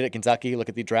at what I did at Kentucky, look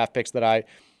at the draft picks that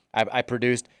I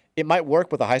produced. It might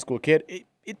work with a high school kid.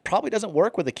 It probably doesn't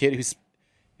work with a kid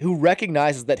who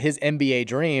recognizes that his NBA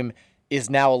dream is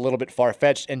now a little bit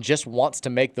far-fetched and just wants to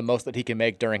make the most that he can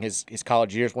make during his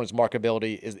college years when his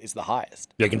marketability is the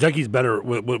highest. Yeah, Kentucky's better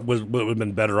would have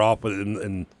been better off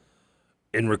in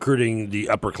recruiting the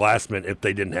upperclassmen if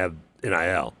they didn't have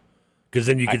NIL. Because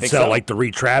then you could sell like the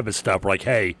Reed Travis stuff, like,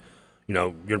 hey,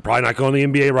 you're probably not going to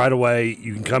the NBA right away.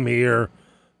 You can come here.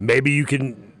 Maybe you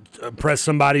can press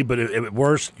somebody, but at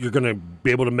worst, you're going to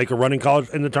be able to make a run in college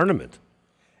in the tournament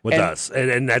with us.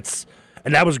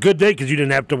 And that was a good day because you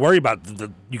didn't have to worry about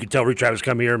you could tell Reed Travis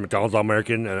come here, McDonald's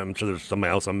All-American, and I'm sure there's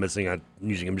somebody else I'm missing. I'm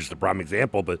using him just a prime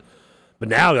example, but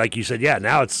now, like you said,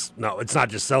 now it's not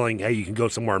just selling, hey, you can go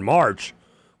somewhere in March,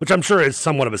 which I'm sure is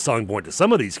somewhat of a selling point to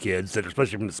some of these kids, that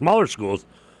especially from the smaller schools,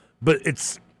 but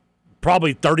it's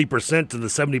probably 30% to the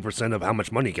 70% of how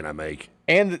much money can I make.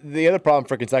 And the other problem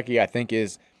for Kentucky, I think,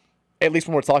 is, at least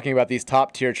when we're talking about these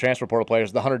top-tier transfer portal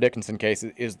players, the Hunter Dickinson case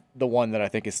is the one that I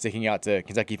think is sticking out to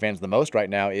Kentucky fans the most right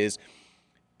now, is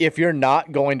if you're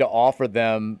not going to offer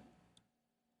them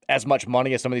as much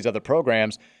money as some of these other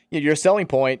programs, your selling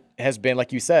point has been,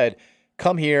 like you said,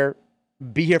 come here,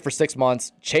 be here for 6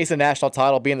 months, chase a national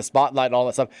title, be in the spotlight and all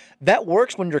that stuff. That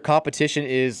works when your competition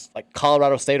is like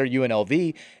Colorado State or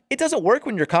UNLV. It doesn't work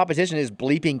when your competition is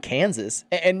bleeping Kansas.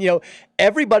 And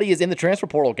everybody is in the transfer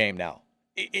portal game now.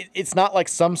 It's not like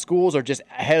some schools are just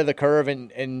ahead of the curve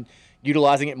and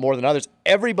utilizing it more than others.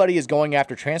 Everybody is going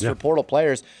after transfer portal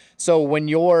players. So when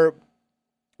you're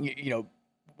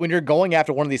going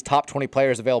after one of these top 20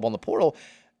 players available in the portal,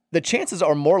 the chances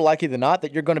are more likely than not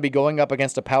that you're going to be going up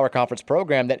against a power conference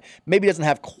program that maybe doesn't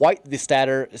have quite the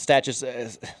status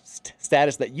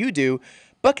that you do,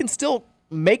 but can still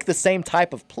make the same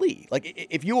type of plea. Like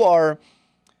if you are,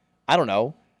 I don't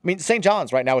know, St.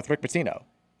 John's right now with Rick Pitino.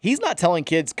 He's not telling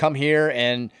kids come here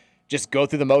and just go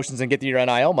through the motions and get your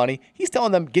NIL money. He's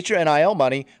telling them get your NIL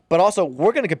money, but also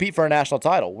we're going to compete for a national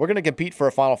title. We're going to compete for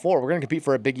a Final Four. We're going to compete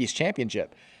for a Big East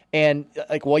championship. And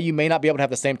while you may not be able to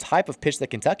have the same type of pitch that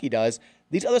Kentucky does,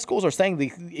 these other schools are saying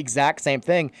the exact same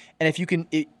thing. And if you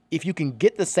can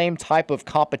get the same type of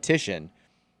competition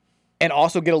and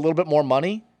also get a little bit more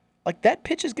money, like that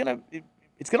pitch is gonna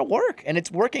work, and it's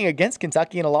working against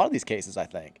Kentucky in a lot of these cases, I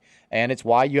think. And it's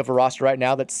why you have a roster right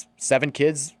now that's 7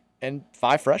 kids and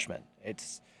 5 freshmen.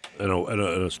 It's and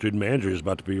a student manager is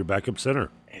about to be your backup center.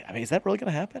 Is that really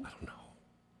going to happen? I don't know.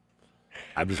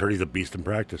 I've just heard he's a beast in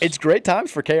practice. It's great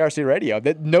times for KRC Radio.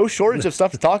 No shortage of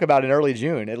stuff to talk about in early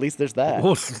June. At least there's that.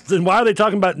 Well, then why are they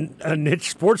talking about niche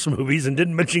sports movies and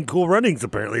didn't mention Cool Runnings,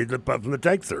 apparently, from the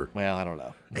texter? Well, I don't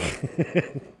know.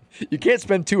 You can't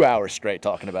spend 2 hours straight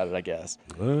talking about it, I guess.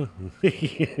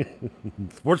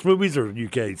 Sports movies or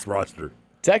UK's roster?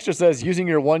 Texter says, using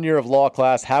your 1 year of law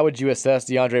class, how would you assess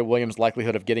DeAndre Williams'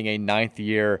 likelihood of getting a 9th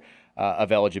year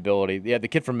of eligibility? Yeah, the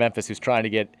kid from Memphis who's trying to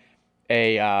get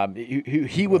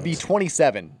he would be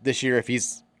 27 this year if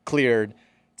he's cleared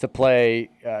to play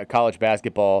college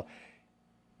basketball.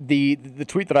 The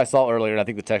tweet that I saw earlier, and I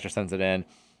think the texter sends it in,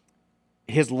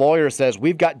 his lawyer says,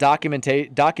 we've got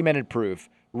documented proof,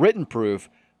 written proof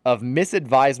of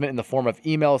misadvisement in the form of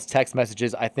emails, text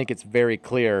messages. I think it's very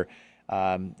clear.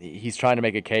 He's trying to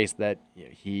make a case that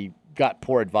he got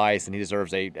poor advice and he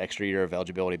deserves an extra year of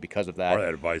eligibility because of that. Part of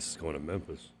that advice is going to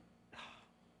Memphis.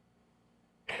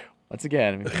 Once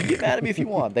again, get mad at me if you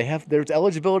want. There's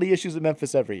eligibility issues at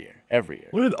Memphis every year.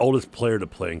 What did the oldest player to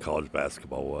play in college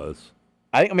basketball was?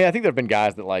 I think there have been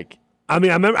guys that like. I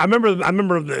remember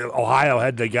Ohio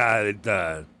had the guy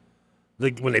that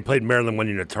when they played Maryland one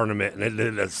year in a tournament,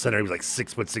 and the center he was like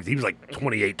 6'6". He was like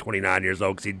 28, 29 years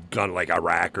old because he'd gone to like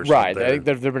Iraq or something. Right. I think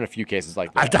there've been a few cases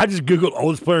like that. I just googled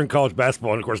oldest player in college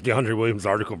basketball, and of course DeAndre Williams'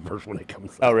 article first when it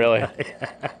comes. Oh, really?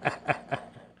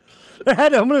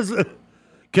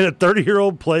 Can a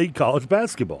 30-year-old play college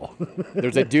basketball?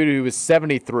 There's a dude who was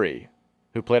 73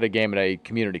 who played a game at a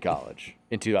community college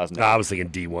in 2008. I was thinking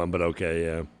D1, but okay,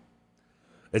 yeah.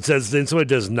 It says it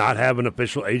does not have an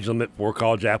official age limit for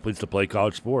college athletes to play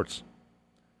college sports.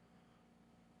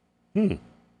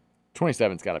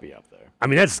 27's got to be up there. I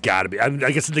mean, that's got to be. I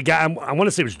guess the guy, I want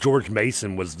to say it was George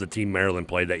Mason was the team Maryland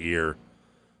played that year.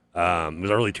 It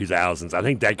was early 2000s. I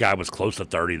think that guy was close to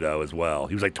 30, though, as well.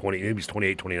 He was like 20. He was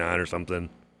 28, 29 or something.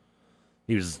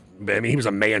 He was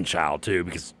a man-child, too,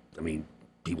 because,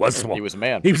 he was small. He was a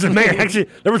man. He was a man. Actually,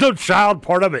 there was no child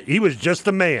part of it. He was just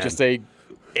a man. Just a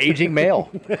aging male.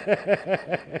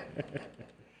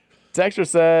 Texter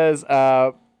says,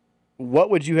 what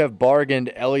would you have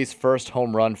bargained Ellie's first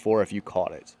home run for if you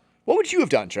caught it? What would you have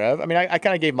done, Trev? I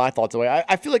kind of gave my thoughts away.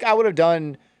 I feel like I would have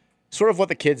done sort of what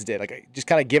the kids did, like just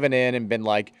kind of given in and been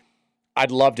like,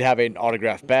 I'd love to have an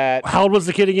autographed bat. How old was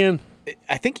the kid again?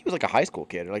 I think he was like a high school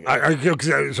kid.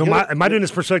 Am I doing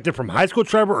this perspective from high school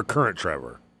Trevor or current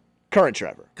Trevor? Current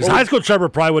Trevor. Because high school Trevor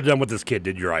probably would have done what this kid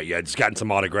did. You're right. Yeah, just gotten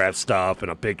some autographed stuff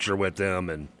and a picture with him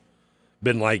and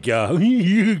been like,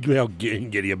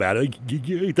 giddy about it.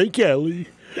 Thank you, Ellie.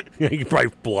 He'd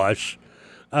probably blush.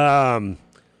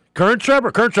 Current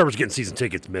Trevor's getting season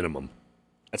tickets minimum.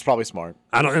 That's probably smart.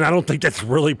 I don't think that's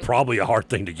really probably a hard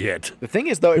thing to get. The thing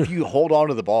is, though, if you hold on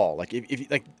to the ball, like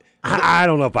if I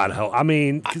don't know if I'd help.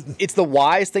 It's the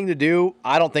wise thing to do.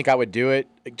 I don't think I would do it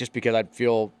just because I'd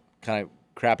feel kind of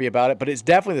crappy about it. But it's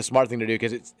definitely the smart thing to do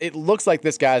because it looks like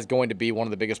this guy's going to be one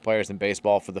of the biggest players in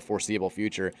baseball for the foreseeable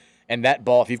future. And that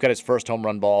ball, if you've got his first home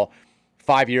run ball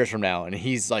 5 years from now, and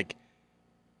he's like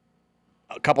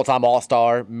a couple-time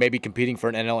All-Star, maybe competing for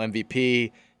an NL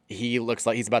MVP, he looks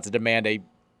like he's about to demand a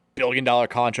billion-dollar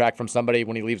contract from somebody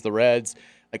when he leaves the Reds.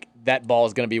 Like that ball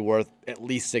is going to be worth at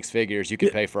least six figures. You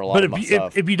could pay for a lot of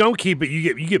stuff. If you don't keep it,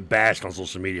 you get bashed on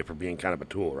social media for being kind of a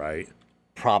tool, right?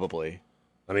 Probably.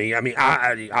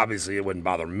 I obviously it wouldn't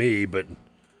bother me, but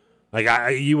like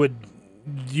you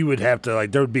would have to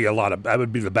like there would be a lot of that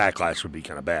would be the backlash would be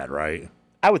kind of bad, right?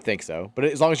 I would think so, but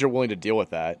as long as you're willing to deal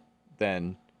with that,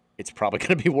 then it's probably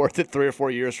going to be worth it 3 or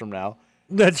 4 years from now.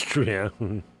 That's true. Yeah.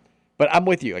 But I'm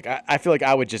with you. Like I feel like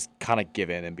I would just kind of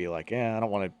give in and be like, I don't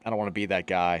want to be that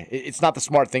guy. It's not the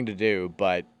smart thing to do,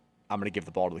 but I'm going to give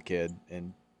the ball to the kid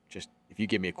and just if you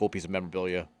give me a cool piece of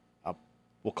memorabilia,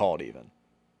 we'll call it even.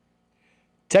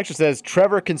 Texture says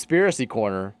Trevor Conspiracy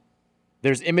Corner.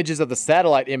 There's images of the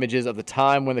satellite images of the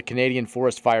time when the Canadian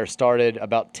forest fire started.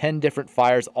 About 10 different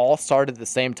fires all started at the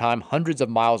same time, hundreds of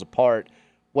miles apart.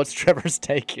 What's Trevor's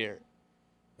take here?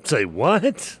 Say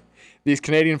what? These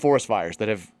Canadian forest fires that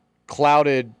have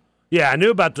clouded. Yeah, I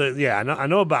knew about the. Yeah, I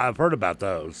know about. I've heard about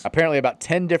those. Apparently, about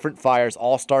 10 different fires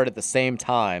all started at the same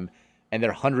time, and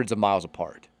they're hundreds of miles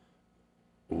apart.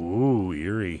 Ooh,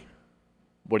 eerie.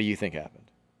 What do you think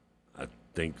happened? I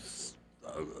think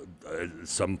at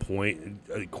some point,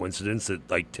 a coincidence that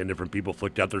like 10 different people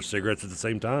flicked out their cigarettes at the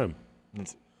same time.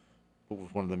 Was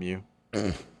one of them you?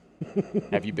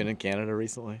 Have you been in Canada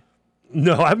recently?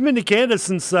 No, I haven't been to Canada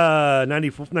since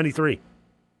 93.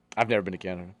 I've never been to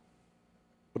Canada.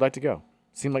 Would like to go.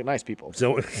 Seem like nice people.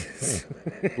 So,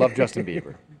 love Justin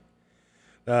Bieber.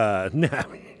 No,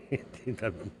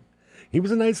 he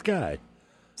was a nice guy.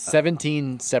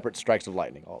 17 separate strikes of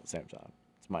lightning all at the same time.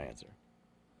 That's my answer.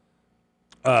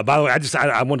 By the way,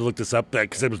 I wanted to look this up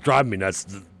because it was driving me nuts.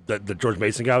 The George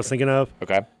Mason guy I was thinking of.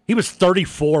 Okay. He was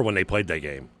 34 when they played that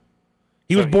game.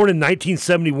 He was born in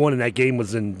 1971, and that game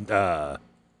was in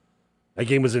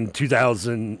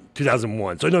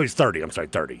 2001. So no, he's 30. I'm sorry,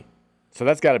 30. So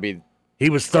that's got to be. He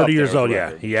was 30 years old.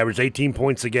 record. Yeah, he averaged 18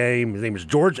 points a game. His name is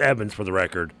George Evans for the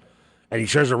record, and he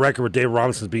shares a record with David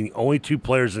Robinson as being the only two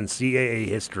players in CAA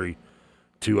history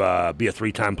to be a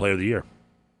 3-time Player of the Year.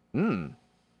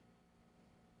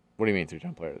 What do you mean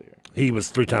 3-time Player of the Year? He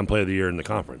was 3-time Player of the Year in the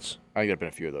conference. I think there have been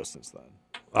a few of those since then.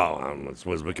 Oh, that's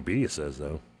what Wikipedia says,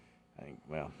 though. I think,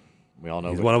 well, we all know.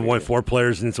 He's one of only 4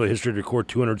 players in NCAA history to record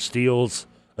 200 steals,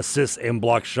 assists, and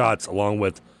block shots, along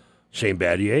with Shane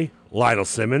Battier, Lionel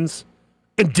Simmons,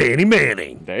 and Danny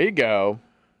Manning. There you go.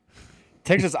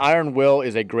 Texas Iron Will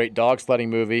is a great dog sledding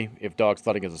movie. If dog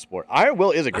sledding is a sport, Iron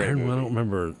Will is a great movie. I don't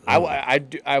remember.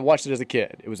 I watched it as a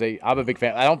kid. I'm a big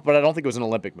fan. I don't think it was an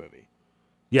Olympic movie.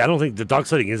 Yeah, I don't think the dog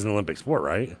sledding is an Olympic sport,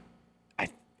 right? I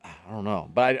don't know,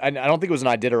 but I don't think it was an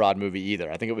Iditarod movie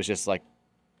either. I think it was just like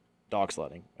dog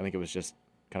sledding. I think it was just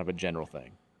kind of a general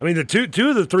thing. I mean, the two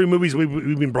of the 3 movies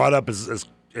we've been brought up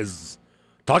as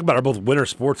talk about are both winter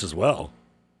sports as well.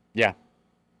 Yeah.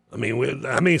 I mean,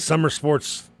 how many summer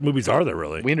sports movies are there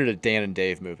really? We entered a Dan and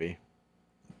Dave movie.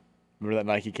 Remember that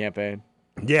Nike campaign?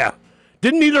 Yeah.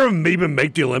 Didn't either of them even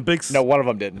make the Olympics? No, one of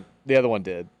them didn't. The other one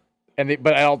did.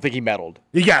 But I don't think he medaled.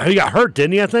 He got hurt,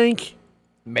 didn't he, I think?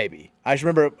 Maybe. I just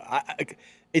remember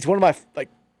it's one of my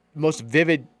most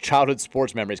vivid childhood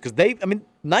sports memories because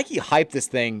Nike hyped this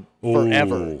thing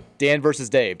forever. Ooh. Dan versus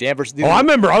Dave. Dan versus. I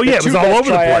remember. Oh yeah, it was all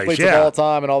over the place. Yeah, of all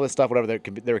time and all this stuff, whatever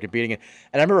they were competing in.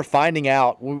 And I remember finding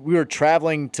out we were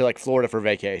traveling to like Florida for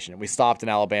vacation. We stopped in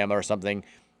Alabama or something.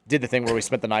 Did the thing where we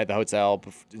spent the night at the hotel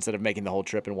instead of making the whole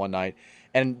trip in one night.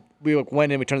 And we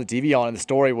went in, we turned the TV on, and the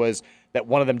story was that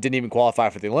one of them didn't even qualify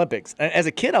for the Olympics. And as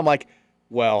a kid, I'm like,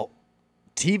 well,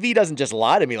 TV doesn't just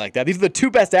lie to me like that. These are the 2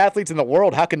 best athletes in the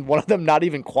world. How can one of them not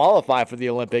even qualify for the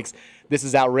Olympics? This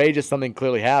is outrageous. Something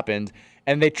clearly happened.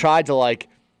 And they tried to I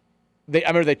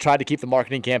remember they tried to keep the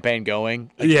marketing campaign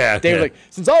going. They were like,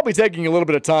 since I'll be taking a little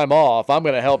bit of time off, I'm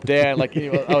going to help Dan.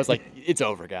 I was like, it's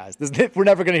over, guys. We're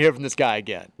never going to hear from this guy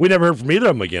again. We never heard from either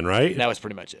of them again, right? That was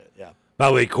pretty much it, yeah. By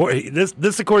the way,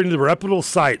 this according to the reputable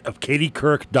site of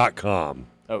KatieKirk.com.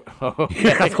 Oh,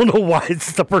 okay. I don't know why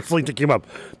it's the first link that came up.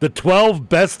 The 12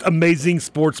 best amazing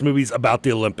sports movies about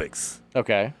the Olympics.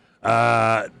 Okay.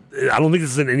 I don't think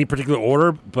this is in any particular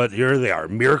order, but here they are.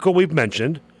 Miracle, we've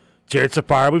mentioned. Chariots of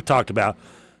Fire, we've talked about.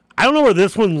 I don't know where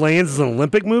this one lands as an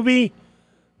Olympic movie,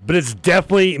 but it's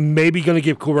definitely maybe going to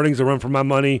give Cool Runnings a run for my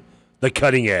money. The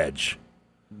Cutting Edge.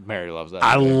 Mary loves that.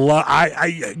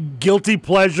 I guilty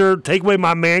pleasure. Take away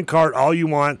my man card, all you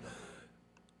want.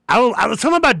 I was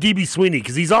talking about DB Sweeney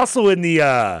because he's also in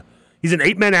the. He's in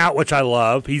 8 Men Out, which I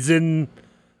love. He's in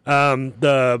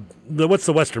the what's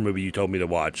the Western movie you told me to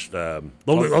watch?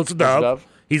 Lonesome Dove.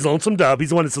 He's Lonesome Dove. He's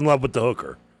the one that's in love with the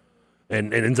hooker,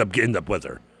 and ends up with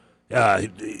her.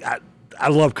 I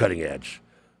love Cutting Edge.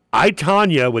 I,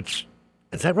 Tonya, which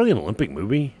is that really an Olympic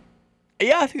movie?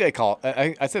 Yeah, I think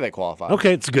I say they qualify.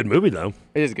 Okay, it's a good movie though.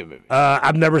 It is a good movie.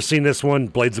 I've never seen this one,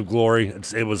 Blades of Glory.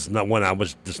 It was not one I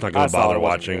was just not going to bother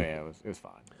watching. Yeah, it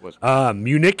was fine.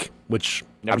 Munich, which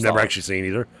I've never actually seen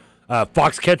either.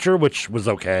 Foxcatcher, which was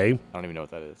okay. I don't even know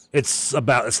what that is. It's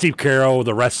about Steve Carroll,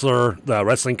 the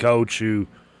wrestling coach who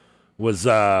was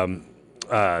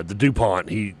the DuPont.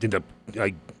 He ended up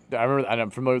I'm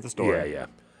familiar with the story.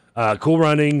 Yeah. Cool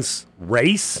Runnings,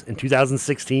 Race in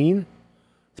 2016.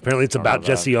 Apparently, it's about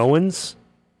Jesse Owens.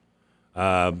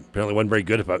 Apparently, wasn't very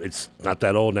good. It's not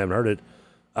that old, and I haven't heard it.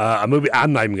 A movie,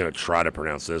 I'm not even going to try to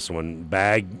pronounce this one.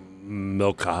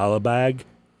 Milkahala Bag.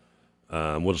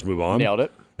 We'll just move on. Nailed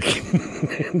it.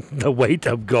 The Weight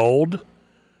of Gold.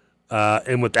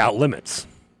 And Without Limits.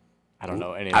 I don't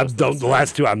know any of those. The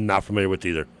last 2, I'm not familiar with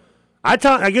either.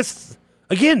 I guess,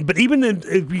 again, but even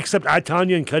if we accept I,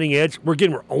 Tonya and Cutting Edge, we're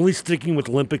only sticking with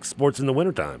Olympic sports in the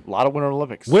wintertime. A lot of Winter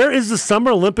Olympics. Where is the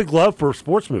summer Olympic love for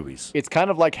sports movies? It's kind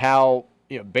of like how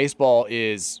baseball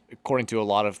is, according to a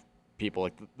lot of people,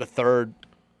 like the third,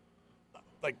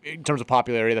 like in terms of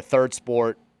popularity, the third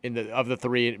sport of the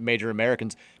 3 major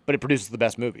Americans, but it produces the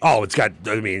best movies. Oh, it's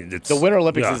the Winter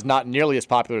Olympics is not nearly as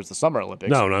popular as the Summer Olympics.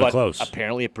 No, not close.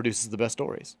 Apparently, it produces the best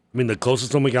stories. I mean, the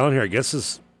closest one we got on here, I guess,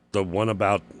 is the one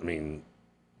about,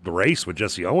 the race with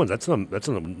Jesse Owens. That's a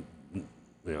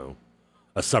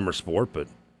summer sport. But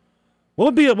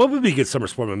what would be a good summer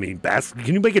sport?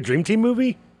 Can you make a Dream Team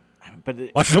movie? But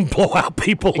watch them blow out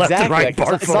people left and right.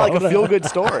 It's not like a feel good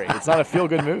story. It's not a feel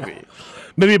good movie.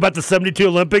 maybe about the 72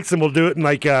 Olympics, and we'll do it in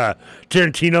like a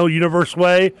Tarantino universe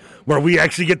way, where we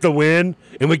actually get the win,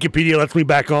 and Wikipedia lets me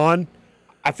back on.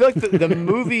 I feel like the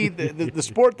movie, the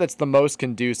sport that's the most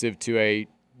conducive to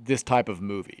this type of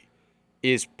movie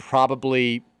is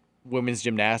probably women's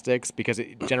gymnastics, because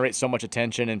it generates so much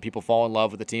attention and people fall in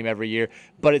love with the team every year.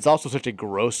 But it's also such a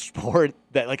gross sport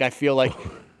that like I feel like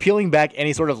peeling back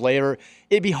any sort of layer,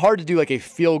 it'd be hard to do like a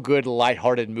feel-good,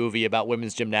 lighthearted movie about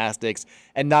women's gymnastics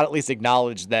and not at least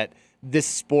acknowledge that this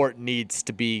sport needs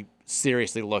to be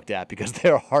seriously looked at, because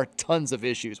there are tons of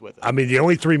issues with it. I mean, the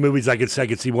only three movies I could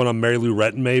see one on Mary Lou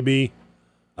Retton, maybe.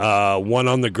 One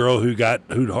on the girl who'd hurt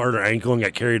her ankle and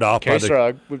got carried off. Carrie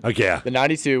Strug. Okay, yeah. The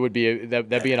 92 would be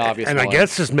that'd be an obvious and one. I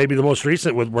guess just maybe the most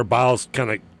recent where Biles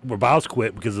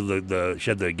quit because of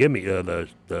she had the gimme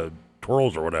the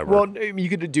twirls or whatever. Well, you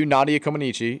could do Nadia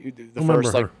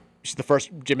Comaneci, she's the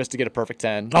first gymnast to get a perfect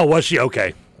 10. Oh, was she?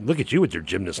 Okay. Look at you with your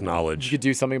gymnast knowledge. You could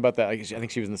do something about that. I think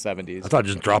she was in the 70s. I thought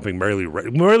just dropping Mary Lou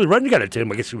Retton. Mary Lou Retton got a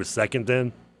 10. I guess she was second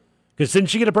then. Because didn't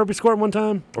she get a perfect score at one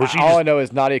time? Or All I know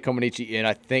is Nadia Comaneci in,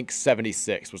 I think,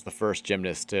 76 was the first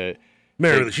gymnast to.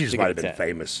 Mary, she just might have been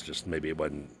famous. Just maybe it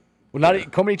wasn't. Well, Nadia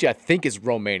Comaneci, I think, is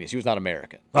Romanian. She was not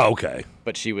American. Oh, okay.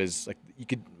 But she was like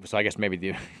So I guess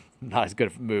maybe not as good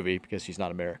of a movie because she's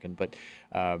not American, but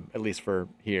at least for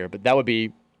here. But that would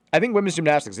be. I think women's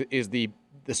gymnastics is the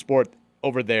sport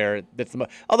over there that's the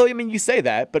most. Although I mean, you say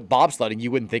that, but bobsledding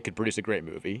you wouldn't think could produce a great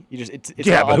movie. You just it's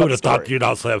yeah, all but who about would have thought you'd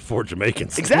also have 4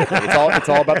 Jamaicans? Exactly, it's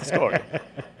all about the story.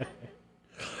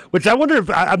 Which I wonder if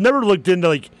I've never looked into,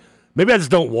 like, maybe I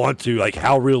just don't want to, like,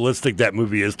 how realistic that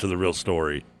movie is to the real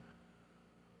story.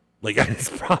 Like, it's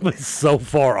probably so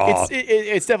far off.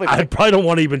 It's definitely. I probably don't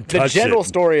want to even touch it. The general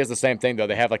story is the same thing, though.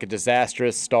 They have like a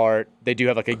disastrous start. They do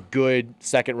have like a good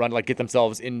second run, like get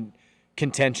themselves in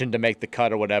contention to make the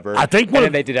cut or whatever. I think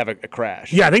then they did have a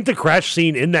crash. Yeah, I think the crash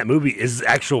scene in that movie is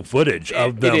actual footage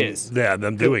of them. It is. Yeah,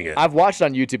 them doing it. I've watched it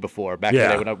on YouTube before, back in the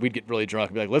day when we'd get really drunk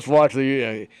and be like, let's watch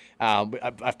the.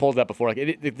 I've pulled it up before.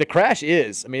 Like the crash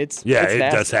is. I mean, it's. Yeah, it's it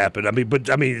nasty. does happen. I mean,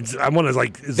 I want to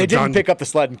like. They didn't pick up the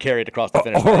sled and carry it across the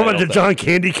finish Or line. what the John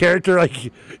Candy character,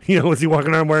 like, was he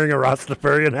walking around wearing a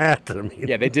Rastafarian hat? I mean,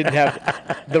 yeah, they didn't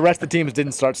have. The rest of the teams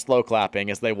didn't start slow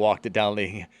clapping as they walked it down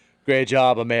the. Great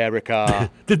job,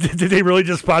 America. Did they really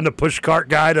just find a push cart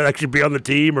guy to actually be on the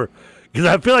team, or because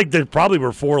I feel like there probably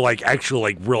were 4 like actual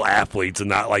like real athletes and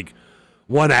not like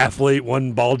one athlete,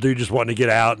 one bald dude just wanting to get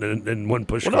out and one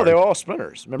push cart. No, they were all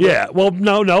sprinters. Remember? Yeah. Well,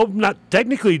 no, not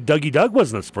technically. Dougie Doug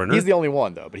wasn't a sprinter. He's the only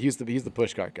one though, but he's the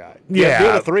push cart guy. Yeah. The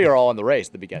other 3 are all in the race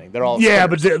at the beginning. They're all. Yeah,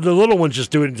 sprinters. but the little one's just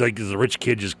doing like as a rich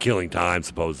kid just killing time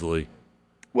supposedly.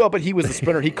 Well, but he was the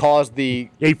sprinter. He caused the.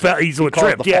 He's a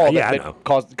trip. Yeah, I know.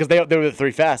 Because they were the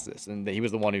 3 fastest, and he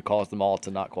was the one who caused them all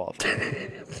to not qualify.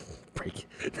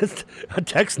 A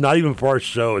text not even for our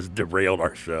show has derailed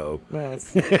our show.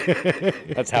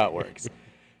 That's how it works.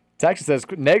 Texas says,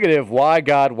 negative, why,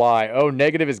 God, why? Oh,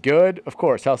 negative is good? Of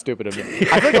course, how stupid of me.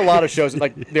 I think a lot of shows,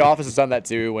 like The Office has done that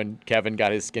too, when Kevin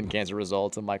got his skin cancer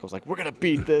results, and Michael's like, we're going to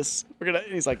beat this. And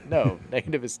he's like, no,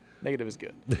 negative is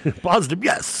good. Positive,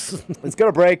 yes. Let's go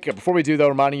to break. Before we do, though,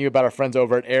 reminding you about our friends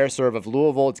over at Air Serv of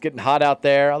Louisville. It's getting hot out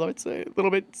there, although it's a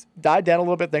little bit, died down a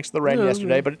little bit thanks to the rain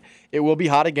yesterday, but it will be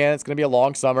hot again. It's going to be a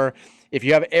long summer. If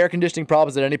you have air conditioning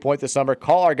problems at any point this summer,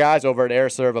 call our guys over at Air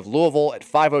Serv of Louisville at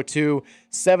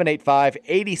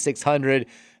 502-785-8600.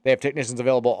 They have technicians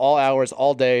available all hours,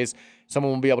 all days.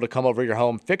 Someone will be able to come over your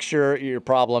home, fix your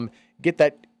problem, get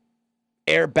that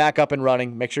air back up and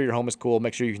running, make sure your home is cool,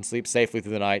 make sure you can sleep safely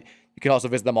through the night. You can also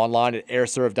visit them online at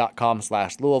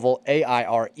airserv.com/Louisville,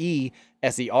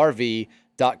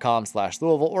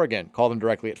 AIRESERV.com/Louisville, or again, call them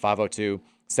directly at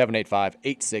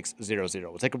 502-785-8600.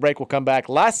 We'll take a break. We'll come back.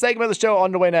 Last segment of the show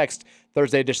on the way next.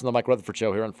 Thursday edition of the Mike Rutherford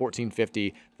Show here on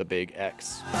 1450 The Big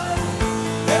X.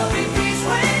 There'll be peace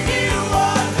when you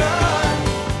are done.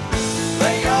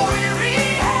 Lay your weary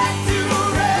head to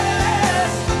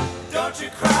rest. Don't you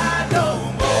cry no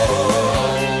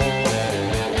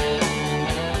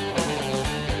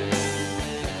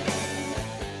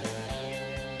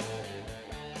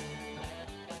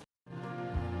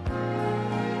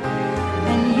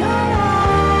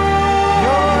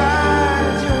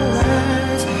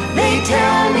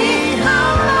tell me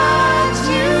how much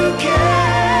you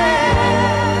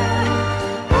care.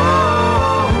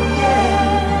 Oh,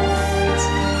 yes,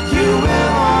 you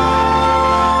will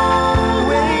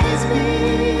always be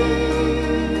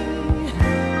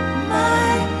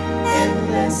my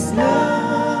endless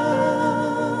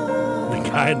love. The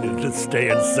kind that just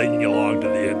stands singing along to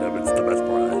the end of it's the best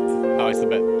part. Oh, it's the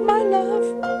best. My love,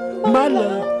 my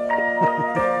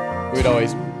love. We'd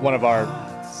always, one of our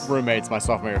roommates my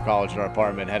sophomore year of college in our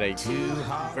apartment had a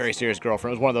very serious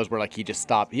girlfriend. It was one of those where like he just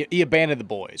stopped. He abandoned the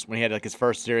boys when he had like his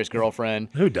first serious girlfriend.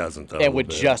 Who doesn't though? And would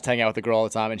just hang out with the girl all the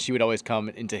time. And she would always come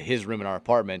into his room in our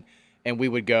apartment. And we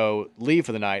would go leave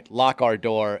for the night, lock our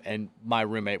door, and my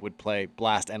roommate would play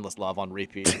Blast Endless Love on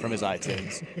repeat from his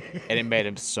iTunes. And it made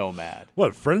him so mad.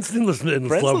 What, Friends Endless Love in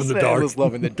the Dark? Endless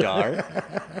Love in the Dark.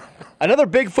 Another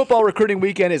big football recruiting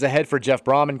weekend is ahead for Jeff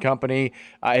Brom and company.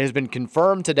 It has been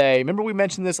confirmed today. Remember we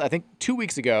mentioned this, I think, 2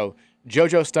 weeks ago.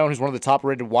 JoJo Stone, who's one of the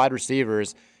top-rated wide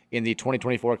receivers in the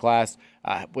 2024 class,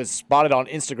 was spotted on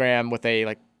Instagram with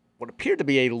a what appeared to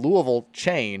be a Louisville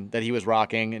chain that he was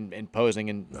rocking and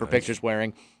posing and for pictures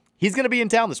wearing. He's going to be in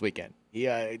town this weekend. He,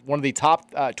 one of the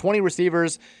top 20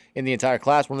 receivers in the entire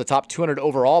class, one of the top 200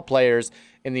 overall players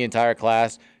in the entire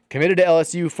class, committed to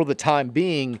LSU for the time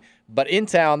being, but in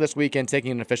town this weekend taking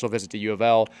an official visit to U of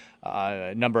L.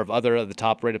 A number of the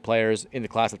top-rated players in the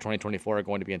class of 2024 are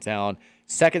going to be in town.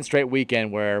 Second straight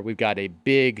weekend where we've got a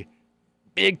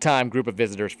big-time group of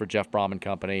visitors for Jeff Brom and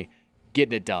company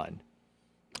getting it done.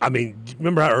 I mean,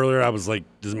 remember how earlier I was like,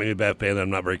 doesn't make me a bad fan that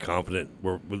I'm not very confident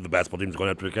where the basketball team's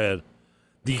going after a kid?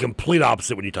 The complete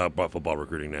opposite when you talk about football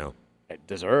recruiting now.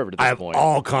 Deserved at this point. I have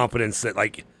all confidence that,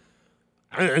 like,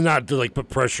 and not to like put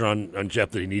pressure on Jeff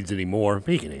that he needs anymore.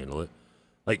 He can handle it.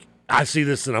 Like, I see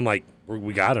this and I'm like,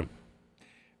 we got him.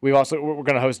 We're going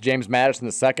to host James Madison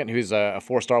II, who's a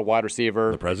four-star wide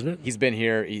receiver. The president? He's been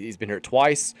here. He's been here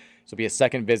twice. So it'll be a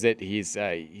second visit. He's got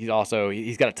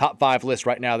a top 5 list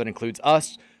right now that includes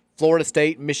us, Florida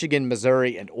State, Michigan,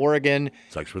 Missouri, and Oregon.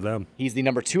 Sucks for them. He's the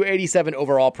number 287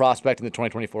 overall prospect in the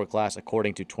 2024 class,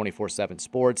 according to 24/7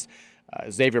 Sports.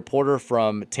 Xavier Porter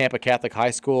from Tampa Catholic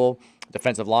High School,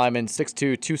 defensive lineman,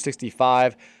 6'2",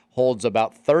 265, holds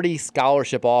about 30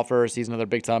 scholarship offers. He's another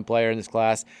big-time player in this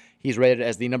class. He's rated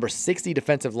as the number 60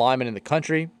 defensive lineman in the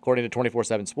country, according to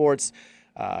 24/7 Sports.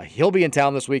 He'll be in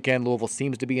town this weekend. Louisville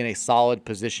seems to be in a solid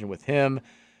position with him.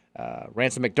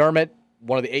 Ransom McDermott,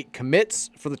 one of the 8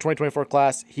 commits for the 2024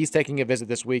 class. He's taking a visit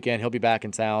this weekend. He'll be back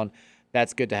in town.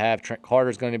 That's good to have. Trent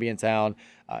Carter's going to be in town.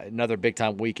 Another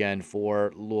big-time weekend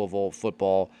for Louisville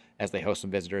football as they host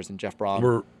some visitors. And Jeff Brom,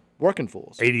 we're working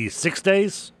fools. 86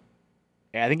 days?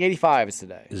 Yeah, I think 85 is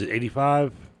today. Is it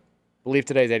 85? I believe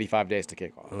today's 85 days to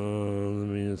kick off.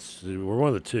 We're one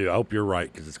of the two. I hope you're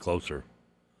right because it's closer.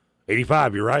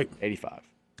 85, you're right. 85.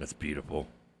 That's beautiful.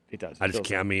 It does. I just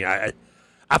can't. I mean,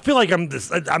 I feel like I'm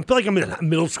in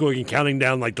middle school and counting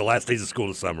down like the last days of school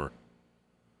to summer.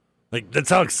 Like that's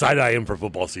how excited I am for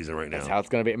football season right now. That's how it's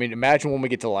gonna be. I mean, imagine when we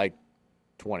get to like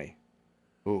 20.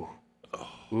 Ooh,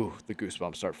 the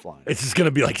goosebumps start flying. It's just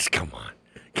gonna be like, come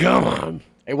on.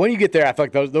 And when you get there, I feel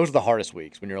like those are the hardest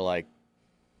weeks when you're like,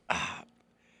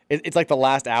 it's like the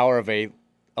last hour of a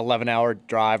 11-hour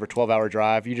drive or 12-hour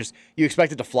drive. You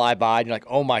expect it to fly by, and you're like,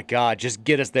 oh my God, just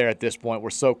get us there at this point. We're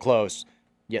so close,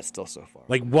 yet still so far.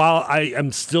 Like while I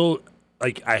am still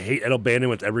like I hate Ed O'Bannon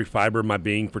with every fiber of my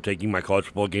being for taking my college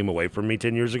football game away from me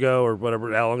 10 years ago or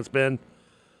whatever how long it's been.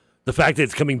 The fact that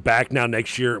it's coming back now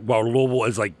next year while Louisville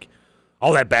is like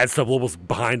all that bad stuff Louisville's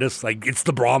behind us, like it's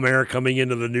the Brom era coming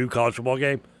into the new college football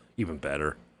game, even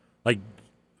better. Like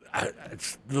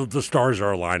the stars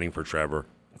are aligning for Trevor.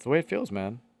 That's the way it feels,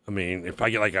 man. I mean, if I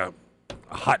get like a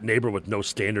hot neighbor with no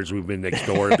standards moving in next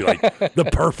door, it'd be like the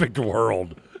perfect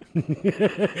world.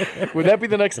 Would that be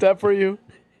the next step for you?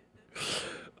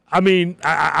 I mean,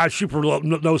 I shoot for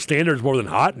no standards more than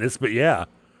hotness, but yeah.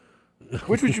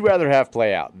 Which would you rather have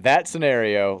play out? That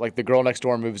scenario, like the girl next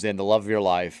door moves in, the love of your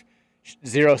life,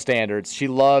 0 standards. She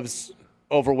loves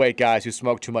overweight guys who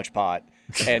smoke too much pot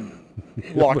and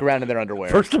walk around in their underwear.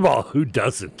 First of all, who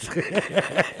doesn't?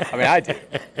 I mean, I do.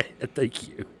 Thank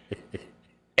you.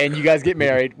 And you guys get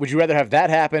married. Would you rather have that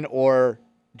happen or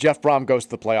Jeff Brom goes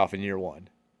to the playoff in year 1?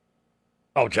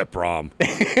 Oh, Jeff Brom.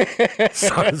 Is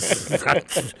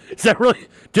that really?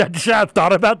 Should I have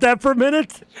thought about that for a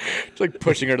minute? It's like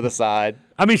pushing her to the side.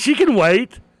 I mean, she can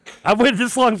wait. I've waited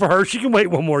this long for her. She can wait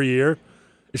one more year.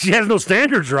 She has no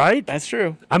standards, right? That's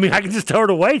true. I mean, I can just tell her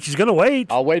to wait. She's going to wait.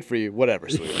 I'll wait for you. Whatever,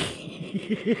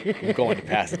 sweetie. I'm going to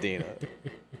Pasadena.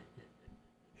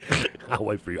 I'll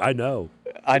wait for you. I know.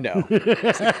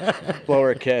 It's like, blow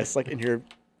her a kiss, like in your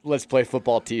Let's Play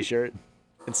Football t-shirt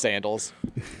and sandals.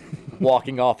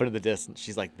 Walking off into the distance.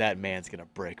 She's like, that man's going to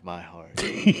break my heart.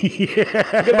 We've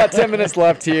got about 10 minutes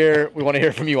left here. We want to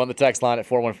hear from you on the text line at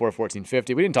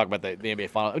 414-1450. We didn't talk about the NBA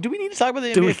Finals. Do we need to talk about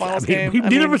the NBA Finals game? We've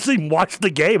never seen watch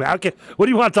the game. What do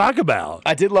you want to talk about?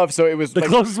 I did love, so it was... The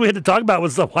closest we had to talk about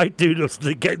was the white dude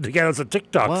to get us a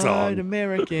TikTok song. White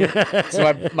American.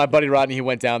 So my buddy Rodney, he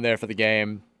went down there for the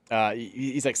game.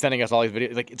 He's like sending us all these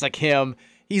videos. Like it's like him.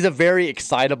 He's a very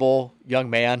excitable young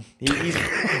man. He's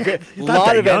a not lot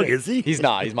that of young, is he? He's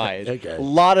not. He's my age. Okay. A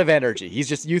lot of energy. He's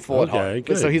just youthful at Okay, heart.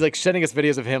 good. So he's like sending us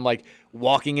videos of him like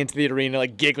walking into the arena,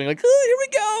 like giggling, like, oh, here we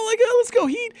go, like, oh, let's go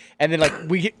Heat. And then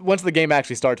like once the game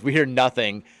actually starts, we hear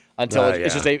nothing until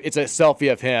it's just it's a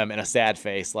selfie of him and a sad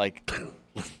face, like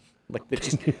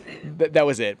that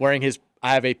was it. Wearing his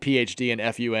I have a PhD in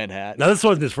FUN hat. Now this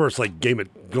wasn't his first like game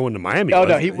at going to Miami. Oh was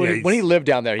no, it? when he lived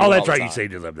down there. He Oh, went that's all the right. You time. say he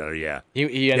did live there. Yeah.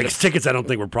 He ended up, tickets I don't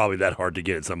think were probably that hard to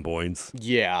get at some points.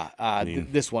 Yeah,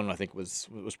 this one I think was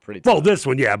pretty tough. Well, this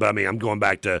one, yeah, but I mean, I'm going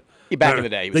back to back in the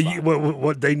day. He was fine.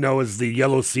 What they know is the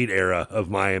yellow seat era of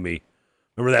Miami.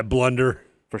 Remember that blunder?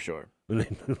 For sure.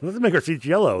 Let's make our seats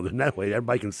yellow. Then that way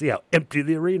everybody can see how empty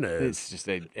the arena is. It's just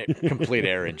a complete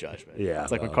error in judgment. Yeah,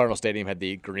 it's like when Cardinal Stadium had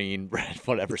the green, red,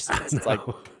 whatever seats. It's like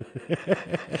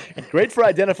great for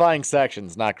identifying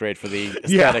sections, not great for the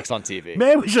aesthetics on TV.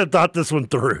 Maybe we should have thought this one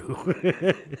through.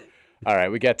 All right,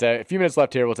 we got a few minutes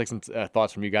left here. We'll take some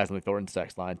thoughts from you guys on the Thornton's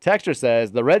text line. Texter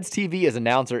says, the Reds TV as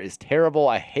announcer is terrible.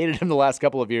 I hated him the last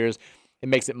couple of years. It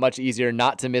makes it much easier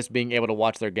not to miss being able to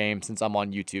watch their game since I'm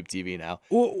on YouTube TV now.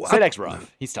 Sadek's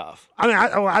rough. He's tough. I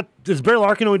mean, does Barry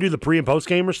Larkin only do the pre and post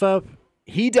gamer stuff?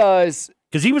 He does.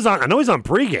 Because he was on, I know he's on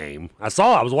pregame. I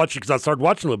was watching because I started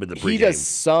watching a little bit of the pregame. He does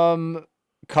some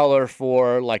color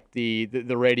for like the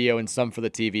radio and some for the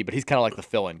TV, but he's kind of like the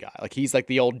fill-in guy. Like he's like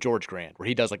the old George Grant, where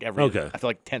he does like every, I feel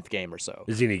like 10th game or so.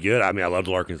 Is he any good? I mean, I loved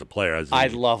Larkin as a player. I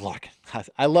love Larkin.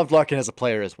 I loved Larkin as a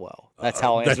player as well. That's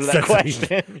how I answer that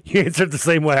question. You answered the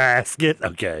same way I asked it?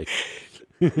 Okay.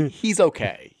 He's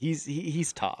okay.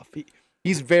 He's tough.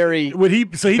 He's very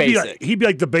he'd be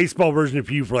like the baseball version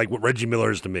of you for like what Reggie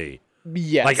Miller is to me.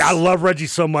 Yes. Like I love Reggie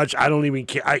so much, I don't even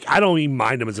care. I don't even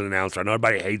mind him as an announcer. I know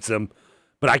everybody hates him,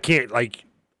 but I can't like.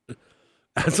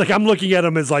 It's like I'm looking at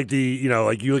him as like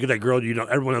like you look at that girl,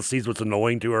 everyone else sees what's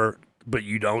annoying to her, but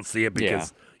you don't see it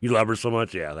because you love her so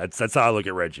much. Yeah, that's how I look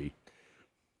at Reggie.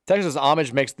 Texas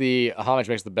Homage makes the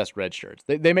best red shirts.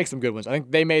 They make some good ones. I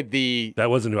think they made the. That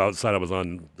wasn't who outside I was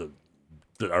on the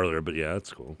earlier, but yeah,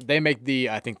 that's cool. They make the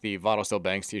Votto Still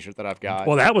Banks t-shirt that I've got.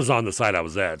 Well, that was on the site I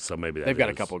was at, so maybe they've got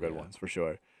a couple good ones for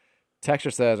sure.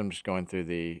 Texture says, I'm just going through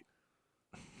the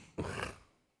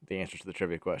answers to the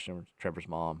trivia question. Trevor's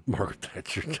mom. Margaret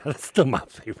Thatcher. That's still my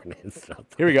favorite answer.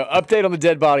 Here we go. Update on the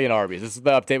dead body in Arby's. This is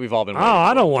the update we've all been waiting for.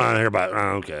 I don't want to hear about it.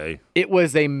 Oh, okay. It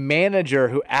was a manager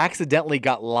who accidentally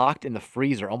got locked in the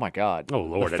freezer. Oh, my God. Oh,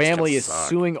 Lord. The family is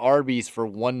suing Arby's for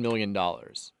 $1 million.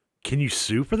 Can you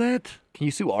sue for that? Can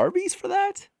you sue Arby's for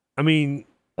that? I mean,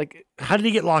 like, how did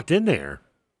he get locked in there?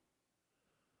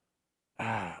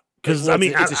 Because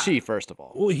it's a she, first of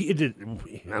all. Well, he did.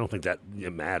 I don't think that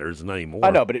it matters, not anymore. I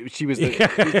know, but she was.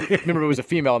 Remember, it was a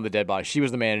female in the dead body. She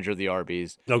was the manager of the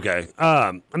Arby's. Okay.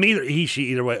 I mean, either he, she,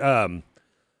 either way.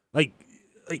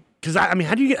 Because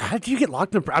how do you get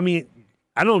locked in? I mean,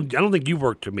 I don't think you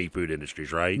worked in meat food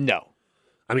industries, right? No.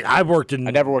 I mean, I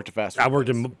never worked at fast food. I worked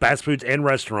in fast foods and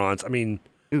restaurants. I mean.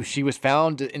 Ooh, she was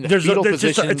found in the fetal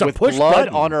position with blood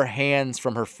button on her hands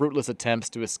from her fruitless attempts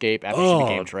to escape after she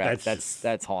became trapped.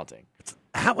 That's haunting.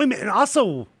 And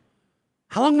also,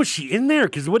 how long was she in there?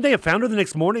 Because wouldn't they have found her the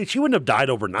next morning? She wouldn't have died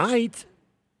overnight.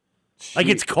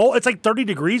 It's cold. It's like 30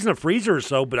 degrees in a freezer or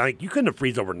so, but you couldn't have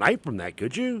freeze overnight from that,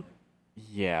 could you?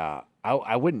 Yeah,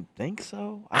 I wouldn't think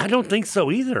so. I don't think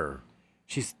so either.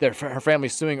 Her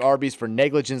family's suing Arby's for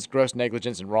negligence, gross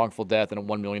negligence, and wrongful death in a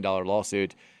 $1 million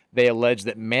lawsuit. They allege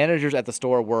that managers at the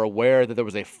store were aware that there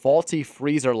was a faulty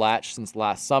freezer latch since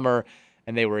last summer,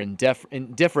 and they were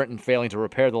indifferent in failing to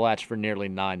repair the latch for nearly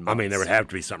 9 months. I mean, there would have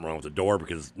to be something wrong with the door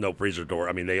because no freezer door.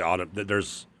 I mean, they ought to.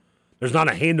 There's not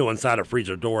a handle inside a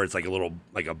freezer door. It's like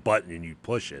a button, and you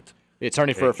push it. The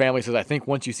attorney for her family says, I think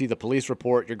once you see the police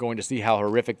report, you're going to see how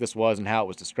horrific this was and how it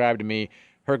was described to me.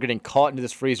 Her getting caught into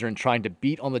this freezer and trying to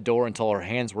beat on the door until her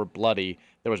hands were bloody.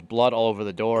 There was blood all over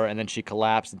the door, and then she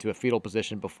collapsed into a fetal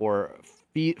position before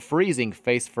freezing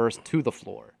face first to the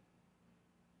floor.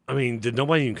 I mean, did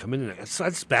nobody even come in?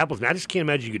 That's baffles me. I just can't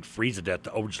imagine you could freeze to death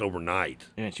just overnight.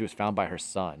 And she was found by her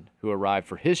son, who arrived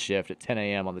for his shift at 10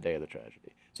 a.m. on the day of the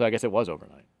tragedy. So I guess it was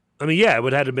overnight. I mean, yeah, it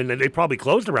would have been. They probably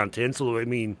closed around 10. So I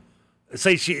mean,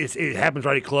 say it happens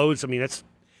right at close. I mean, that's.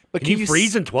 But can you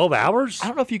freeze in 12 hours? I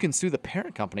don't know if you can sue the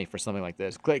parent company for something like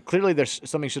this. Clearly, there's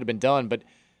something should have been done. But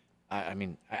I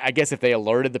mean, I guess if they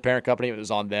alerted the parent company, it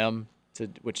was on them.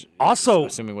 Which also,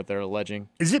 assuming what they're alleging,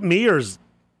 is it me or is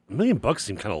 $1 million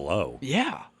seem kind of low?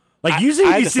 Yeah, like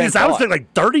usually you see this, I was thinking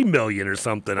like 30 million or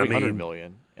something. 300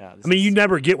 million. Yeah, I mean, you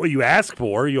never get what you ask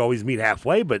for. You always meet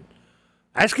halfway, but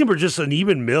asking for just an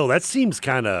even mill, that seems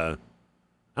kind of,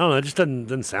 I don't know, it just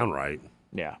doesn't sound right.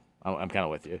 Yeah, I'm kind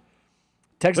of with you.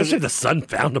 Texas, especially if the sun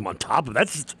found him on top of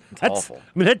that's awful.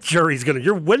 I mean, that jury's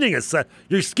you're winning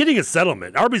you're getting a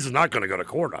settlement. Arby's is not going to go to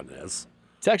court on this.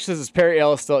 Texas is Perry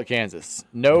Ellis still at Kansas.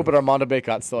 No, but Armando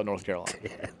Bacot's still at North Carolina.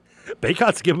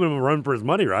 Bacot's giving him a run for his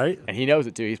money, right? And he knows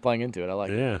it too. He's playing into it. I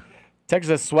like it. Yeah.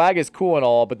 Texas swag is cool and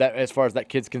all, but that as far as that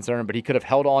kid's concerned, but he could have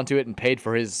held on to it and paid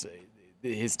for his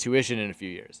tuition in a few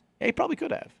years. Yeah, he probably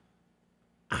could have.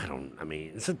 I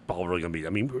mean, is that ball really going to be? I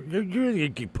mean,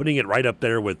 you're putting it right up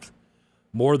there with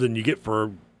more than you get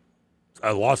for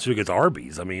a lawsuit against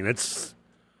Arby's. I mean,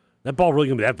 that ball really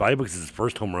going to be that valuable because it's his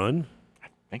first home run? I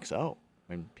think so.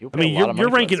 I mean, you're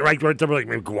ranking it right there like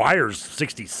McGuire's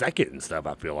 62nd and stuff,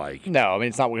 I feel like. No, I mean,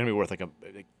 it's not going to be worth like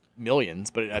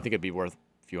millions, but I think it'd be worth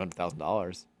a few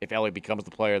 $100,000 if Ellie becomes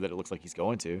the player that it looks like he's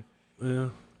going to. Yeah.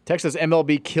 Texas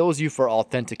MLB kills you for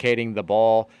authenticating the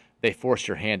ball. They force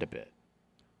your hand a bit.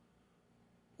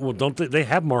 Well, don't they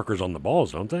have markers on the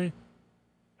balls, don't they?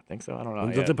 I think so. I don't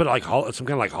know. Don't they put like some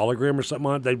kind of like hologram or something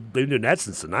on it? They've been doing that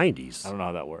since the 90s. I don't know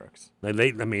how that works.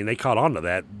 They caught on to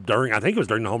that I think it was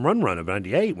during the home run of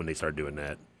 98 when they started doing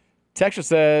that. Texas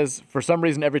says, for some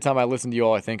reason, every time I listen to you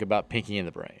all, I think about Pinky in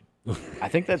the Brain. I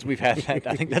think we've had that.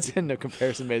 I think that's in the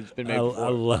comparison that's been made before. I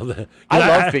love that. I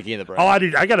love Pinky in the Brain. Oh,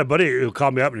 I got a buddy who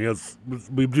called me up and he goes,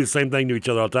 we do the same thing to each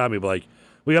other all the time. He'd be like,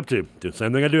 what are you up to? Do the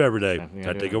same thing I do every day.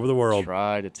 Try to take over the world.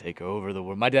 Try to take over the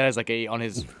world. My dad has on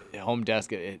his home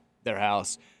desk at their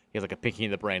house, he has like a Pinky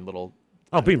in the Brain little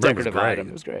decorative item.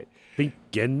 It was great.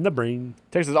 Pinky in the Brain.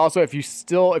 Texas, also, if you're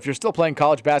still playing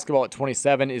college basketball at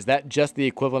 27, is that just the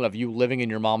equivalent of you living in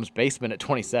your mom's basement at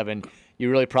 27? You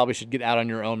really probably should get out on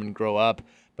your own and grow up,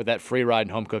 but that free ride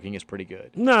and home cooking is pretty good.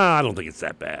 No, I don't think it's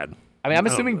that bad. I mean, I'm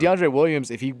assuming DeAndre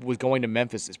Williams, if he was going to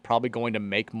Memphis, is probably going to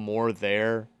make more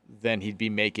there than he'd be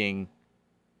making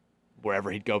wherever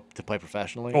he'd go to play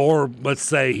professionally. Or let's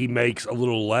say he makes a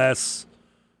little less,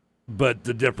 but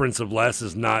the difference of less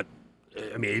is not.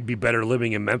 I mean, it'd be better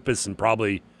living in Memphis and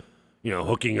probably,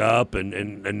 hooking up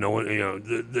and knowing,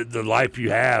 the life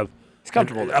you have. It's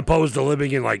comfortable there. Opposed to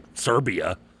living in like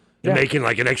Serbia and making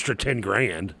like an extra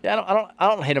 $10,000. Yeah, I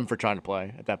don't hate him for trying to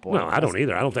play at that point. No, I don't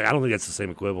either. I don't think that's the same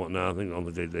equivalent. No, I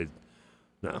don't think they.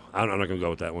 No, I'm not going to go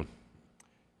with that one.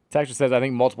 Texas says, I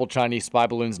think multiple Chinese spy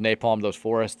balloons napalmed those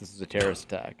forests. This is a terrorist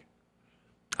attack.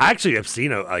 I actually have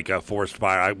seen a forest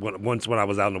fire. Once when I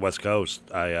was out on the West Coast,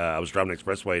 I was driving the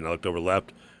expressway and I looked over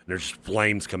left, and there's just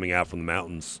flames coming out from the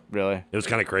mountains. Really? It was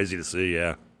kind of crazy to see,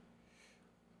 yeah.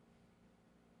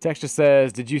 Texas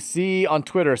says, did you see on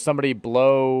Twitter somebody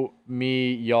blow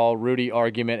me, y'all, Rudy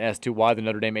argument as to why the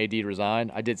Notre Dame AD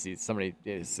resigned? I did see somebody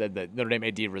said that Notre Dame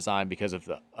AD resigned because of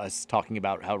us talking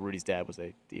about how Rudy's dad was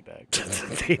a D-bag.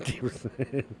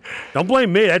 Don't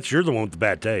blame me. You're the one with the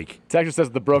bad take. Texas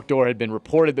says the broke door had been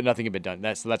reported, but nothing had been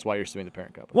done. So that's why you're suing the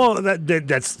parent company. Well,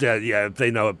 that's yeah, if they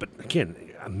know it. But again,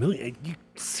 $1 million.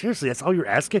 Seriously, that's all you're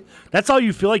asking? That's all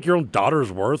you feel like your own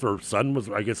daughter's worth or son was,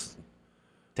 I guess.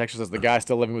 Texas says the guy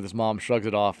still living with his mom shrugs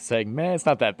it off, saying, man, it's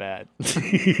not that bad.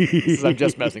 He says, I'm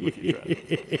just messing with you,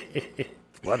 Trev.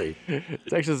 Funny.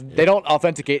 Texas, they don't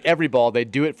authenticate every ball. They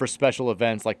do it for special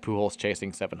events like Pujols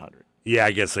chasing 700. Yeah,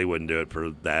 I guess they wouldn't do it for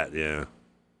that, yeah.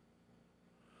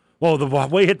 Well, the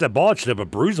way he hit that ball, it should have a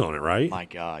bruise on it, right? My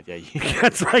God, yeah.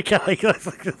 That's right.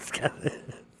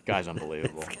 Guy's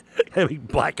unbelievable. Having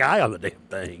black eye on the damn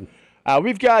thing.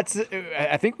 We've got,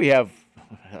 I think we have,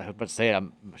 I was about to say it,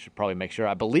 I should probably make sure.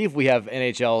 I believe we have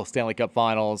NHL Stanley Cup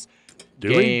Finals. Do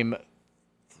we? I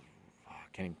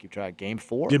can't even keep track. Game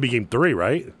 4? It'd be game 3,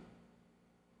 right?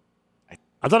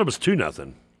 I thought it was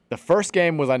 2-0. The first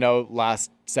game was, I know,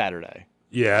 last Saturday.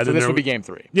 Yeah. So this would be game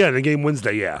 3. Yeah, the game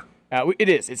Wednesday, yeah. It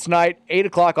is. It's tonight, 8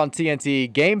 o'clock on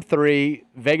TNT. Game 3,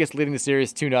 Vegas leading the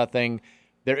series 2-0.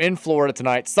 They're in Florida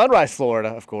tonight. Sunrise, Florida,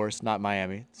 of course, not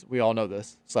Miami. We all know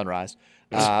this. Sunrise.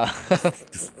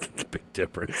 Big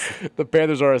difference. The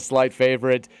Panthers are a slight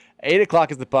favorite. 8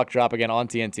 o'clock is the puck drop again on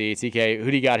TNT. TK,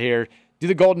 who do you got here? Do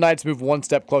the Golden Knights move one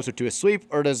step closer to a sweep,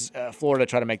 or does Florida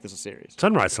try to make this a series?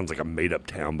 Sunrise sounds like a made-up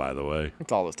town, by the way.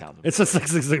 It's all those towns. It's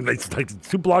just like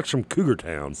 2 blocks from Cougar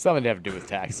Town. Something to have to do with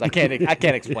taxes. I can't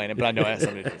explain it, but I know it has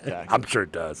something to do with taxes. I'm sure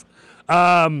it does.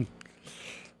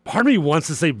 Part of me wants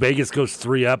to say Vegas goes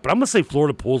 3-up, but I'm going to say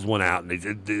Florida pulls one out and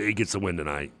it gets a win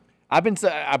tonight. I've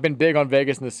been big on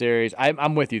Vegas in the series.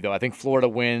 I'm with you, though. I think Florida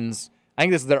wins. I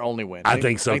think this is their only win. I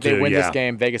think so, too, they win this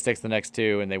game. Vegas takes the next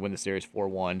 2, and they win the series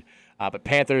 4-1. But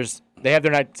Panthers, they have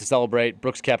their night to celebrate.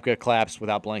 Brooks Koepka claps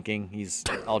without blinking. He's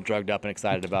all drugged up and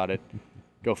excited about it.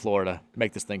 Go Florida.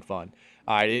 Make this thing fun.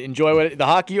 All right, enjoy the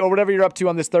hockey or whatever you're up to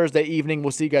on this Thursday evening.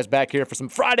 We'll see you guys back here for some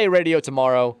Friday radio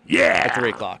tomorrow. Yeah. At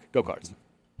 3 o'clock. Go Cards.